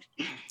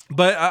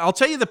 but I'll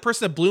tell you the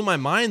person that blew my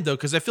mind, though,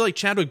 because I feel like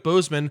Chadwick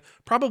Boseman,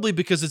 probably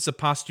because it's a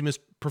posthumous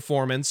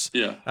performance,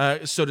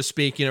 so to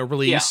speak, you know,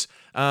 release.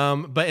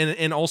 But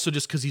and also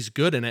just because he's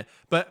good in it.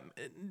 But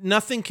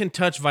nothing can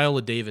touch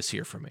Viola Davis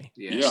here for me.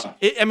 Yes.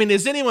 Yeah. I mean,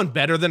 is anyone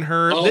better than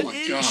her? Oh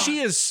my God. She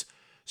is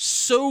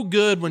so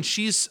good when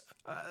she's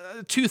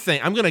two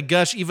things. I'm gonna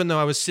gush, even though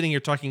I was sitting here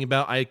talking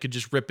about I could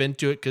just rip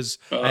into it because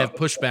I have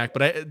pushback.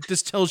 But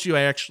this tells you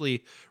I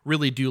actually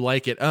really do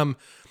like it. And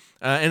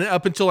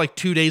up until like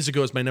 2 days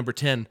ago is my number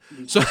 10.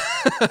 So,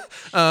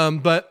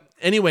 but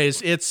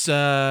anyways, it's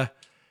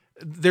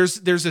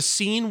there's a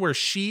scene where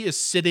she is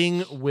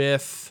sitting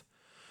with.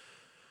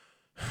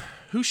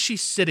 Who's she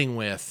sitting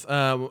with?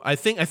 I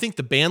think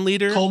the band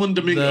leader, Coleman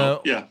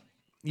Domingo. Yeah.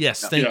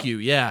 Yes, thank you.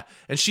 Yeah,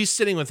 and she's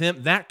sitting with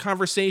him. That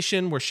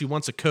conversation where she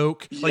wants a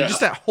Coke, like just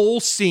that whole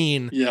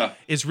scene,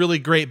 is really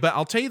great. But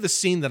I'll tell you the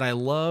scene that I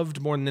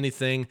loved more than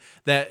anything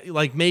that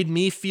like made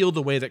me feel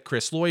the way that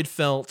Chris Lloyd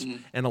felt,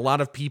 and a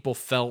lot of people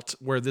felt,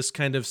 where this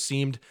kind of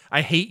seemed.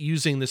 I hate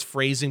using this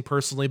phrasing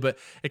personally, but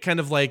it kind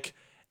of like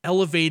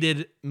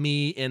elevated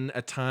me in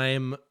a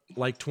time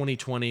like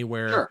 2020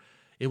 where.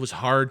 It was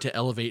hard to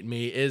elevate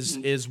me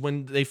is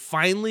when they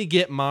finally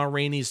get Ma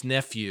Rainey's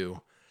nephew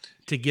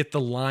to get the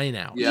line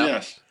out.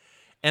 Yes.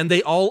 And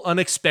they all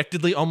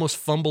unexpectedly almost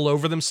fumble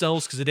over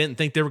themselves because they didn't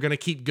think they were going to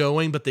keep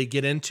going, but they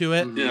get into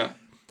it. Yeah.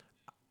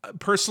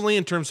 Personally,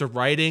 in terms of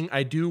writing,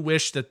 I do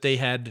wish that they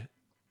had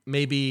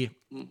maybe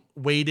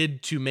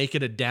waited to make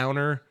it a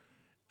downer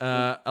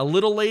a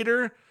little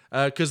later.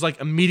 Because like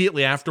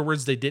immediately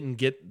afterwards they didn't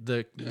get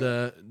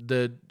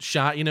the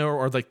shot, you know,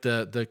 or like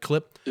the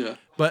clip. Yeah.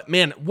 But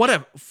man, what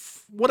a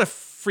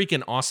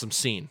freaking awesome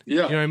scene.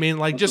 Yeah. You know what I mean?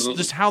 Like Absolutely.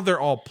 just how they're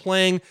all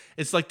playing.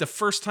 It's like the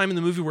first time in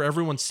the movie where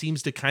everyone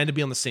seems to kind of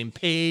be on the same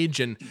page,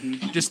 and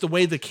just the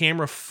way the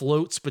camera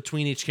floats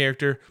between each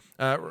character.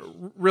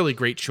 Really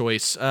great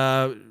choice.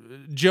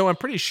 Joe, I'm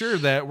pretty sure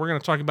that we're going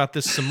to talk about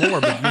this some more,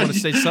 but you want to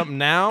say something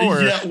now,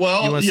 or you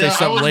want to say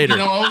something later?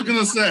 I was going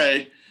to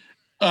say,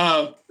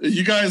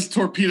 you guys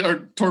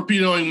are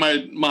torpedoing my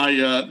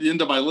the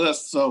end of my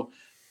list. So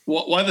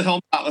why the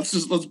hell not?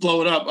 Let's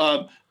blow it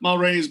up. Ma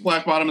Rainey's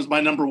Black Bottom is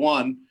my number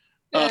 1.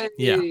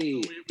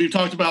 We've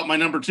talked about my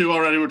number 2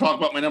 already. We're talking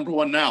about my number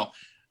 1 now.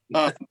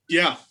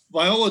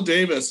 Viola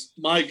Davis,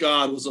 my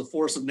God, was a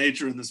force of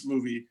nature in this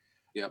movie.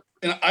 Yep.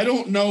 And I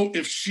don't know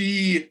if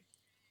she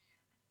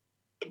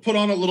put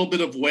on a little bit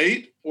of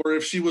weight or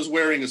if she was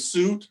wearing a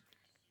suit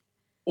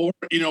or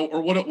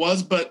what it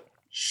was, but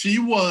she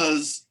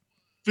was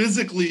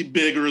physically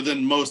bigger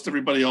than most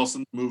everybody else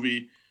in the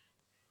movie.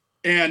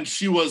 And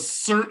she was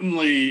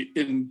certainly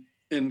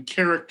in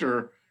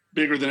character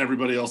bigger than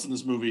everybody else in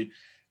this movie.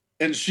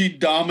 And she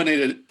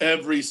dominated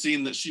every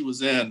scene that she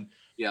was in.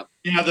 Yep.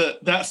 Yeah,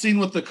 that scene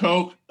with the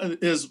Coke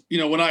is,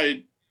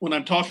 when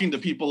I'm talking to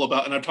people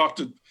about, and I've talked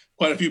to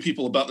quite a few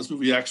people about this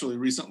movie actually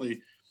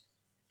recently,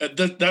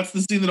 that's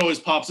the scene that always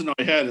pops into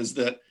my head, is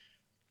that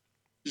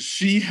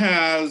she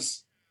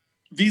has,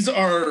 these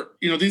are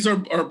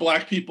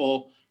Black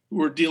people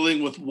who are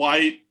dealing with a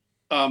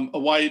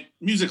white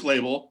music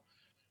label,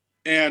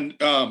 and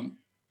in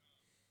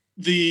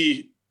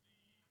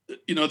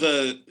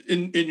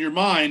your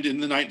mind in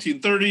the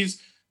 1930s,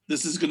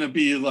 this is going to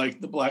be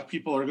like the Black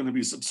people are going to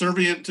be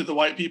subservient to the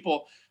white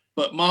people,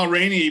 but Ma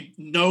Rainey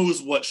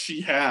knows what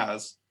she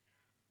has,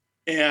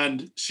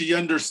 and she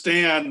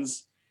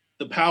understands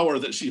the power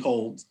that she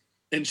holds,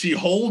 and she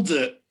holds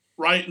it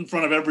right in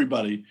front of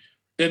everybody,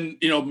 and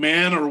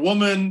man or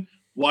woman,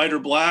 white or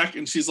Black,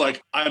 and she's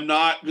like, I'm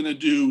not going to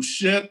do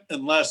shit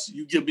unless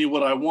you give me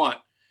what I want.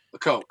 The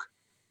Coke.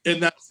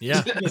 And that's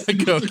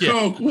Coke,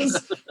 Coke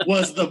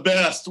was the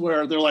best,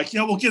 where they're like,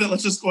 yeah, we'll get it.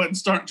 Let's just go ahead and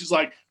start. And she's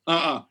like,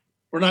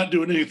 we're not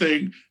doing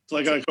anything until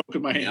I got a Coke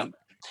in my hand.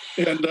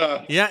 And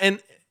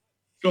and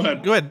go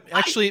ahead.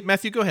 Actually,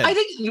 Matthew, go ahead. I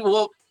think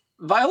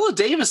Viola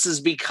Davis has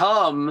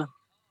become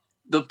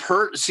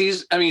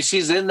she's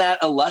in that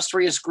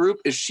illustrious group.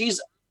 She's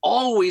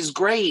always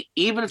great,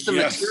 even if the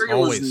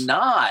material is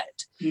not.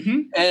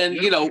 Mm-hmm. And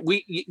you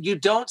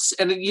don't,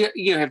 and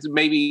you have to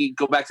maybe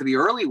go back to the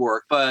early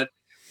work, but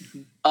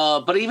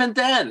even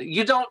then,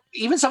 you don't.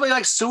 Even somebody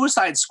like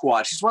Suicide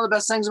Squad, she's one of the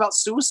best things about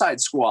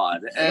Suicide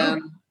Squad,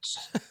 and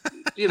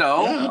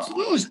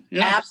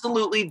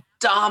absolutely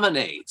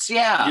dominates.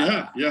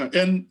 Yeah.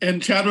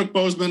 And Chadwick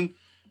Boseman,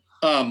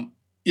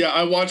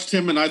 I watched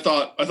him and I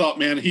thought,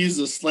 man, he's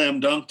a slam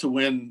dunk to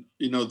win,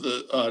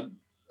 the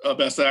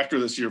Best Actor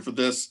this year for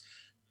this.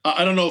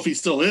 I don't know if he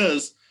still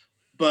is,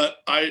 but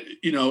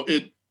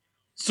it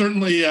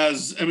certainly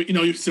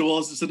you say, well,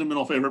 it's a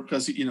sentimental favorite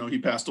because he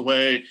passed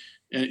away.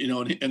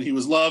 and and he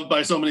was loved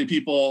by so many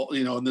people,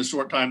 in this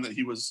short time that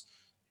he was,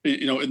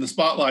 in the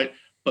spotlight.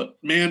 But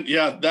man,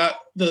 yeah, that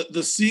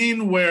the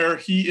scene where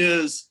he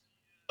is,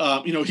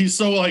 he's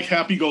so like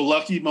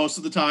happy-go-lucky most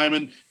of the time,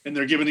 and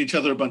they're giving each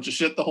other a bunch of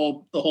shit the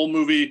whole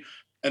movie,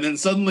 and then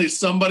suddenly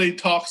somebody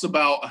talks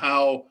about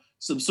how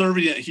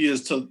subservient he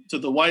is to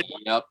the white,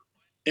 Yep.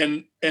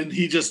 and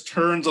he just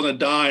turns on a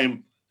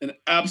dime and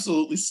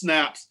absolutely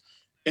snaps,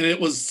 and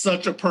it was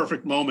such a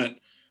perfect moment.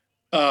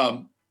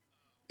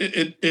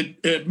 It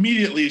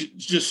immediately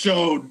just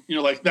showed,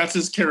 like that's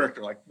his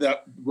character, like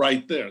that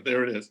right there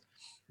it is.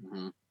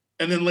 Mm-hmm.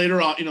 And then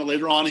later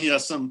on, he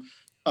has some.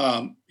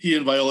 He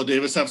and Viola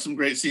Davis have some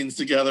great scenes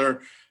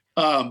together.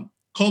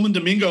 Coleman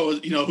Domingo,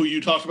 who you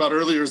talked about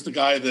earlier, is the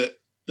guy that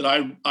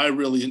I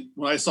really,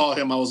 when I saw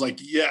him, I was like,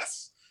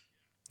 yes.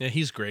 Yeah,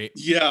 he's great.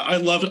 Yeah, I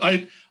love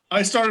it.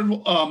 I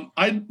started.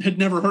 I had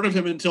never heard of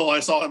him until I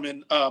saw him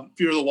in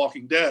Fear of the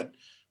Walking Dead,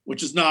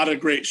 which is not a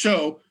great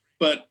show,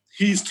 but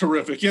he's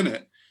terrific in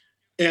it.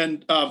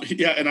 And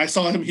and I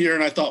saw him here,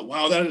 and I thought,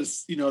 wow, that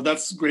is,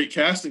 that's great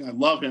casting. I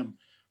love him,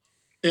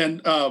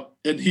 and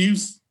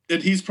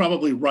he's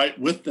probably right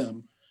with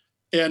them.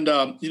 And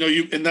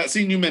you in that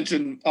scene you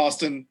mentioned,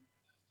 Austin,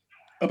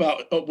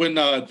 about when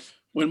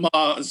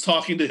Ma is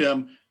talking to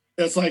him,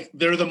 it's like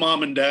they're the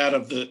mom and dad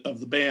of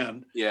the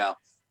band. Yeah.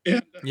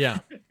 And Yeah.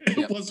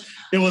 it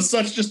was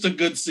such just a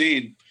good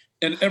scene,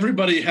 and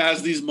everybody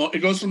has these.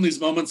 It goes from these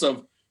moments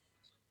of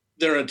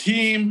they're a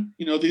team,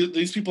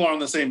 these people are on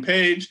the same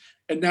page,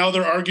 and now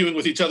they're arguing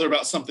with each other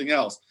about something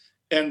else,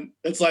 and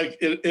it's like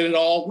it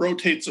all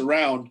rotates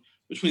around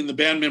between the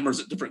band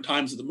members at different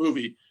times of the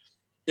movie,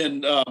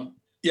 and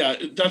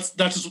that's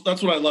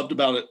what I loved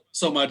about it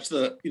so much.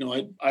 That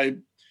I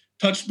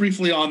touched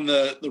briefly on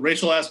the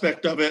racial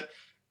aspect of it.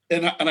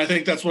 And I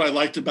think that's what I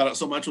liked about it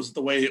so much, was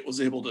the way it was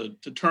able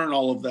to turn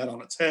all of that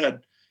on its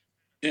head,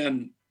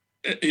 and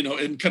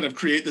and kind of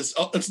create this.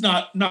 It's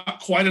not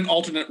quite an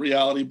alternate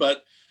reality,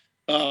 but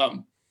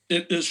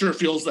it sure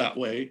feels that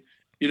way,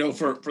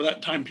 for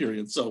that time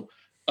period. So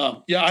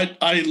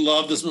I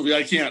love this movie.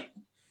 I can't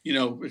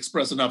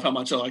express enough how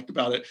much I liked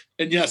about it.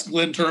 And yes,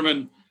 Glenn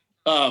Turman,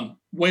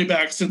 way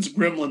back since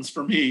Gremlins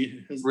for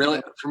me.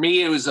 Really, for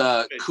me, it was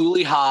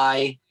Cooley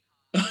High.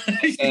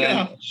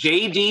 Yeah. And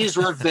JD's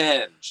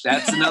Revenge.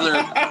 That's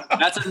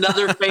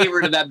another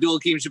favorite of Abdul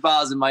Hakim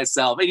Shabazz and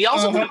myself. And he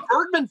also did a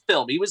Bergman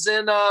film. He was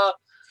in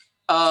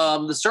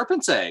The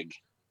Serpent's Egg.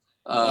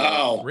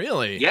 Wow.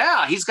 Really?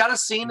 Yeah, he's got a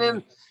scene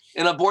in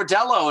a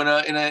bordello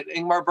in a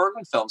Ingmar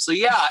Bergman film. So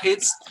yeah,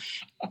 it's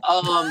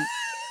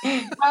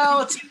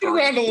well, it's been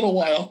around a little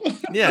while.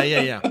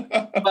 Yeah.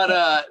 But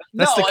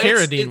that's no, the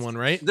Carradine one,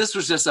 right? This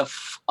was just a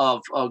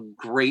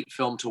great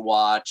film to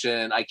watch,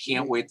 and I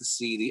can't wait to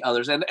see the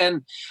others. And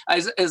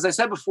as I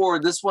said before,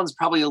 this one's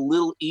probably a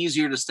little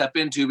easier to step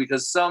into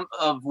because some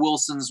of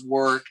Wilson's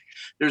work,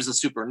 there's a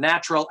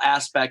supernatural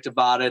aspect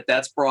about it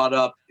that's brought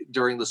up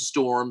during the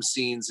storm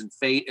scenes and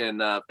Fate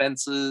and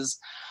Fences.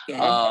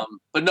 Yeah.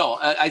 But no,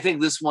 I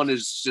think this one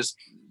is just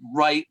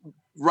right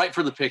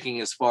for the picking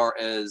as far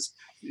as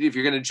if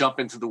you're going to jump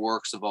into the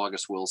works of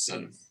August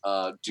Wilson,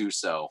 do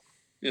so.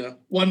 Yeah.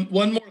 One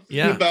more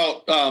thing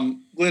about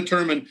Glenn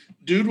Turman.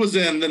 Dude was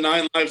in The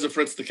 9 Lives of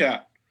Fritz the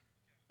Cat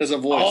as a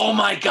voice. Oh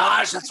my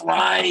gosh, that's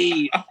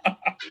right.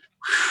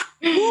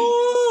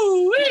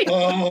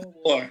 Oh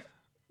boy.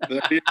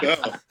 There you go.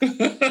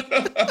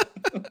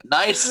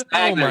 Nice.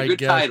 Oh my Good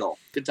gosh. title.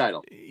 Good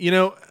title.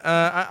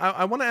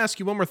 I want to ask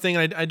you one more thing.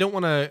 I don't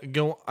want to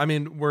go. I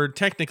mean, we're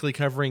technically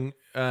covering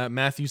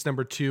Matthew's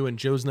number 2 and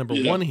Joe's number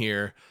 1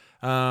 here.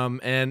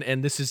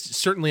 And this is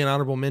certainly an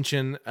honorable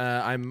mention.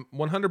 I'm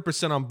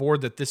 100% on board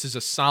that this is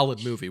a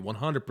solid movie,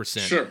 100%.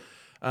 Sure.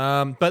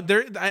 But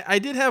I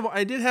did have,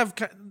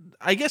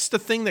 I guess the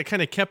thing that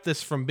kind of kept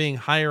this from being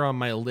higher on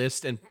my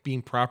list and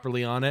being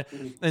properly on it,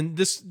 and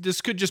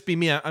this could just be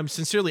me. I'm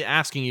sincerely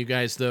asking you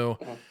guys though.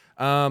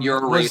 You're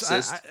a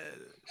racist.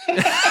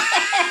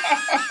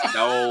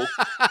 No.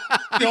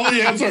 The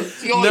only answer.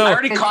 No. I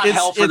already caught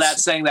hell for that,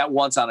 saying that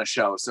once on a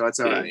show, so it's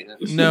all right.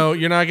 No,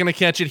 you're not gonna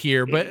catch it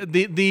here. But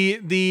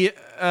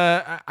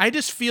I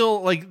just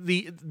feel like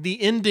the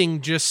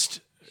ending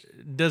just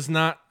does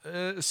not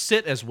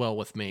sit as well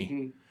with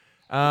me.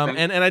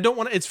 And I don't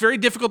want to. It's very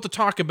difficult to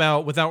talk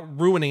about without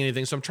ruining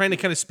anything. So I'm trying to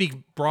kind of speak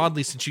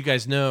broadly, since you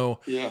guys know.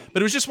 Yeah.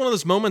 But it was just one of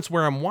those moments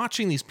where I'm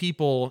watching these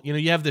people.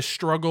 You have this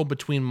struggle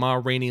between Ma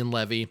Rainey and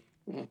Levy,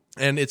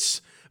 and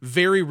it's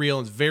very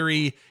real. It's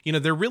very,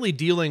 they're really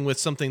dealing with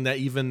something that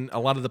even a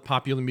lot of the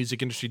popular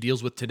music industry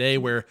deals with today,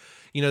 where,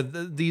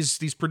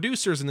 these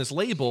producers and this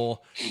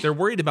label, they're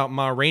worried about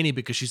Ma Rainey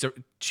because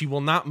she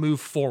will not move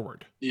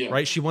forward,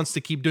 right? She wants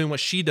to keep doing what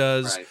she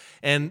does. Right.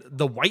 And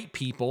the white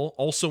people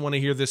also want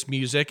to hear this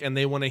music, and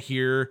they want to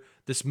hear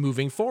this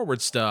moving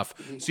forward stuff.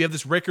 So you have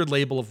this record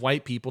label of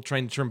white people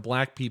trying to turn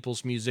black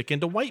people's music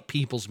into white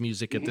people's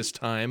music at this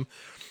time.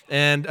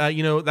 And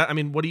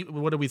what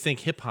do we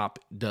think hip hop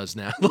does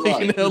now?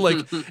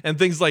 And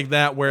things like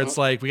that, where it's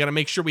like we got to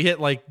make sure we hit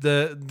like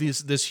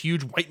this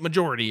huge white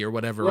majority or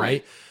whatever,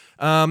 right?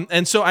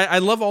 And so I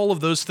love all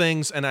of those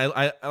things. And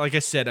I like I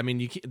said, I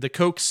mean, the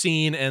Coke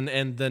scene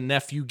and the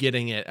nephew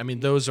getting it. I mean,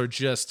 those are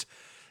just,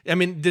 I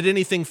mean, did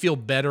anything feel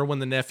better when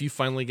the nephew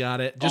finally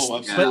got it? Just,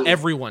 but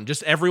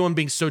everyone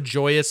being so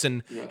joyous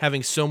and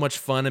having so much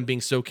fun and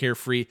being so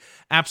carefree.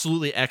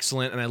 Absolutely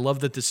excellent. And I love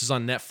that this is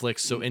on Netflix.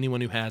 So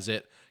anyone who has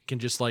it can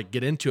just like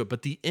get into it.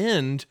 But the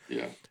end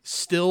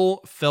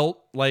still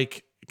felt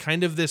like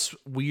kind of this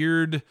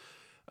weird,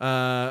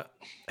 it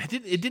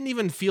didn't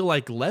even feel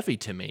like Levy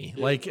to me.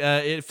 Like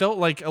it felt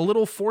like a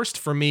little forced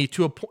for me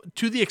to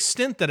the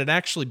extent that it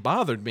actually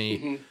bothered me.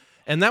 Mm-hmm.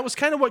 And that was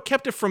kind of what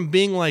kept it from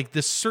being like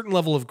this certain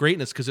level of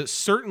greatness, because it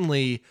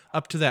certainly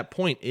up to that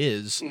point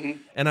is.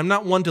 Mm-hmm. And I'm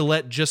not one to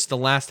let just the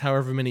last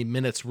however many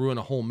minutes ruin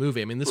a whole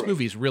movie. I mean, this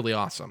movie is really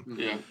awesome.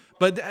 Yeah.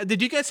 But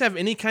did you guys have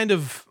any kind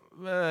of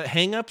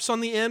hang-ups on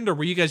the end, or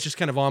were you guys just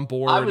kind of on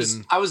board? I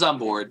was on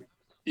board.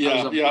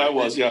 I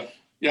was. And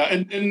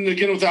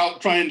again,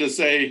 without trying to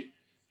say.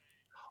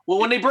 Well,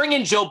 when they bring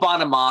in Joe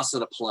Bonamassa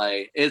to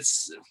play,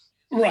 it's.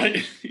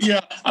 Right. Yeah.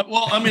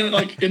 Well, I mean,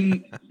 like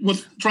and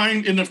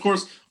of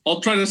course,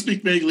 I'll try to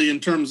speak vaguely in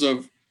terms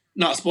of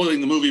not spoiling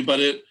the movie, but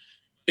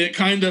it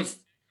kind of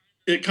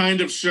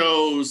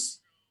shows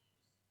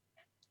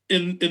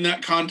in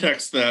that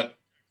context that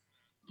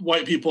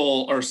white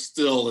people are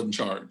still in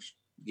charge.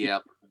 Yeah.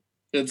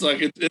 It's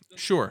like it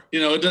sure. You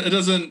know, it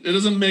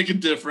doesn't make a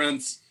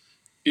difference.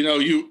 You know,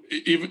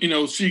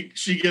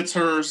 she gets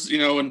hers, you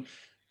know, and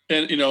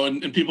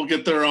people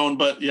get their own,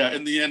 but yeah,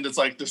 in the end it's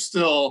like there's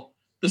still,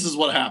 this is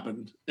what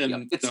happened.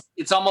 And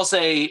it's almost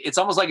like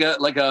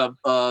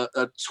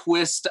a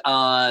twist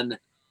on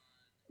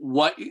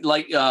what,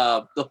 like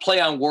the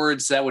play on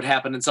words that would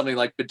happen in something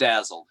like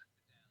Bedazzled.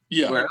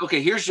 Yeah. Where,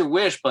 okay, here's your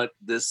wish, but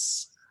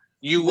this,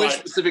 you wish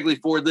specifically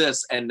for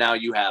this, and now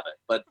you have it.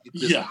 But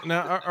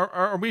now,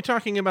 are we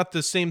talking about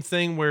the same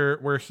thing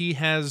where he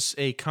has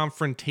a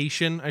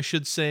confrontation, I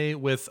should say,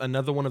 with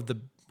another one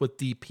with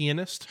the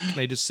pianist? Can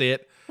I just say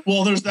it?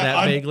 Well, there's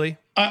that vaguely.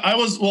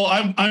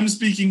 I'm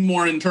speaking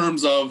more in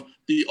terms of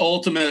the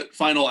ultimate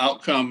final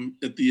outcome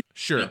at the end.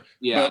 Sure.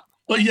 Yeah.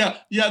 But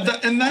that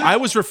I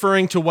was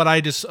referring to what I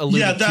just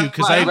alluded to,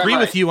 because I agree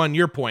with you on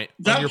your point.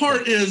 That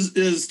part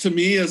is to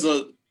me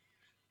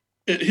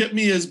it hit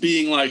me as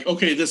being like,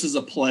 okay, this is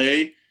a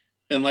play,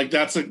 and like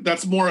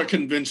that's more a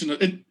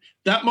convention.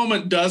 That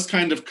moment does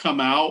kind of come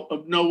out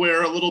of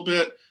nowhere a little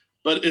bit,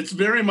 but it's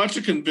very much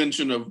a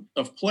convention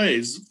of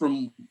plays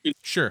from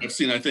I've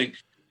seen, I think,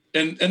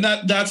 and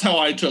that's how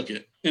I took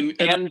it.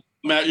 And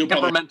Matt, you'll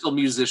temperamental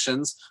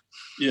musicians.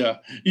 Yeah.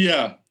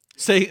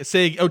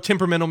 Say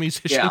temperamental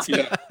musicians.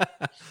 Yeah.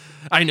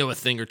 I know a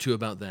thing or two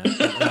about that.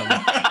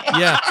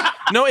 Yeah.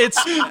 No, it's.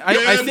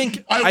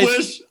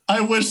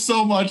 I wish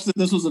so much that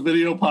this was a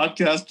video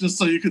podcast, just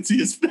so you could see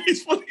his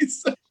face when he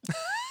said.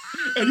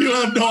 And you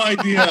have no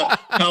idea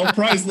how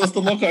priceless the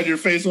look on your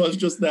face was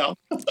just now.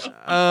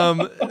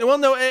 Well,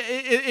 no,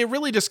 it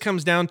really just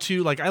comes down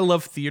to, like, I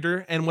love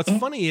theater. And what's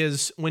funny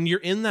is when you're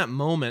in that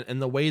moment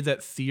and the way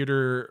that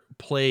theater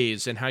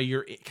plays and how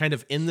you're kind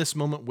of in this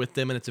moment with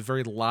them, and it's a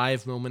very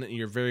live moment and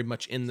you're very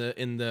much in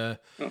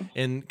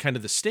kind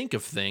of the stink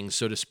of things,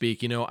 so to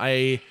speak. You know,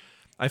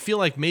 I feel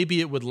like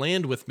maybe it would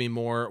land with me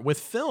more. With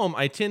film,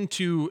 I tend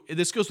to,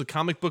 this goes with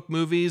comic book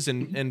movies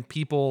and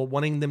people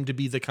wanting them to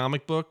be the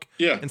comic book.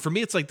 Yeah. And for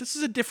me, it's like, this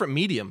is a different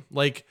medium.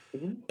 Like,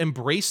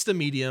 embrace the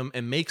medium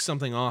and make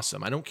something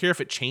awesome. I don't care if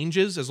it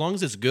changes, as long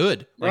as it's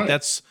good. Like,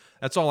 that's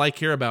all I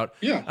care about.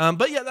 Yeah.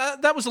 But yeah,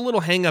 that was a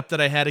little hang up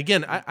that I had.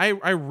 Again,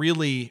 I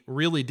really,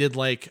 really did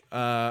like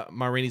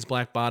Ma Rainey's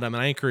Black Bottom,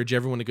 and I encourage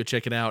everyone to go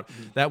check it out.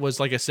 That was,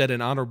 like I said,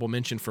 an honorable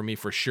mention for me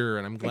for sure.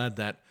 And I'm glad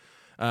that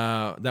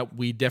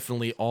we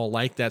definitely all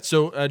like that.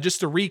 So just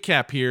to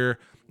recap here,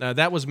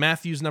 that was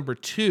Matthew's number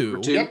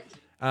 2. Yep.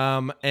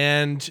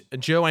 And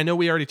Joe, I know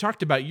we already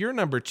talked about your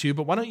number 2,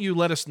 but why don't you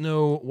let us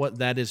know what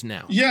that is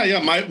now? Yeah.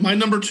 My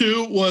number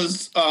 2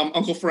 was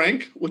Uncle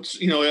Frank, which,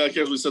 you know, like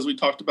Ashley says, we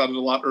talked about it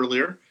a lot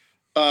earlier.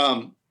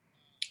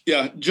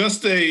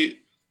 Just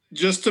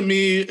to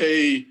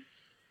me,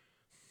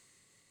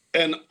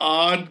 an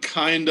odd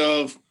kind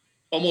of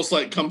almost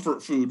like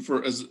comfort food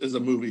as a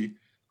movie.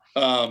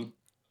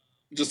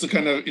 Just to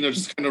kind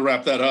of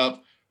wrap that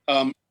up.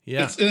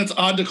 It's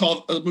odd to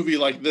call a movie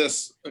like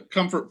this a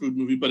comfort food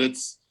movie, but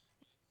it's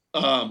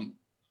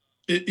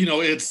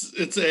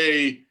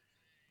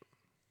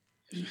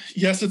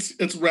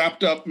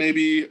wrapped up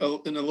maybe in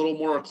a little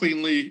more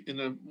cleanly, in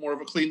a more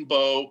of a clean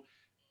bow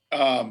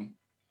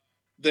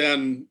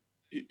than,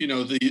 you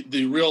know,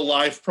 the real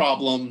life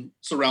problem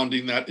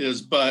surrounding that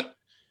is, but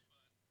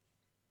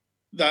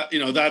that, you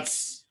know,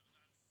 that's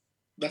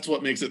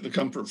what makes it the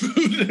comfort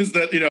food is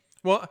that, you know.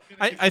 Well,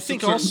 I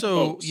think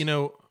also, you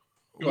know,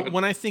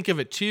 when I think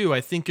of it too,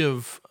 I think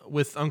of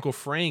with Uncle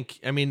Frank,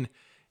 I mean,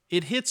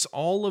 it hits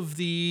all of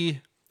the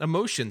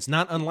emotions,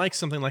 not unlike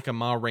something like a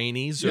Ma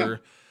Rainey's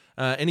or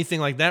anything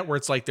like that, where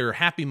it's like there are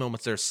happy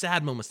moments, there are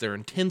sad moments, there are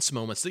intense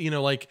moments, you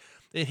know, like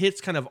it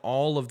hits kind of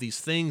all of these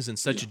things in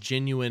such a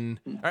genuine,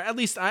 or at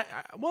least I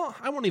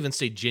won't even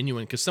say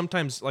genuine, because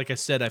sometimes, like I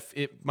said,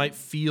 it might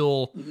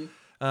feel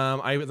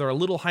either a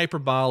little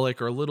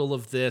hyperbolic or a little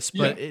of this,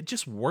 but it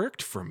just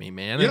worked for me,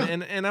 man.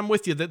 And I'm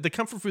with you. The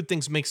comfort food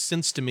things make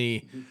sense to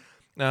me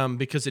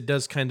because it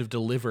does kind of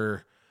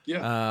deliver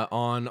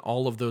on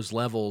all of those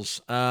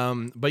levels.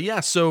 But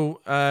yeah,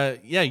 so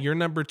your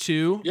number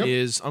 2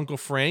 is Uncle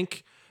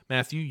Frank.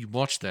 Matthew, you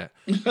watched that.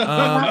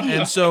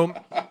 And so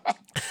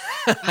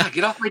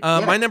get off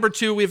my my number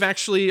 2, we've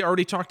actually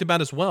already talked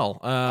about as well.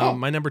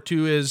 My number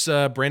 2 is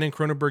Brandon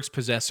Cronenberg's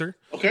Possessor.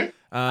 Okay.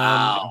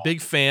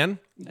 Big fan.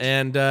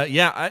 And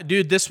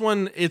dude, this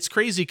one, it's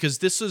crazy because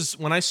this is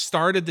when I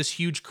started this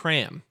huge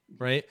cram,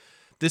 right?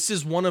 This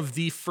is one of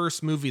the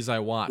first movies I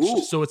watched.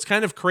 Ooh. So it's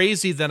kind of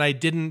crazy that I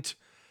didn't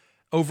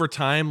over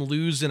time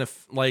lose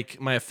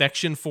my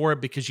affection for it,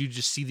 because you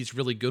just see these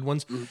really good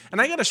ones. And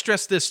I got to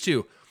stress this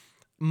too.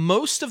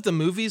 Most of the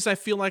movies I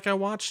feel like I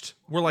watched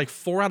were like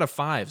 4 out of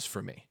 5s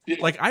for me.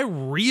 Like, I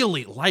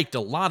really liked a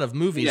lot of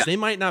movies. Yeah. They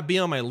might not be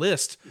on my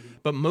list,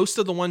 but most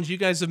of the ones you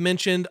guys have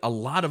mentioned, a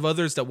lot of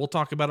others that we'll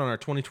talk about on our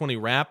 2020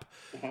 wrap.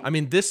 I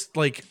mean,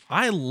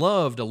 I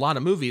loved a lot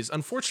of movies.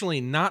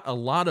 Unfortunately, not a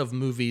lot of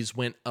movies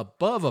went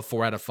above a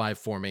 4 out of 5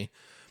 for me,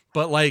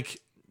 but like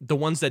the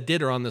ones that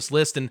did are on this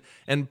list.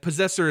 And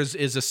Possessor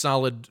is a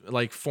solid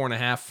like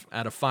 4.5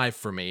 out of 5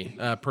 for me.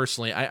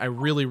 Personally, I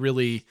really,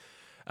 really,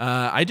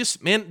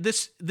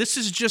 this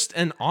is just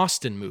an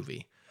Austin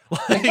movie.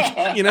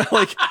 Like, you know,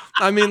 like,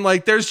 I mean,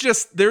 like there's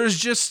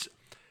just,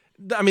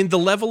 I mean, the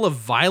level of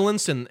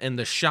violence and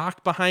the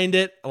shock behind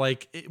it,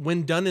 like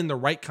when done in the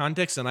right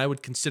context, and I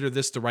would consider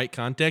this the right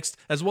context,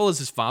 as well as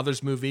his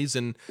father's movies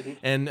and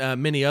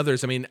many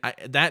others. I mean,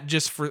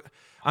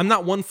 I'm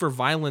not one for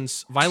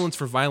violence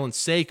for violence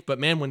sake, but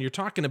man, when you're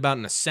talking about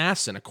an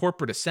assassin, a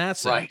corporate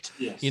assassin, right?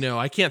 Yes. You know,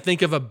 I can't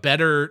think of a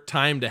better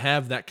time to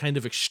have that kind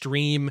of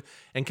extreme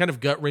and kind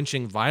of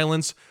gut-wrenching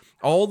violence.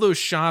 All those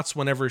shots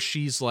whenever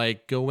she's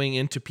like going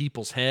into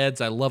people's heads,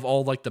 I love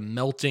all like the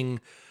melting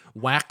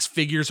wax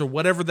figures or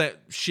whatever that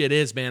shit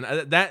is,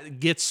 man.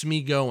 That gets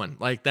me going.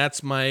 Like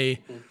that's my,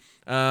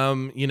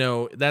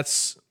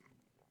 that's,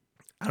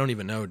 I don't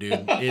even know,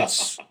 dude.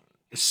 It's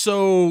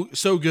so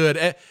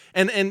good.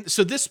 And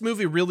so this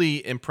movie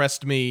really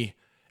impressed me,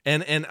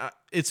 and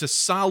it's a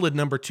solid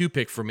number 2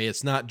 pick for me.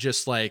 It's not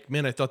just like,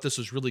 man, I thought this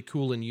was really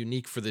cool and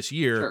unique for this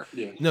year. Sure.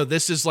 Yeah. No,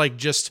 this is like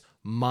just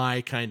my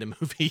kind of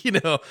movie, you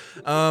know.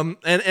 I've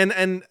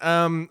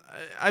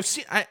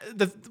seen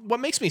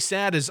what makes me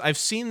sad is I've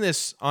seen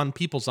this on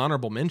people's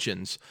honorable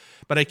mentions,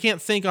 but I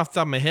can't think off the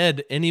top of my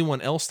head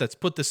anyone else that's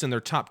put this in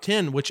their top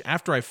 10, which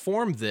after I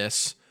formed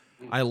this,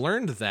 I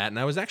learned that, and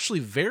I was actually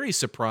very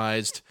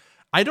surprised.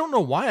 I don't know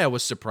why I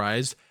was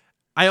surprised.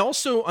 I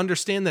also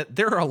understand that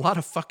there are a lot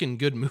of fucking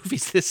good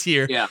movies this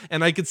year. Yeah.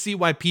 And I could see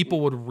why people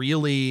would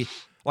really,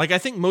 like, I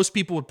think most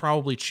people would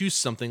probably choose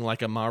something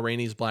like a Ma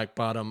Rainey's Black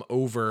Bottom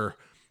over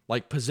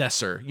like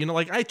Possessor. You know,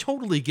 like I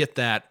totally get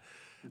that.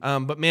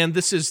 But man,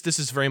 this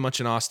is very much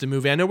an Austin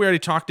movie. I know we already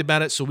talked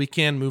about it, so we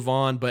can move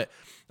on, but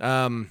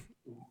Brandon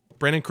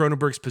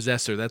Cronenberg's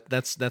Possessor,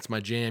 that's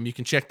my jam. You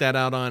can check that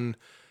out on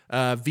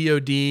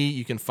VOD.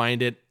 You can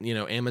find it, you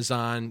know,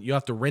 Amazon. You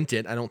have to rent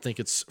it. I don't think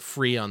it's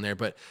free on there,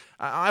 but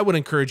I would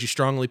encourage you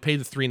strongly, pay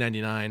the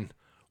 $3.99,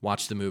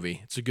 watch the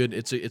movie. It's a good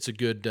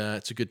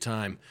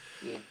time.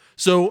 Yeah.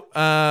 So,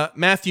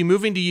 Matthew,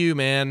 moving to you,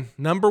 man.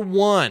 Number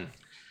 1,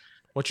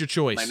 what's your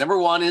choice? My number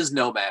 1 is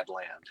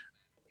Nomadland.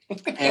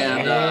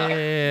 And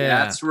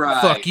that's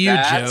right. Fuck you,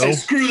 Joe. Hey,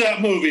 screw that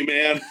movie,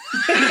 man.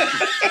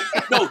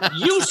 No,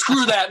 you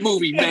screw that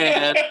movie,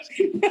 man.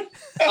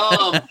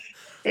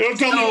 Don't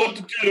tell me what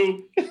to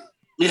do.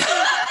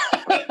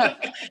 Yeah.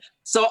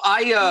 So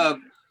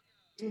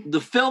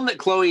the film that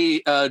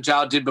Chloe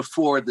Zhao did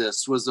before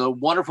this was a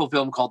wonderful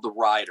film called The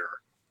Rider.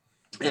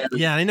 And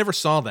yeah, I never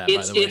saw that.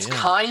 By the way, it's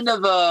kind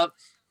of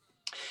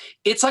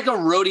it's like a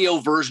rodeo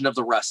version of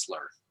The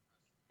Wrestler,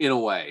 in a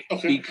way,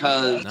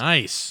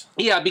 because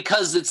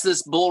because it's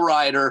this bull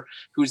rider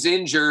who's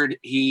injured.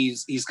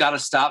 He's got to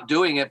stop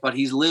doing it, but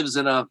he lives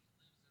in a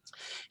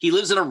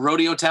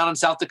rodeo town in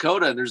South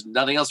Dakota, and there's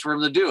nothing else for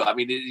him to do. I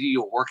mean,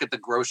 you work at the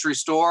grocery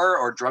store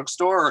or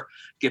drugstore, or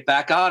get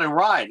back on and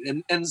ride.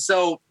 And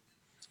so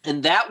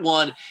in that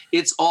one,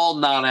 it's all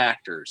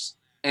non-actors.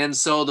 And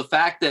so the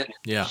fact that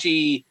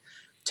she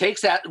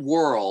takes that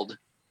world,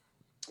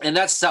 and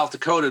that's South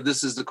Dakota.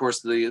 This is, of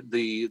course, the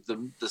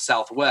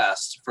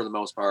Southwest for the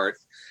most part.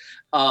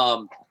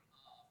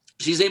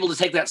 She's able to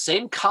take that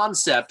same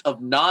concept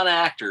of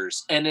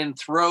non-actors and then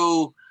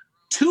throw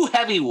 2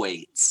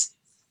 heavyweights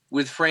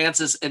with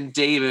Francis and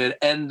David,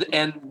 and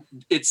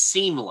it's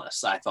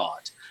seamless, I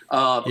thought.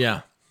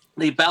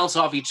 They bounce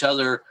off each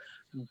other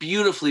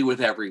beautifully with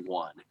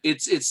everyone.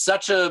 It's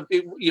such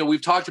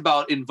we've talked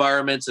about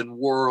environments and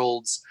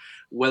worlds,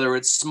 whether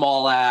it's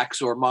Small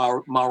Axe or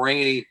Ma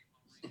Rainey,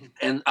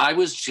 and I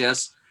was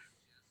just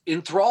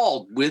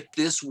enthralled with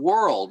this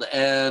world,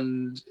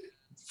 and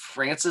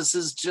Francis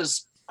is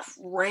just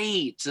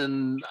great,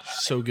 and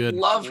So good.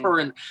 love her.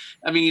 And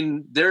I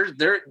mean,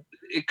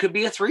 it could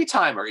be a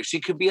 3-timer. She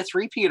could be a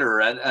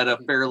 3-peater at a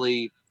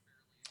fairly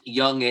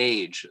young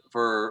age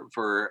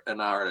for an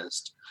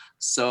artist.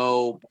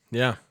 So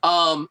Yeah.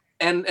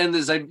 And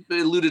as I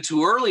alluded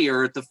to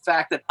earlier, the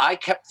fact that I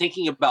kept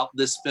thinking about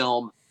this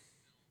film,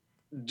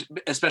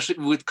 especially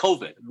with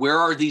COVID, where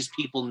are these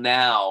people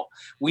now?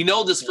 We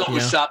know this film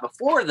was shot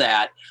before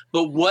that,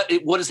 but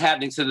what is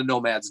happening to the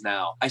nomads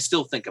now? I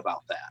still think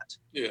about that.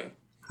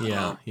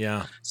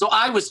 Yeah. So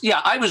I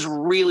was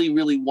really,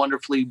 really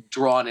wonderfully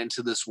drawn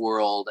into this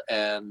world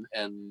and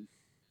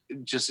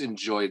just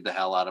enjoyed the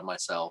hell out of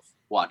myself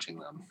watching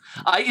them.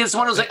 It's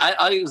one of those,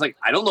 I was like,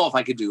 I don't know if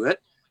I could do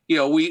it.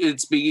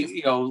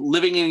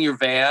 Living in your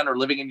van or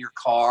living in your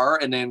car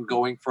and then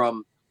going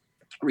from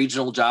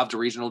regional job to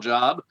regional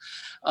job.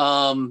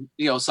 Some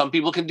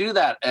people can do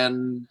that.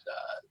 And,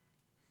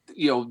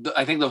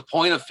 I think the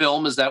point of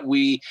film is that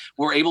we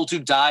were able to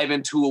dive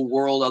into a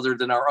world other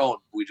than our own.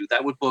 We do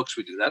that with books.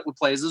 We do that with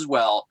plays as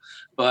well.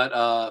 But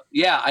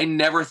I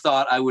never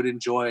thought I would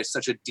enjoy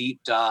such a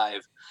deep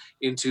dive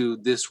into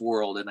this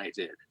world. And I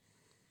did.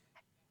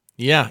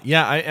 Yeah.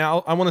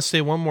 I want to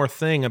say one more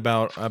thing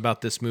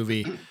about this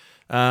movie.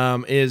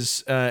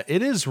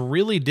 It is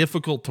really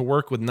difficult to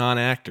work with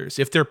non-actors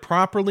if they're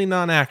properly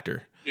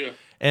non-actor. Yeah.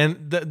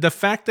 And the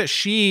fact that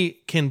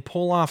she can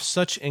pull off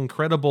such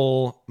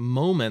incredible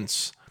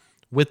moments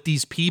with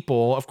these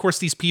people, of course,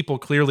 these people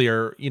clearly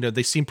are,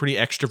 they seem pretty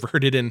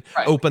extroverted and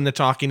open to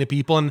talking to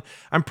people. And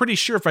I'm pretty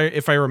sure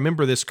if I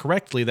remember this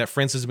correctly, that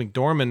Frances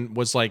McDormand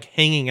was like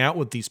hanging out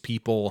with these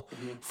people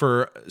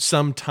for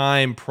some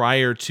time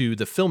prior to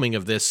the filming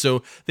of this.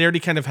 So they already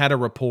kind of had a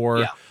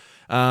rapport. Yeah.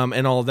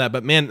 And all of that,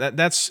 but man,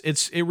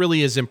 it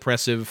really is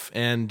impressive.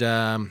 And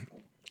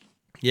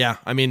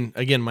I mean,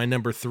 again, my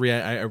number 3,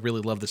 I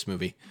really love this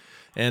movie,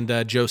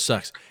 and Joe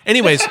sucks.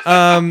 Anyways,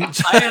 I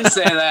didn't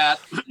say that.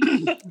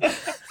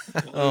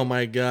 Oh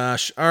my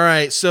gosh! All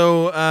right,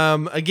 so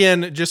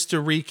again, just to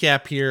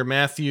recap here,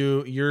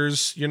 Matthew, your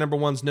number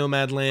 1's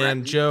Nomadland.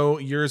 Right. Joe,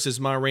 yours is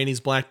Ma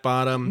Rainey's Black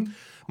Bottom.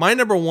 My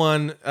number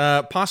 1,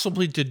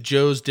 possibly to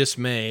Joe's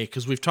dismay,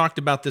 because we've talked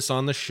about this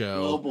on the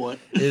show. Oh boy.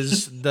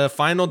 Is the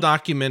final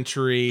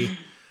documentary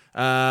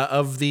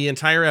of the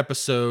entire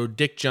episode,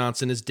 Dick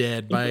Johnson is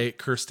Dead, by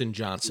Kirsten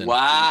Johnson.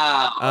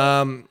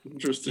 Wow.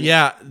 Interesting.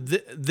 Yeah,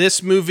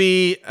 this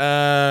movie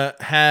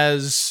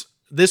was...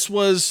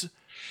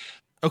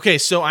 Okay,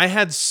 so I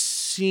had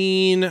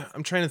seen...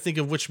 I'm trying to think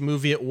of which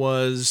movie it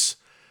was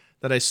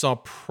that I saw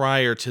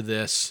prior to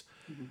this.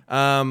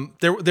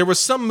 There was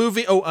some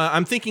movie.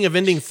 I'm thinking of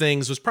Ending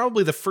Things was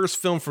probably the first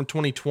film from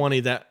 2020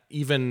 that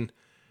even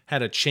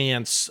had a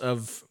chance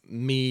of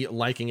me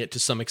liking it to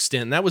some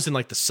extent. And that was in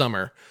like the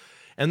summer.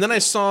 And then I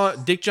saw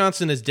Dick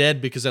Johnson is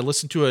Dead because I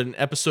listened to an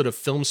episode of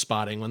Film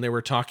Spotting when they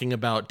were talking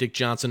about Dick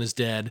Johnson is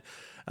Dead.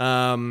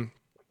 And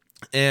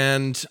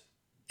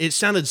it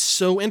sounded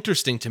so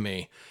interesting to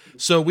me.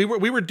 So we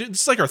were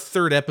this is like our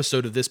 3rd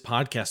episode of this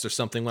podcast or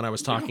something when I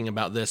was talking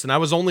about this, and I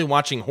was only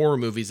watching horror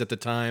movies at the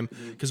time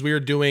because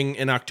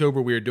in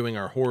October we were doing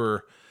our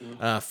horror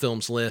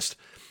films list,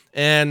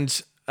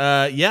 and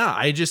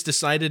I just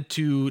decided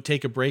to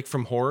take a break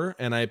from horror,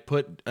 and I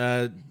put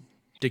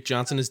Dick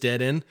Johnson is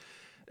Dead in.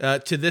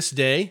 To this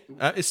day,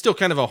 it's still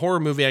kind of a horror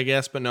movie, I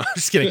guess, but no,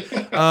 just kidding.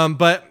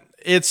 But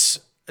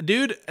it's.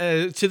 Dude,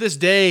 to this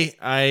day,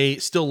 I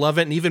still love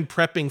it, and even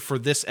prepping for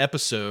this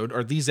episode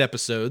or these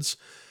episodes.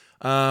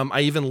 I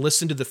even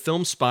listened to the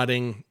Film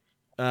Spotting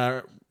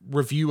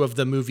review of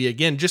the movie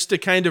again, just to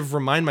kind of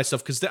remind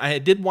myself, because I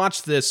did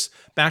watch this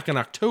back in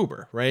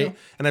October, right? Yeah.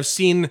 And I've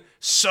seen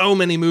so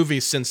many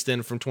movies since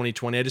then from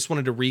 2020. I just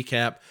wanted to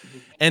recap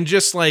and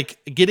just like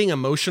getting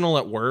emotional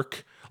at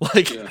work.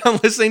 I'm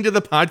listening to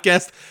the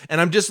podcast and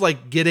I'm just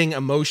like getting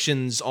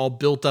emotions all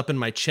built up in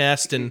my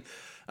chest. And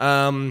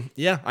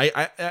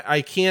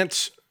I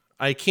can't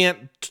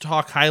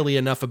talk highly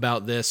enough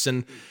about this.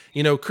 And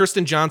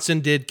Kirsten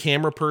Johnson did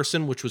Camera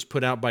Person, which was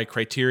put out by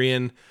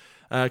Criterion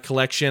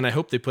Collection. I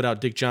hope they put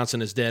out Dick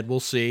Johnson is Dead. We'll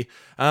see.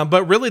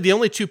 But really, the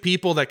only 2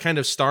 people that kind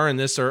of star in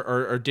this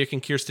are Dick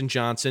and Kirsten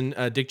Johnson.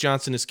 Dick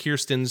Johnson is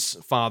Kirsten's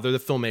father, the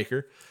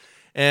filmmaker.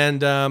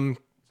 And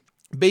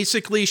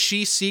basically,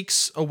 she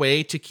seeks a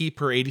way to keep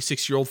her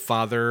 86-year-old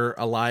father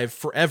alive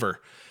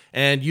forever.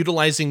 And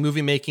utilizing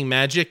movie-making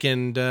magic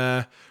and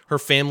her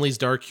family's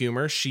dark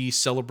humor, she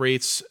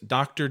celebrates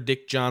Dr.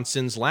 Dick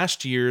Johnson's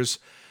last years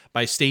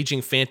by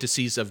staging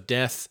fantasies of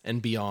death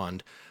and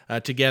beyond.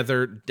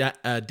 Together,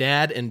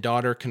 dad and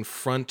daughter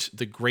confront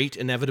the great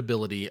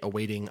inevitability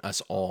awaiting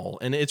us all.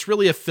 And it's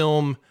really a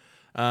film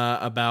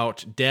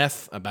about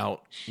death,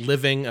 about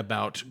living,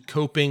 about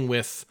coping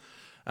with...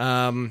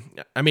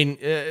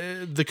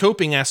 the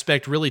coping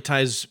aspect really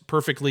ties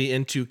perfectly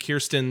into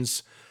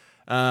Kirsten's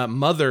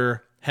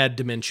mother had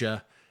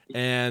dementia,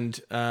 and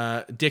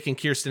Dick and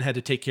Kirsten had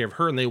to take care of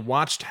her, and they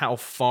watched how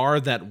far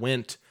that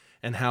went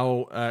and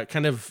how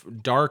kind of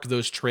dark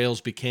those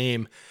trails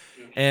became.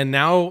 And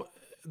now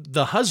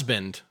the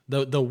husband,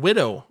 the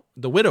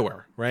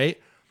widower,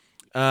 right?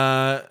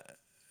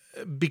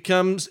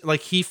 becomes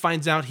like he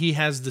finds out he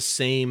has the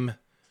same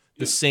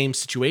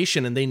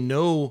situation, and they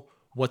know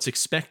what's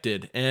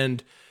expected.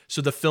 And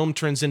so the film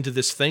turns into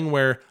this thing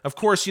where, of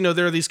course, you know,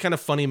 there are these kind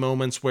of funny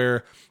moments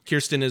where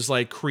Kirsten is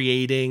like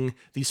creating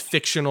these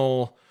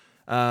fictional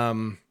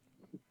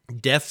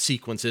death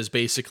sequences,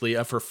 basically,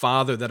 of her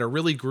father that are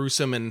really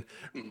gruesome and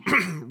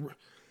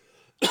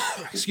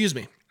excuse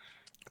me,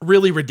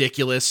 really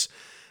ridiculous.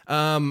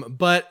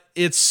 But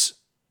it's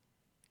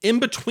in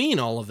between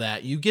all of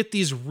that, you get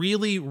these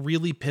really,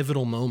 really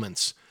pivotal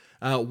moments.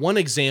 One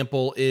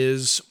example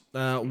is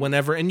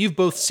whenever, and you've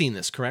both seen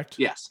this, correct?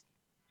 Yes.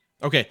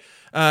 Okay.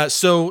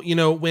 So, you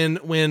know,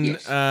 when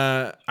Yes.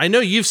 I know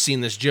you've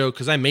seen this, Joe,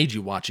 because I made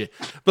you watch it,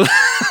 but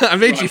I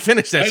made you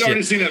finish that I'd shit.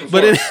 already seen it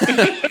before.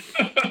 But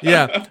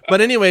yeah.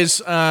 But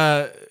anyways,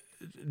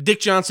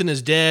 Dick Johnson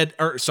is dead.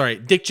 Or sorry,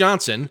 Dick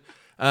Johnson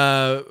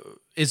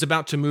is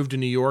about to move to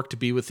New York to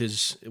be with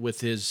his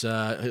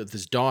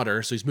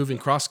daughter. So he's moving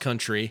cross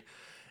country,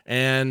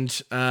 and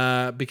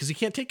because he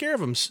can't take care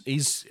of him,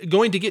 he's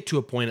going to get to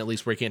a point at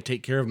least where he can't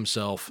take care of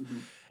himself. Mm-hmm.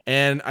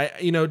 And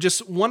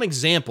just one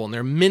example, and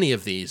there are many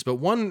of these, but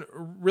one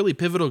really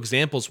pivotal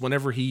example is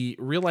whenever he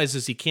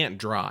realizes he can't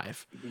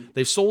drive. Mm-hmm.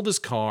 They've sold his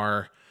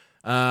car.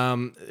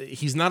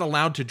 He's not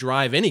allowed to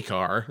drive any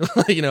car,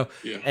 Yeah.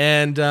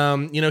 And,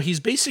 he's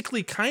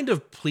basically kind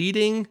of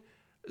pleading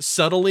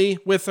subtly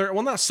with her.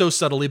 Well, not so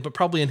subtly, but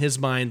probably in his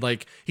mind,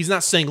 like, he's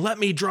not saying, "Let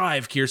me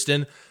drive,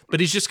 Kirsten," but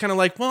he's just kind of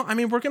like, well, I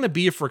mean, we're going to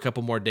be here for a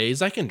couple more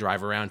days. I can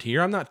drive around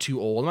here. I'm not too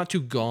old. I'm not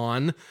too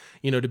gone,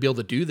 to be able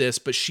to do this.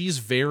 But she's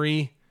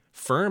very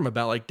firm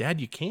about, like,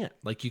 "Dad, you can't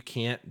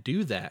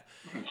do that."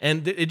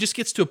 And it just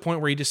gets to a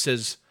point where he just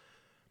says,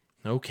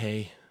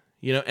 "Okay,"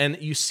 and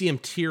you see him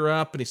tear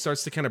up and he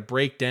starts to kind of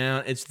break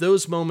down. It's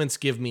those moments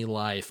give me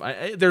life.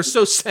 They're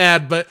so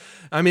sad, but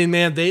I mean,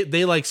 man,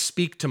 they like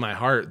speak to my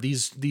heart,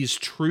 these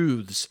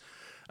truths.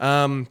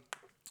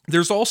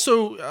 There's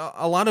also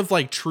a lot of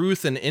like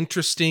truth and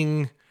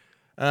interesting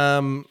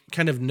kind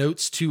of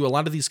notes to a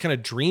lot of these kind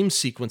of dream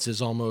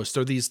sequences almost,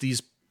 or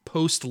these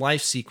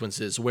post-life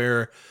sequences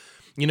where,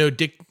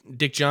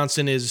 Dick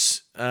Johnson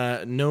is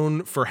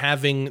known for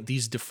having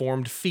these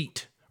deformed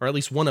feet, or at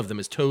least one of them.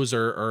 His toes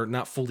are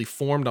not fully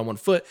formed on one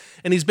foot,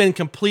 and he's been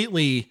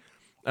completely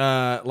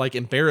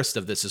embarrassed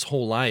of this his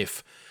whole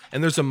life.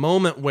 And there's a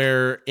moment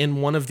where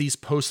in one of these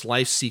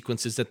post-life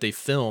sequences that they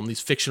film, these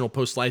fictional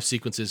post-life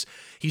sequences,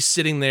 he's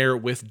sitting there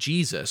with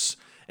Jesus,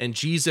 and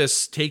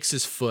Jesus takes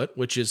his foot,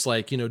 which is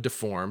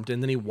deformed,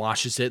 and then he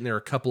washes it, and there are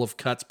a couple of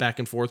cuts back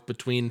and forth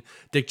between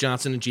Dick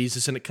Johnson and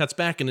Jesus, and it cuts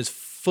back, and his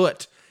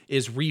foot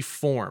is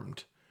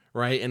reformed,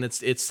 right? And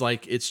it's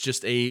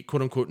just a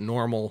quote-unquote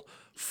normal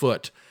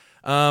foot.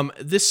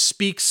 This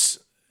speaks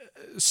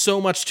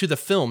so much to the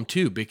film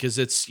too, because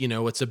it's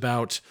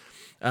about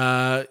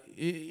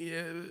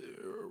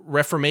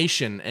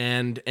reformation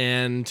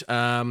and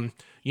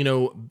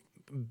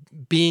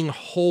being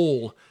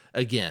whole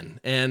again.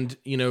 And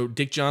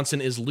Dick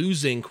Johnson is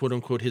losing quote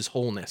unquote his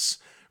wholeness,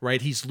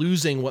 right? He's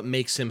losing what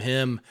makes him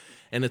him,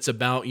 and it's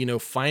about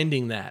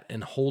finding that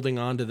and holding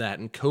on to that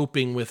and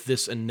coping with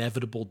this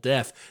inevitable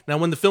death. Now,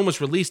 when the film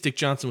was released, Dick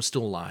Johnson was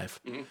still alive.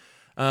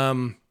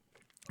 Mm-hmm.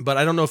 But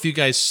I don't know if you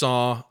guys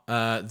saw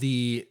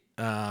the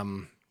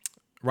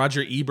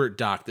Roger Ebert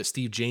doc that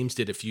Steve James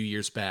did a few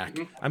years back.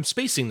 Mm-hmm. I'm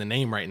spacing the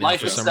name right now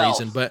Life for Itself. some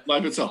reason, but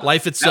Life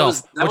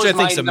Itself, that which I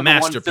think is a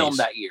masterpiece. Film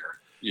that year.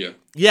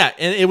 Yeah,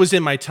 and it was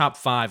in my top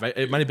 5.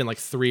 It might have been like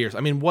 3 years. I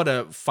mean, what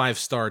a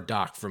 5-star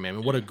doc for me. I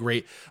mean, what a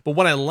great. But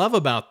what I love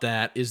about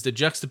that is the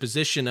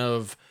juxtaposition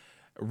of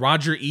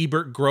Roger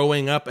Ebert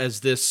growing up as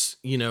this,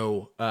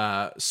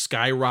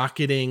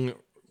 skyrocketing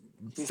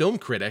film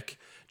critic,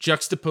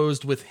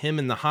 juxtaposed with him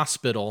in the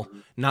hospital,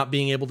 not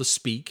being able to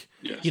speak,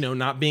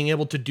 not being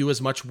able to do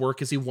as much work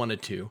as he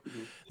wanted to.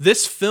 Mm-hmm.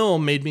 This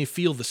film made me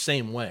feel the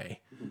same way.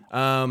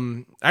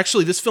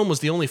 Actually, this film was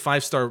the only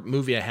 5-star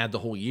movie I had the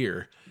whole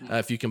year,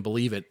 if you can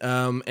believe it.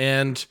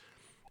 And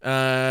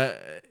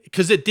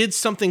because it did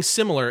something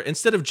similar.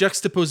 Instead of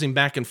juxtaposing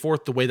back and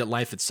forth the way that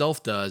Life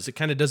Itself does, it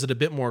kind of does it a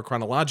bit more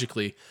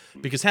chronologically,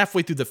 because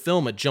halfway through the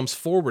film, it jumps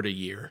forward a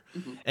year,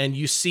 and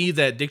you see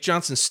that Dick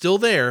Johnson's still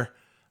there,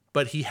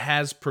 but he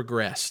has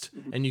progressed,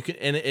 and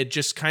it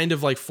just kind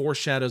of like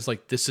foreshadows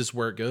like this is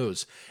where it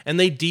goes. And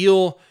they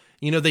deal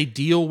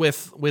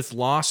with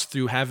loss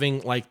through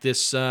having like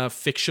this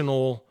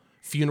fictional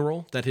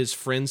funeral that his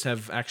friends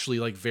have actually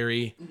like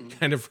very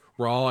kind of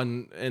raw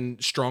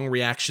and strong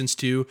reactions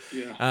to.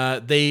 Yeah.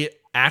 They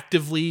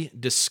actively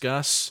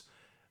discuss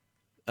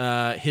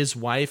his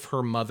wife,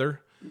 her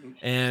mother,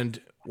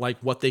 and like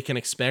what they can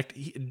expect.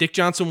 Dick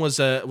Johnson was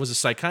a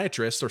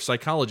psychiatrist or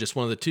psychologist,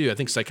 one of the two. I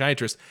think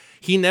psychiatrist.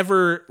 He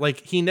never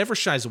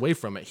shies away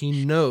from it.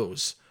 He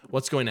knows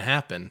what's going to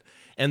happen.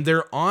 And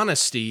their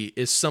honesty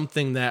is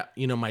something that,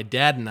 my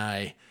dad and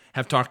I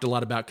have talked a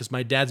lot about, because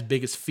my dad's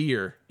biggest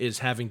fear is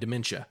having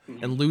dementia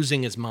and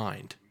losing his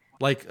mind.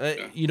 Like,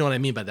 you know what I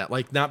mean by that?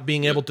 Like not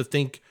being able to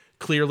think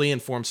clearly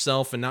and for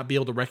himself and not be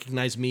able to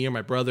recognize me or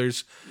my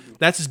brothers.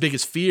 That's his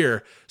biggest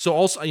fear. So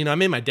also, I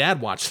made my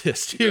dad watch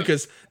this too,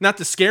 because not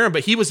to scare him,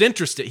 but he was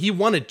interested. He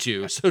wanted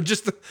to. So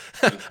just,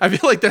 I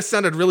feel like that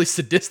sounded really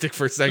sadistic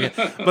for a second.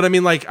 But I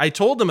mean, like, I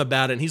told him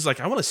about it and he's like,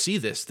 I want to see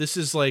this. This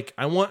is like,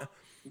 I want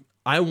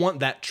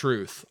that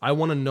truth. I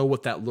want to know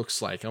what that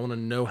looks like. I want to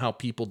know how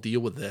people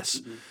deal with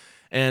this.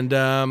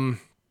 And,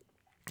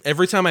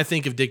 every time I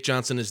think of Dick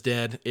Johnson is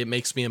Dead, it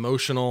makes me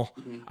emotional.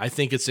 I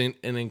think it's an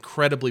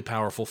incredibly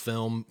powerful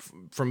film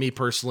for me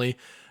personally.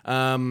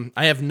 I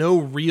have no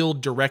real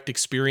direct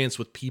experience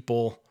with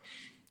people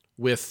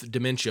with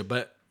dementia,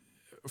 but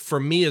for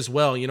me as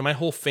well, my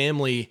whole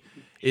family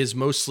is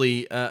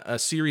mostly a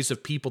series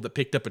of people that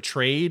picked up a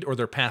trade or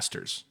they're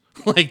pastors.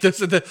 Like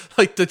this are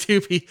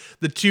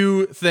the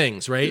two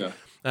things, right?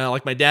 Yeah.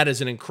 Like my dad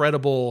is an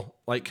incredible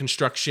like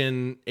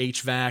construction,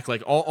 HVAC,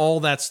 like all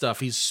that stuff.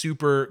 He's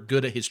super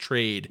good at his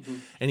trade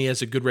and he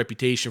has a good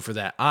reputation for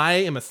that. I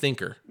am a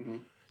thinker.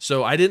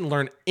 So I didn't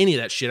learn any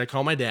of that shit. I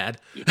call my dad.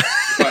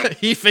 Right.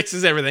 He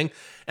fixes everything.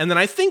 And then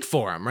I think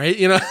for him, right?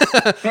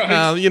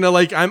 Right.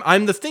 Like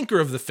I'm the thinker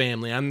of the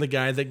family. I'm the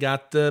guy that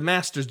got the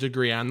master's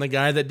degree. I'm the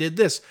guy that did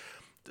this.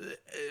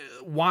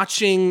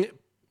 Watching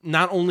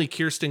not only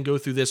Kirsten go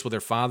through this with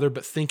her father,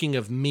 but thinking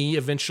of me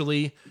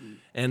eventually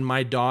and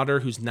my daughter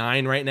who's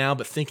 9 right now,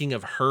 but thinking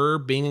of her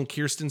being in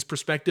Kirsten's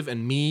perspective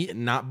and me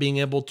not being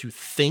able to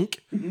think,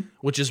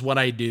 which is what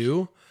I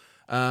do.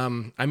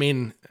 I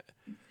mean,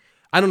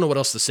 I don't know what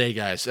else to say,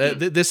 guys.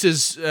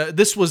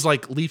 This was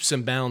like leaps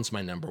and bounds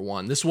my number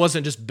one. This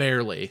wasn't just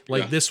barely.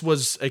 Like this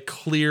was a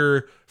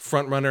clear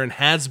front runner and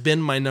has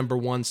been my number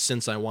one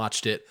since I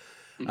watched it.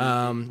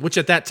 Which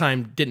at that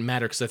time didn't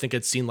matter because I think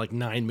I'd seen like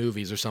 9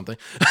 movies or something.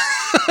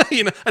 I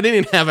didn't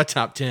even have a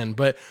top 10,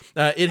 but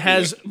it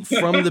has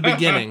from the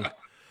beginning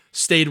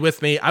stayed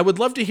with me. I would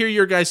love to hear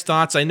your guys'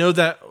 thoughts. I know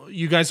that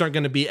you guys aren't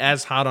going to be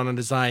as hot on it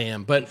as I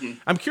am, but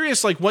I'm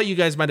curious like what you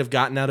guys might have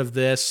gotten out of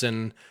this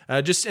and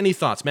just any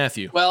thoughts,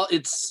 Matthew. Well,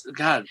 it's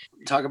God,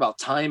 talk about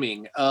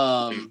timing.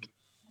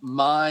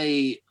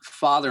 My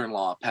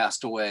father-in-law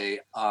passed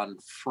away on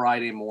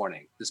Friday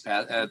morning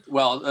at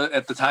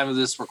the time of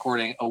this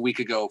recording a week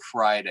ago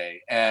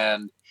Friday,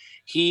 and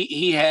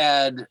he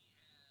had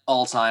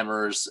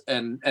Alzheimer's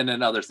and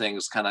then other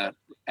things kind of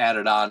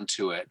added on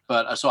to it.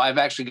 But so I've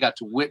actually got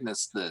to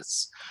witness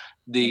this,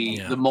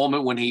 the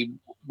moment when he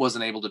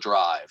wasn't able to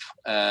drive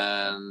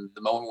and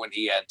the moment when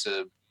he had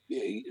to.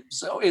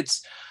 So it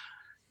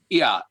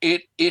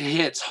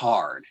hits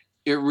hard.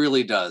 It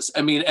really does.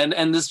 I mean,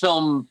 and this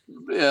film,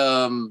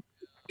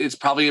 it's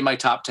probably in my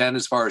top 10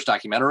 as far as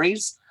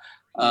documentaries.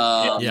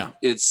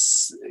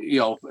 It's,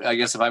 I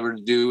guess if I were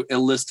to do a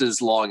list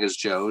as long as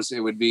Joe's,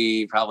 it would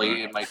be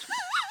probably in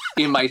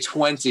my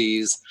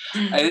 20s.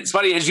 And it's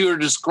funny as you were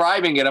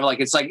describing it. I'm like,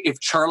 it's like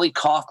if Charlie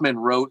Kaufman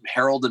wrote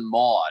Harold and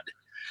Maude,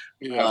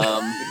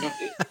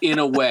 in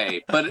a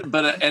way. But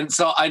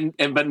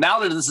now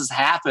that this has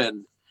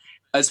happened,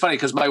 it's funny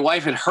because my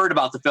wife had heard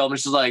about the film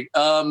and she's like,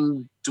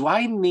 do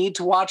I need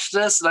to watch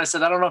this? And I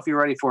said, I don't know if you're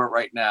ready for it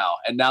right now.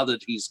 And now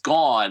that he's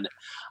gone,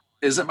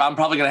 I'm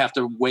probably going to have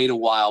to wait a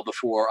while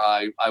before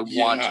I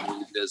want to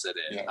revisit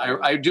it. Yeah.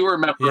 I do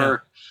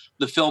remember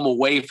the film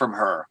Away From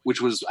Her,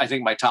 which was, I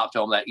think, my top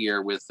film that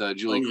year with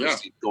Julie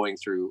Christie going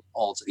through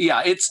all.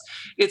 Yeah, it's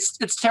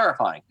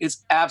terrifying.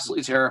 It's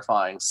absolutely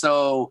terrifying.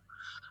 So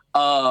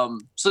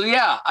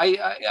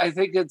I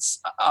think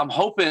I'm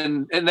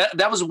hoping, and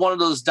that was one of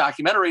those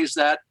documentaries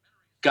that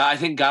I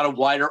think got a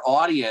wider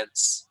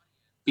audience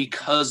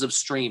because of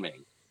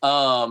streaming.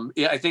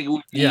 I think it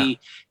would be,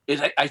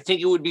 I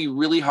think it would be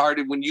really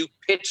hard when you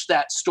pitch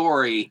that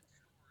story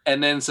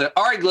and then say,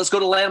 all right, let's go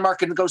to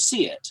Landmark and go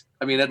see it.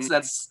 I mean,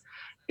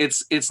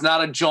 it's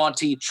not a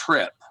jaunty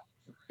trip.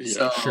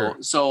 Yeah,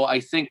 so I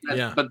think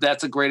but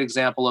that's a great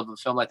example of a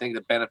film I think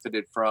that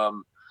benefited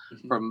from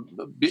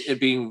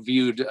it being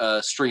viewed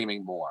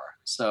streaming more.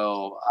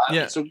 So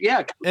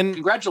and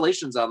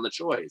congratulations on the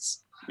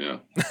choice. Yeah.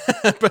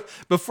 But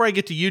before I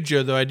get to you,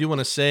 Joe, though, I do want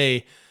to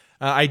say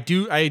I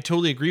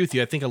totally agree with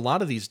you. I think a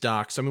lot of these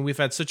docs, I mean, we've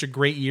had such a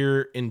great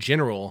year in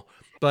general,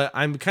 but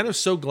I'm kind of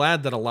so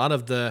glad that a lot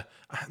of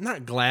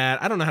not glad,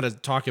 I don't know how to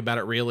talk about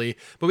it really,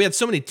 but we had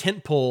so many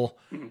tentpole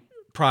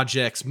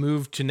projects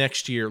moved to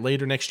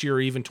later next year,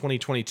 or even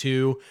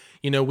 2022.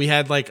 We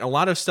had like a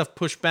lot of stuff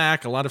pushed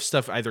back, a lot of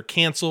stuff either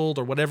canceled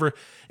or whatever.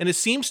 And it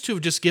seems to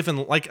have just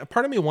given, like, a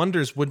part of me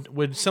wonders,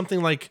 would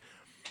something like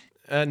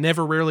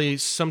Never, Rarely,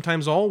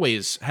 Sometimes,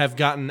 Always have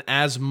gotten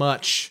as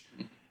much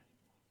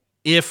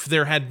if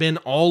there had been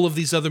all of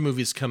these other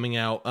movies coming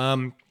out?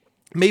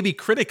 Maybe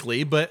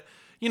critically, but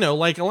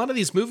like a lot of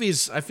these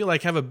movies, I feel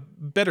like have a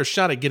better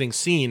shot at getting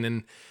seen.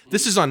 And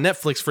this is on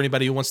Netflix for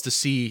anybody who wants to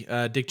see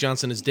Dick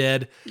Johnson is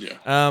Dead.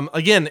 Yeah.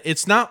 Again,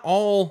 it's not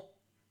all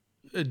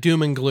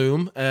doom and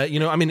gloom. I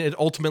mean, it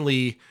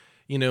ultimately,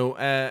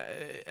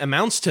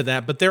 amounts to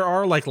that, but there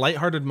are like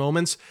lighthearted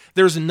moments.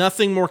 There's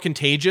nothing more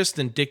contagious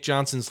than Dick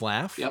Johnson's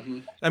laugh. Yep.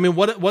 I mean,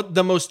 what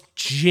the most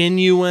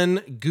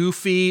genuine,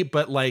 goofy,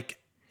 but like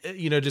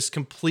just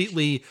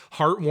completely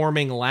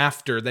heartwarming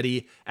laughter that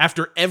he,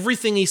 after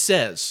everything he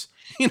says,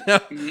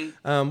 what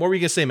were you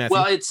gonna say, Matthew?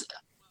 Well,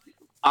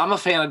 I'm a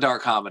fan of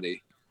dark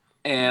comedy,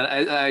 and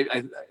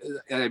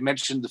I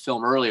mentioned the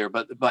film earlier,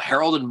 but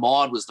Harold and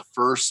Maude was the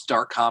first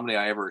dark comedy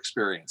I ever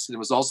experienced. And it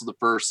was also the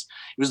first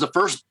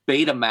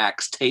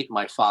Betamax tape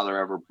my father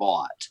ever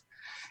bought.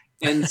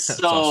 And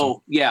so,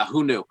 awesome. Yeah,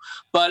 who knew?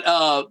 But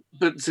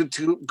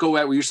to go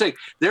at what you're saying,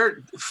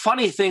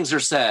 funny things are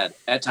said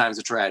at times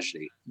of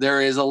tragedy.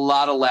 There is a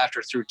lot of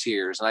laughter through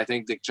tears, and I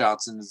think Dick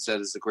Johnson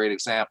said is a great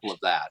example of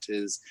that.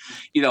 Is,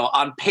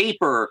 on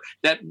paper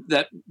that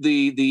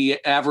the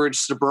average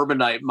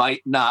suburbanite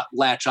might not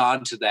latch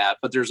on to that,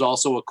 but there's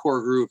also a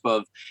core group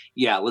of,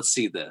 let's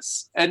see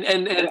this, and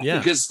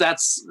because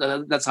that's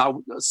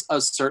how a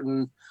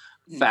certain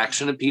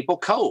faction of people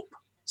cope.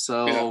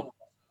 So. Yeah.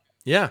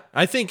 Yeah,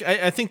 I think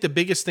the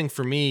biggest thing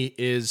for me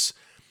is,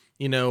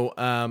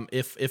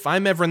 if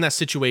I'm ever in that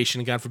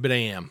situation, God forbid I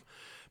am,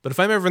 but if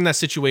I'm ever in that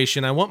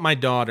situation, I want my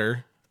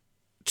daughter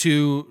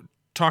to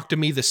talk to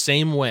me the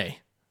same way,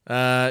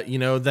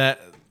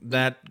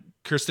 that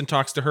Kirsten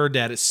talks to her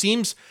dad.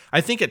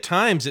 I think at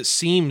times it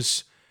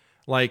seems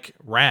like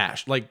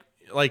rash, like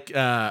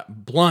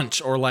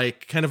blunt, or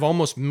like kind of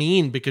almost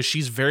mean, because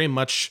she's very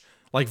much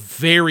like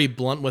very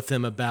blunt with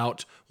him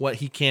about what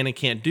he can and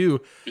can't do.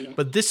 Yeah.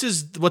 But this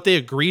is what they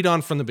agreed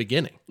on from the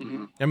beginning.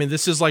 Mm-hmm. I mean,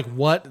 this is like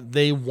what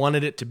they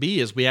wanted it to be,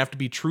 is we have to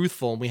be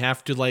truthful, and we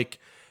have to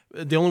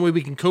the only way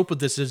we can cope with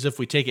this is if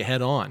we take it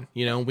head on.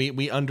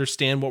 We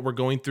understand what we're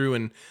going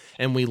through,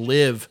 and we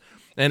live.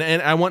 And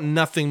I want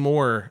nothing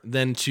more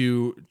than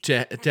to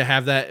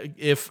have that.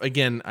 If,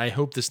 again, I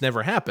hope this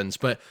never happens,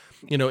 but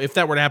if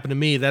that were to happen to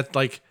me, that's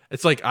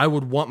it's like I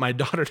would want my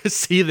daughter to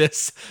see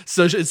this.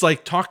 So it's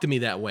like, talk to me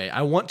that way.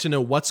 I want to know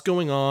what's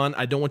going on.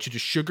 I don't want you to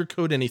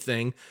sugarcoat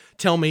anything.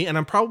 Tell me, and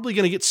I'm probably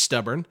going to get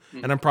stubborn,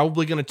 and I'm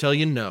probably going to tell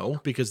you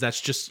no, because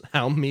that's just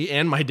how me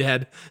and my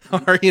dad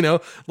are.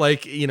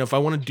 If I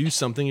want to do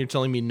something, you're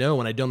telling me no,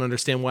 and I don't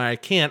understand why I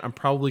can't, I'm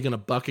probably going to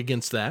buck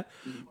against that.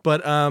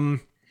 But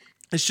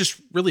it's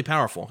just really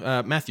powerful.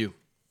 Matthew.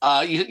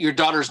 Your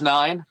daughter's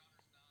 9?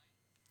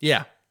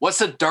 Yeah. What's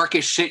the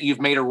darkest shit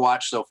you've made her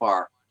watch so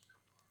far?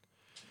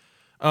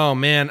 Oh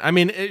man, I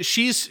mean,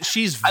 she's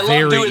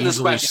very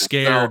easily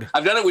scared. No,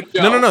 I've done it with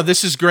Joe. No,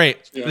 this is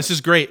great. Yeah. This is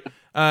great.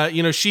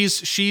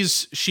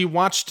 She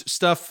watched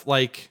stuff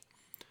like,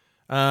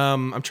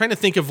 I'm trying to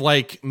think of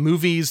like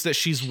movies that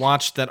she's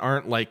watched that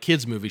aren't like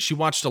kids movies. She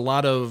watched a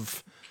lot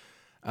of,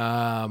 she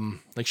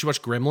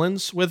watched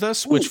Gremlins with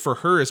us, which for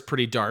her is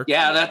pretty dark.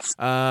 Yeah, that's.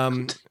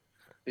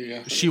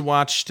 Yeah. She's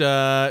watched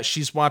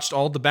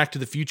all the Back to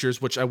the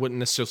Futures, which I wouldn't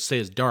necessarily say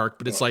is dark,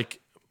 but it's like,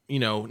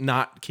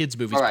 not kids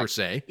movies per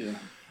se. Yeah.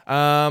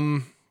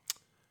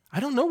 I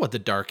don't know what the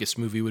darkest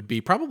movie would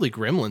be. Probably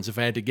Gremlins, if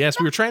I had to guess.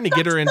 We were trying to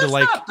get her into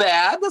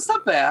That's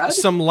not bad.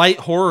 Some light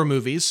horror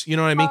movies. You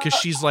know what I mean? Because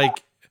she's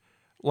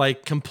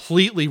like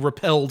completely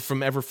repelled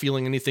from ever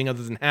feeling anything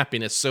other than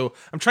happiness. So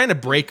I'm trying to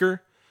break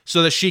her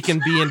so that she can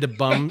be into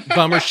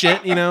bummer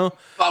shit.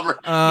 Bummer.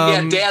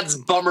 Dad's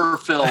bummer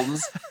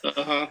films.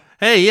 Uh-huh.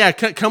 Hey, yeah,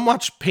 come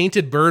watch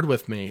Painted Bird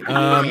with me.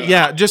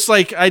 Just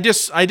like I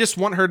just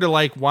want her to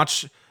like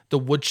watch the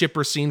wood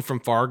chipper scene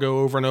from Fargo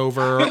over and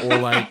over, or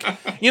like,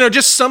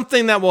 just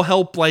something that will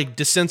help like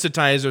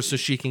desensitize her so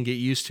she can get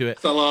used to it.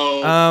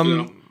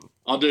 Hello,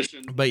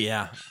 audition. But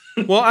yeah,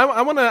 well,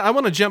 I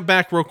want to jump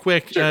back real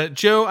quick. Sure.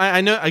 Joe,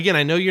 I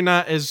know you're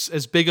not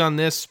as big on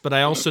this, but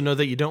I also know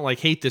that you don't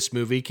hate this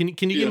movie. Can you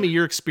give me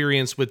your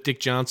experience with Dick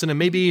Johnson, and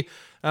maybe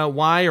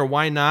why or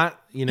why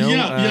not? You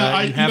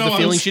have the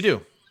feelings you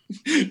do.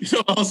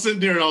 I was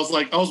sitting there and I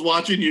was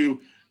watching you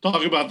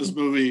talk about this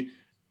movie,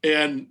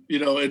 and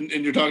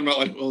and you're talking about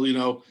like, well,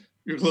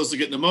 you're close to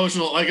getting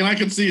emotional, and I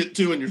could see it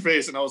too in your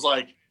face, and I was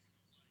like,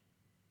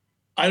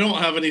 I don't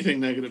have anything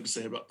negative to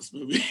say about this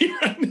movie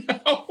right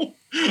now.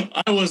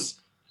 I was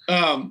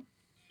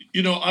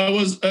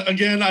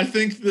again, I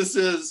think this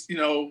is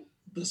the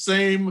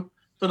same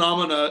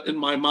phenomena in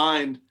my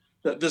mind,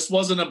 that this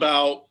wasn't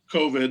about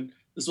COVID,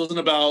 this wasn't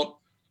about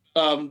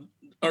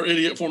our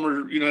idiot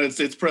former United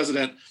States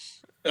president.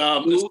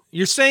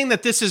 You're saying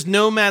that this is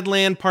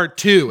Nomadland Part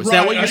 2. Is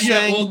that what you're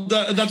saying? Well,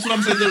 that's what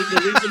I'm saying.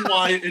 The reason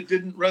why it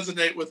didn't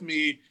resonate with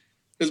me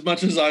as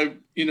much as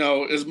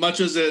as much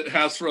as it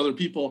has for other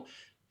people,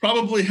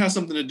 probably has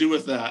something to do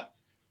with that.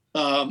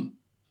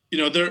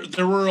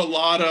 There were a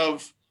lot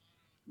of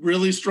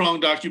really strong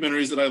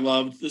documentaries that I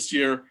loved this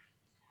year,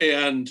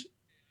 and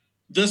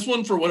this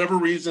one, for whatever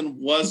reason,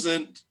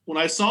 wasn't. When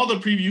I saw the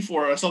preview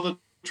for it, I saw the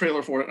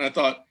trailer for it, and I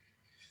thought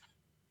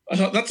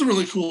that's a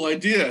really cool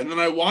idea. And then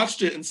I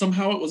watched it, and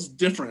somehow it was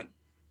different,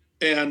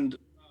 and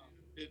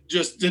it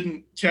just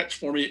didn't catch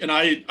for me. And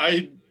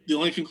the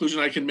only conclusion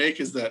I can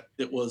make is that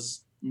it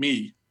was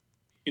me.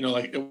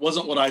 It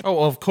wasn't what I.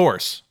 Oh, of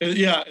course. And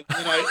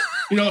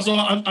so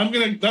I'm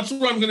gonna. That's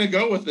where I'm gonna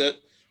go with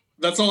it.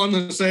 That's all I'm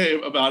gonna say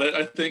about it.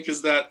 I think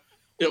is that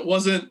it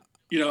wasn't.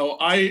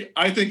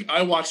 I think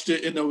I watched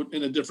it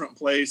in a different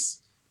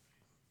place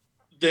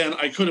than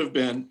I could have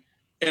been.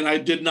 and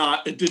it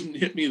didn't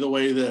hit me the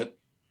way that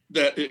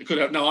it could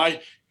have. Now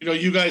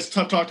you guys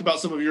talked about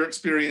some of your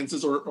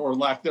experiences or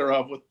lack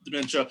thereof with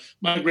dementia.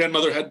 My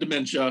grandmother had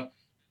dementia.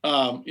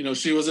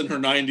 She was in her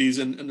 90s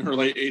and in her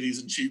late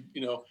 80s, and she,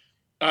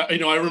 I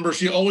remember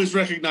she always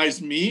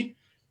recognized me,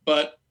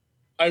 but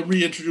I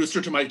reintroduced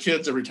her to my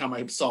kids every time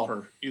I saw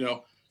her,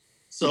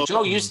 So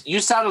Joe, you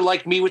sounded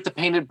like me with the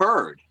painted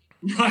bird.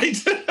 Right.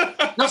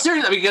 No,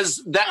 seriously,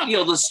 because that,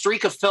 the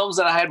streak of films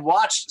that I had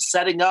watched,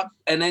 setting up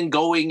and then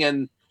going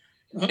and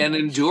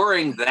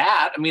enduring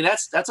that. I mean,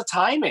 that's a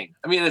timing.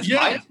 I mean, it's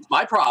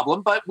my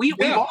problem, but we've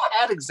all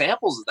had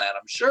examples of that,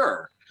 I'm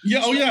sure.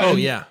 Yeah. Oh yeah. Oh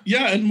yeah.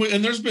 Yeah. And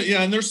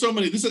there's so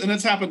many, and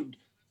it's happened,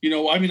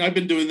 I mean, I've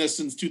been doing this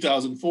since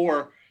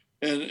 2004,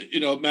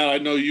 and, Matt, I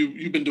know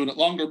you've been doing it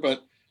longer,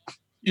 but,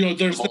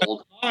 there's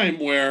that time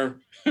where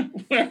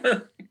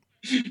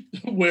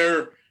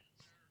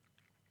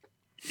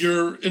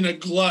you're in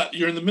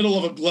the middle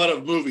of a glut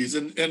of movies,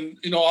 and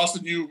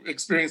Austin, you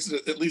experienced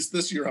it at least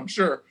this year, I'm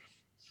sure.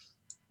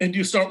 And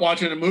you start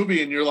watching a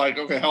movie and you're like,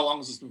 okay, how long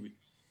is this movie?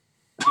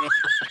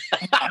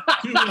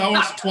 2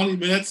 hours, 20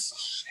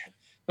 minutes.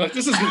 Like,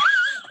 this is good.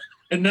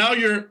 And now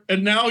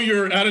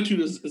your attitude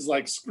is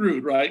like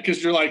screwed, right?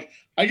 Because you're like,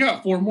 I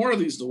got 4 more of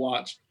these to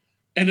watch.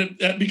 And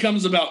it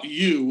becomes about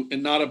you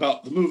and not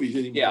about the movies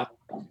anymore. Yeah.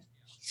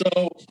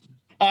 So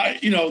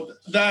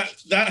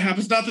that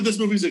happens. Not that this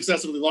movie is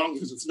excessively long,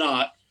 because it's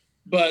not,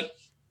 but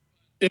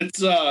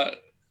it's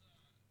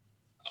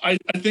I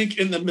think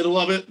in the middle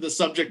of it, the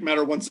subject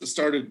matter, once it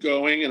started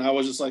going, and I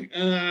was just like,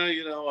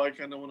 I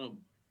kind of want to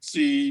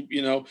see,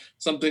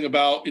 something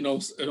about,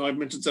 I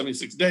mentioned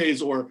 76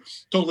 Days or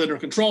Totally Under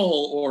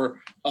Control or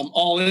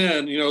All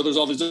In. There's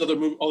all these other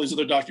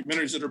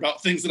documentaries that are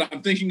about things that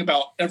I'm thinking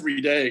about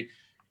every day,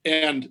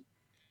 and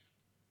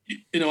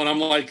and I'm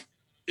like,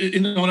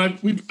 and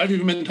I've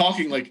even been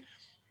talking, like,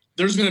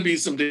 there's going to be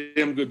some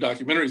damn good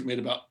documentaries made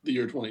about the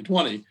year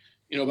 2020,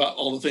 about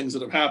all the things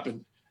that have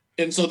happened.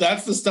 And so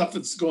that's the stuff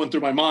that's going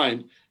through my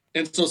mind.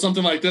 And so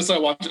something like this, I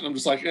watch it and I'm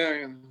just like,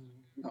 I'm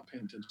not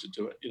paying attention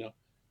to it,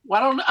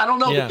 Well, I don't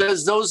know, Yeah.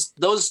 because those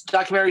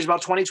documentaries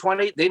about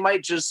 2020, they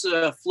might just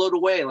float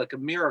away like a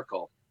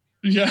miracle.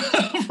 Yeah,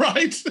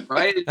 right.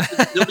 Right?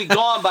 They'll be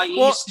gone by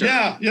Well, Easter.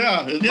 Yeah.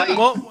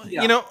 Well,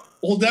 Yeah.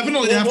 Well,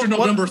 definitely after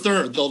November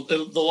 3rd,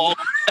 they'll all.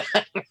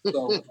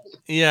 So,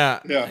 Yeah.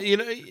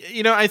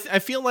 Yeah. I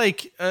feel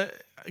like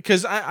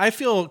because I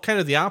feel kind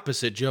of the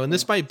opposite, Joe, and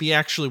this might be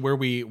actually where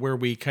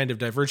we kind of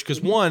diverge.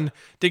 Because one,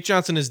 Dick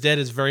Johnson is Dead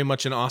is very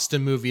much an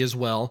Austin movie as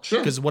well. Sure.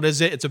 Because what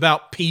is it? It's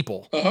about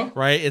people,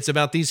 right? It's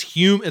about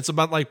it's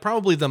about like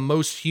probably the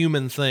most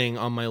human thing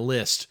on my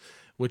list,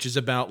 which is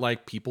about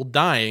like people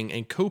dying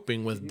and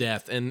coping with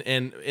death, and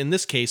in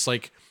this case,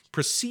 like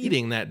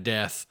preceding that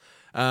death.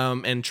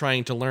 And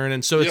trying to learn.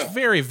 And so it's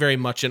very, very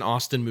much an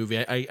Austin movie.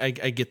 I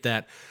get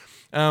that.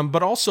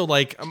 But also,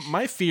 like,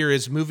 my fear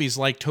is movies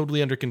like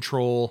Totally Under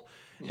Control,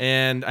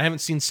 and I haven't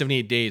seen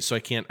 78 Days, so I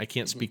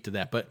can't speak to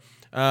that. But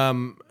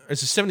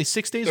is it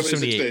 76 Days or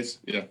 78? 76 days,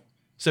 yeah.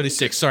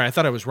 76. Sorry, I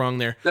thought I was wrong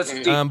there. That's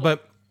deep.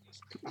 But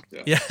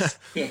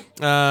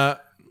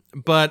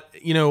but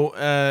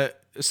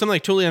something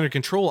like Totally Under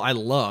Control, I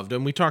loved,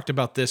 and we talked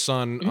about this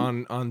on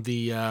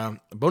the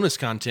bonus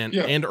content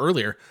and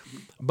earlier.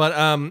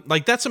 But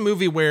like, that's a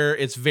movie where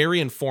it's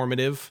very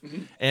informative,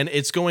 and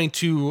it's going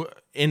to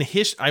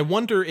I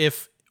wonder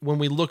if when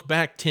we look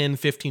back 10,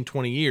 15,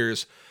 20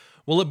 years,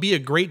 will it be a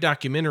great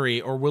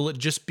documentary, or will it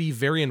just be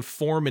very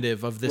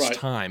informative of this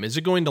time? Is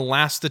it going to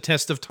last the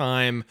test of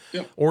time,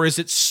 or is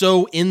it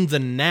so in the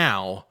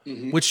now,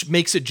 which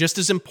makes it just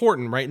as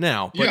important right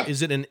now? But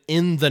is it an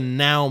in the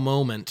now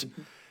moment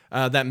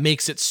that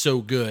makes it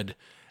so good?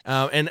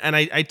 And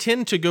I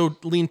tend to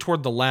lean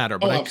toward the latter,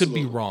 but I could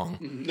be wrong.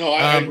 No,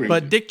 I agree.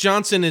 But Dick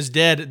Johnson is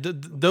Dead.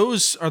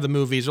 Those are the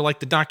movies, or like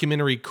the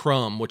documentary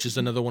Crumb, which is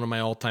another one of my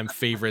all-time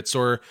favorites.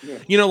 Or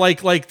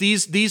like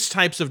these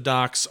types of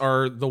docs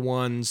are the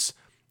ones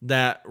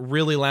that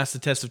really last the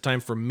test of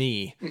time for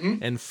me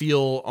and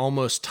feel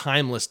almost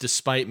timeless,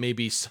 despite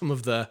maybe some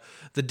of the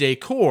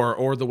decor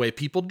or the way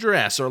people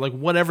dress or like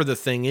whatever the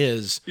thing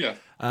is. Yeah.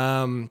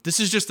 This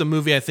is just a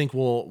movie I think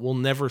will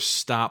never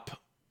stop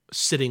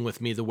sitting with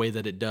me the way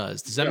that it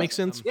does. Does that make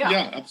sense?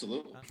 Yeah,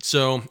 absolutely.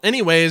 So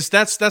anyways,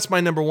 that's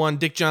my number one.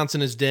 Dick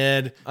Johnson is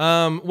Dead.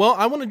 Well,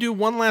 I want to do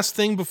one last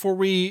thing before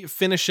we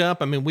finish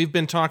up. I mean, we've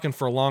been talking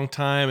for a long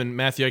time, and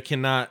Matthew, I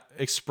cannot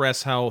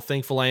express how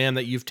thankful I am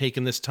that you've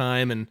taken this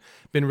time and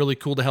been really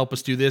cool to help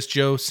us do this.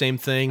 Joe, same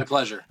thing. My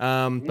pleasure.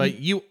 But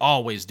you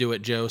always do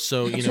it, Joe.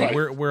 So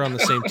we're on the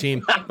same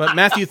team. But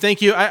Matthew,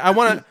 thank you. I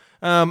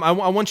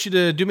want you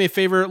to do me a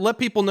favor. Let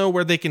people know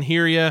where they can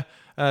hear you.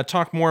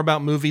 Talk more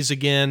about movies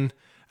again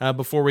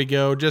before we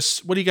go.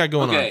 Just what do you got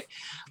going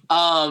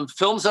on?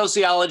 Film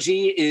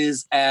Sociology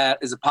is a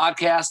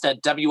podcast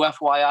at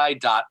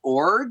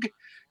WFYI.org,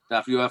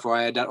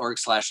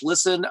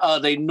 WFYI.org/listen.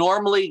 They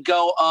normally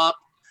go up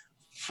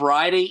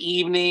Friday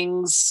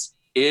evenings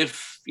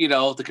if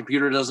the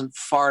computer doesn't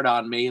fart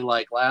on me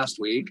like last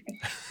week.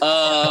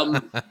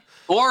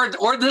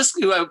 Or this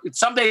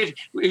someday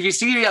if you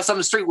see us on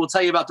the street, we'll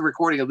tell you about the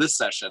recording of this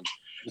session.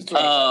 That's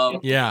right.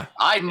 Yeah.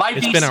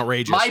 It's been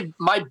outrageous.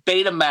 My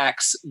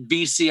Betamax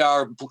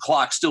VCR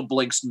clock still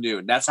blinks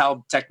noon. That's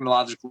how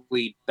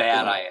technologically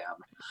bad I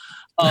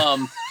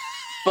am.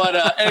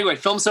 But anyway,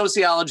 Film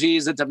Sociology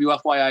is at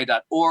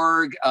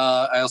WFYI.org.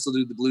 I also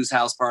do the Blues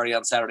House Party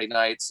on Saturday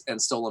nights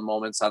and Stolen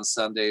Moments on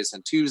Sundays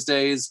and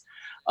Tuesdays.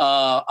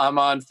 I'm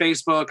on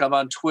Facebook. I'm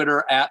on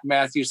Twitter at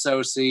Matthew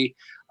Sosi.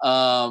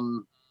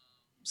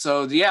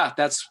 So yeah,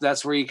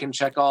 that's where you can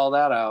check all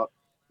that out.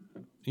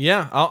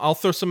 Yeah, I'll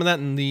throw some of that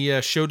in the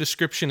show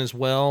description as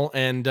well,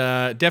 and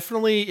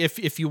definitely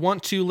if you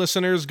want to,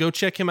 listeners, go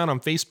check him out on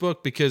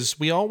Facebook because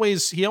he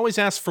always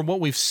asks for what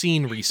we've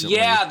seen recently.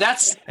 Yeah,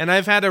 and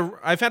I've had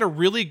a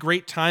really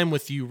great time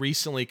with you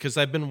recently because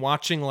I've been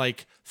watching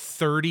like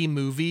 30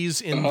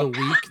 movies in the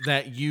week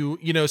that you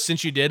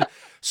since you did.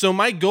 So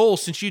my goal,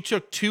 since you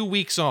took 2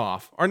 weeks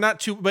off, or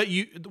not two, but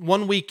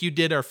 1 week you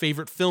did our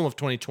favorite film of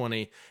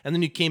 2020, and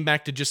then you came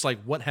back to just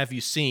like what have you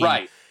seen?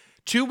 Right.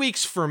 2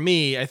 weeks for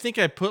me, I think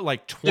I put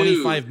like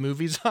 25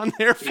 movies on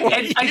there for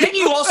you. I think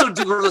you also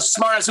were the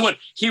smartest one.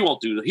 He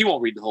won't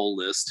read the whole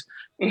list.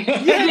 Yeah,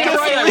 you're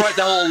right. I wrote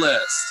the whole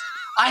list.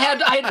 I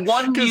had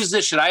one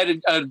musician. I had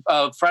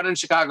a friend in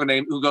Chicago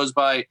who goes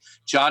by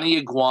Johnny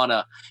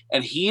Iguana,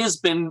 and he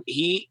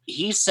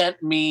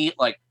sent me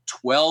like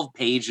 12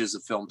 pages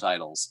of film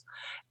titles.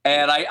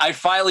 And I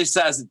finally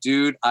says,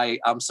 dude,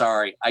 I'm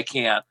sorry. I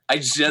can't. I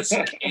just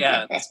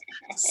can't.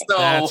 So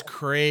that's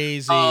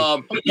crazy.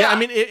 Yeah, I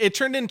mean, it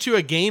turned into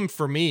a game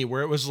for me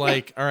where it was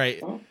like, all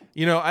right,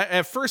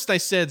 at first I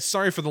said,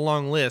 sorry for the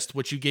long list,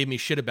 which you gave me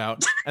shit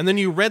about. And then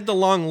you read the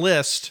long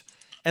list.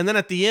 And then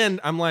at the end,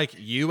 I'm like,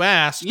 you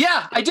asked.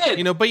 Yeah, I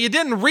did. But you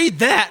didn't read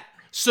that.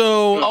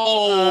 So.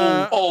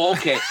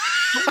 Okay.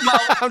 Well,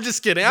 I'm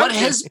just kidding. What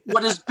has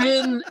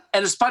been,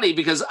 and it's funny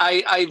because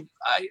I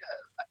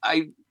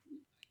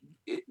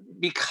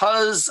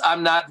because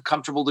I'm not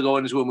comfortable to go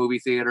into a movie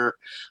theater,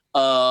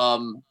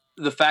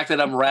 the fact that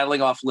I'm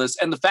rattling off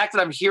lists and the fact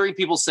that I'm hearing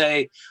people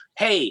say,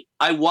 hey,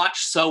 I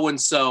watched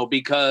so-and-so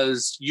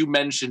because you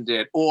mentioned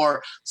it,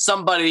 or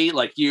somebody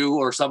like you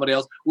or somebody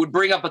else would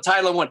bring up a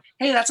title and went,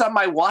 hey, that's on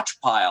my watch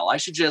pile. I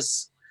should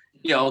just,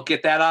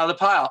 get that out of the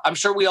pile. I'm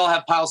sure we all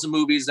have piles of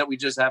movies that we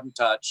just haven't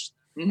touched.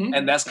 Mm-hmm.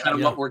 And that's kind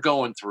of what we're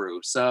going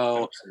through.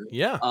 So,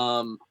 yeah.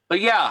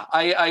 But yeah,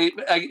 I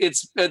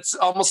it's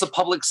almost a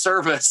public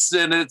service,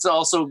 and it's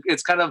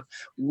kind of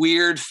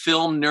weird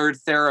film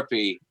nerd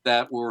therapy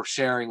that we're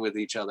sharing with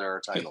each other, our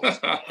titles.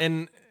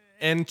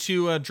 And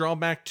to draw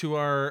back to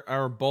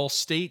our Ball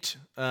State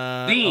the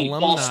alumni,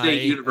 Ball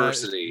State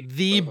University,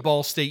 the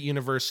Ball State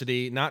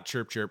University, not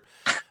chirp chirp.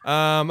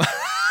 Shout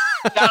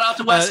out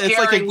to Wes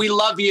Gehring, we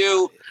love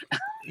you.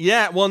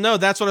 Yeah, well, no,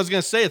 that's what I was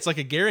going to say. It's like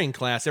a Gehring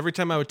class. Every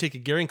time I would take a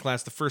Gehring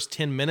class, the first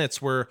 10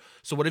 minutes were,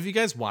 so what have you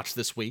guys watched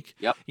this week?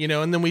 Yep.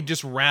 And then we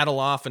just rattle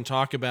off and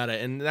talk about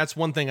it. And that's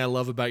one thing I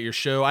love about your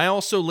show. I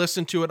also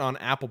listen to it on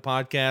Apple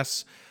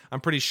Podcasts. I'm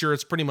pretty sure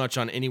it's pretty much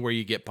on anywhere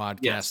you get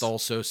podcasts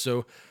also.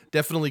 So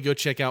definitely go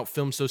check out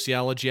Film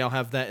Sociology. I'll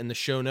have that in the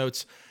show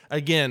notes.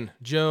 Again,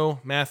 Joe,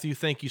 Matthew,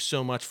 thank you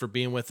so much for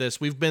being with us.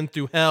 We've been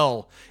through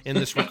hell in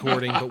this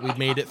recording, but we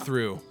made it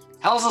through.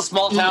 Hell's a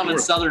small town in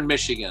southern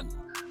Michigan.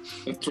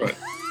 That's right.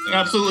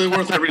 Absolutely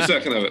worth every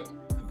second of it.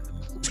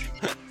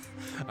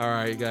 All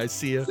right, guys.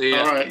 See ya. See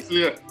ya. All right.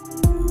 See ya.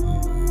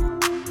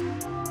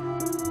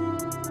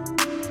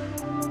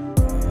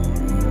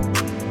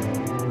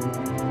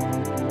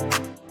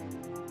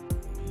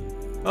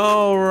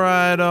 All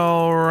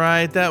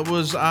right. That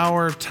was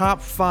our top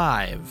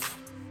 5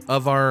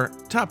 of our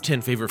top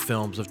 10 favorite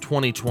films of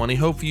 2020.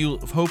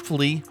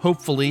 Hopefully,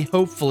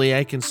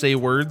 I can say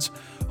words.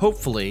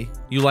 Hopefully,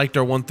 you liked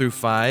our 1 through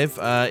 5.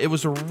 It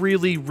was a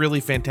really, really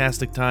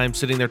fantastic time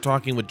sitting there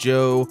talking with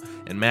Joe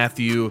and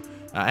Matthew.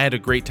 I had a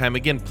great time.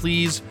 Again,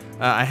 please,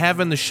 I have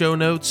in the show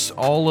notes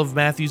all of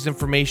Matthew's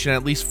information,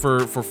 at least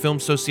for Film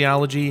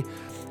Sociology.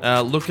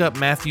 Look up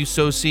Matthew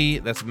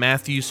Sosi. That's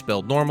Matthew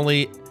spelled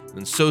normally.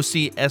 And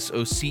Sosi,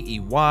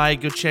 Socey.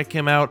 Go check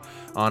him out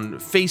on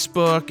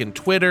Facebook and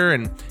Twitter.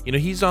 And,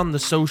 he's on the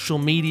social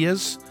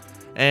medias.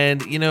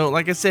 And,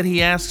 like I said,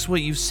 he asks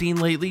what you've seen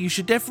lately. You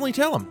should definitely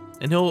tell him.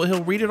 And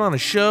he'll read it on a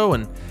show.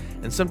 And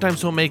sometimes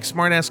he'll make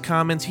smart-ass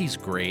comments. He's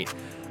great.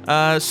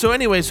 So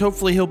anyways,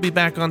 hopefully he'll be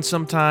back on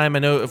sometime. I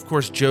know, of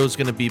course, Joe's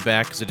going to be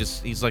back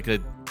because he's like a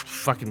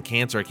fucking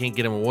cancer. I can't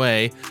get him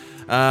away.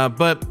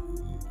 But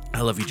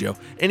I love you, Joe.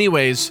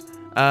 Anyways,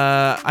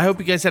 I hope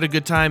you guys had a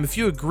good time. If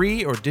you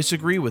agree or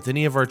disagree with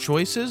any of our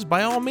choices,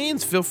 by all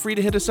means, feel free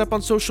to hit us up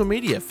on social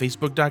media.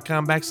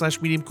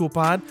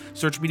 Facebook.com/MediumCoolPod.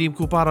 Search Medium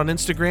Cool Pod on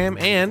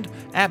Instagram and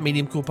at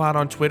Medium Cool Pod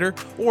on Twitter.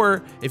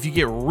 Or if you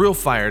get real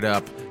fired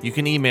up, you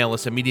can email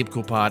us at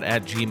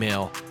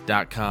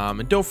mediumcoolpod@gmail.com.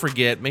 And don't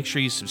forget, make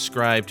sure you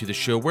subscribe to the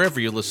show wherever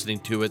you're listening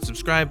to it.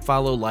 Subscribe,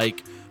 follow,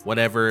 like,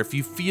 whatever. If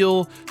you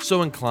feel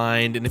so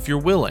inclined and if you're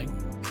willing,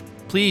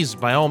 please,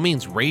 by all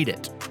means, rate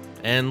it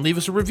and leave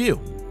us a review.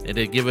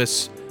 It'd give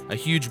us a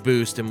huge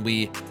boost, and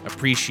we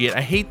appreciate.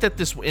 I hate that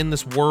in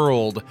this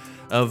world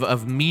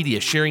of media,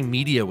 sharing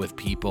media with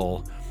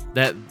people,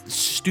 that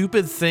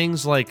stupid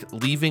things like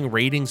leaving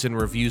ratings and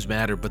reviews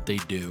matter, but they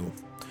do.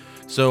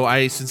 So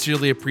I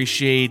sincerely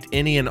appreciate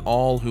any and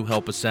all who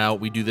help us out.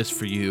 We do this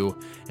for you,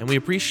 and we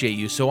appreciate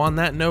you. So on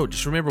that note,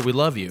 just remember, we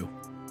love you.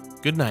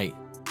 Good night,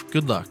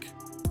 good luck,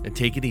 and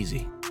take it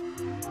easy.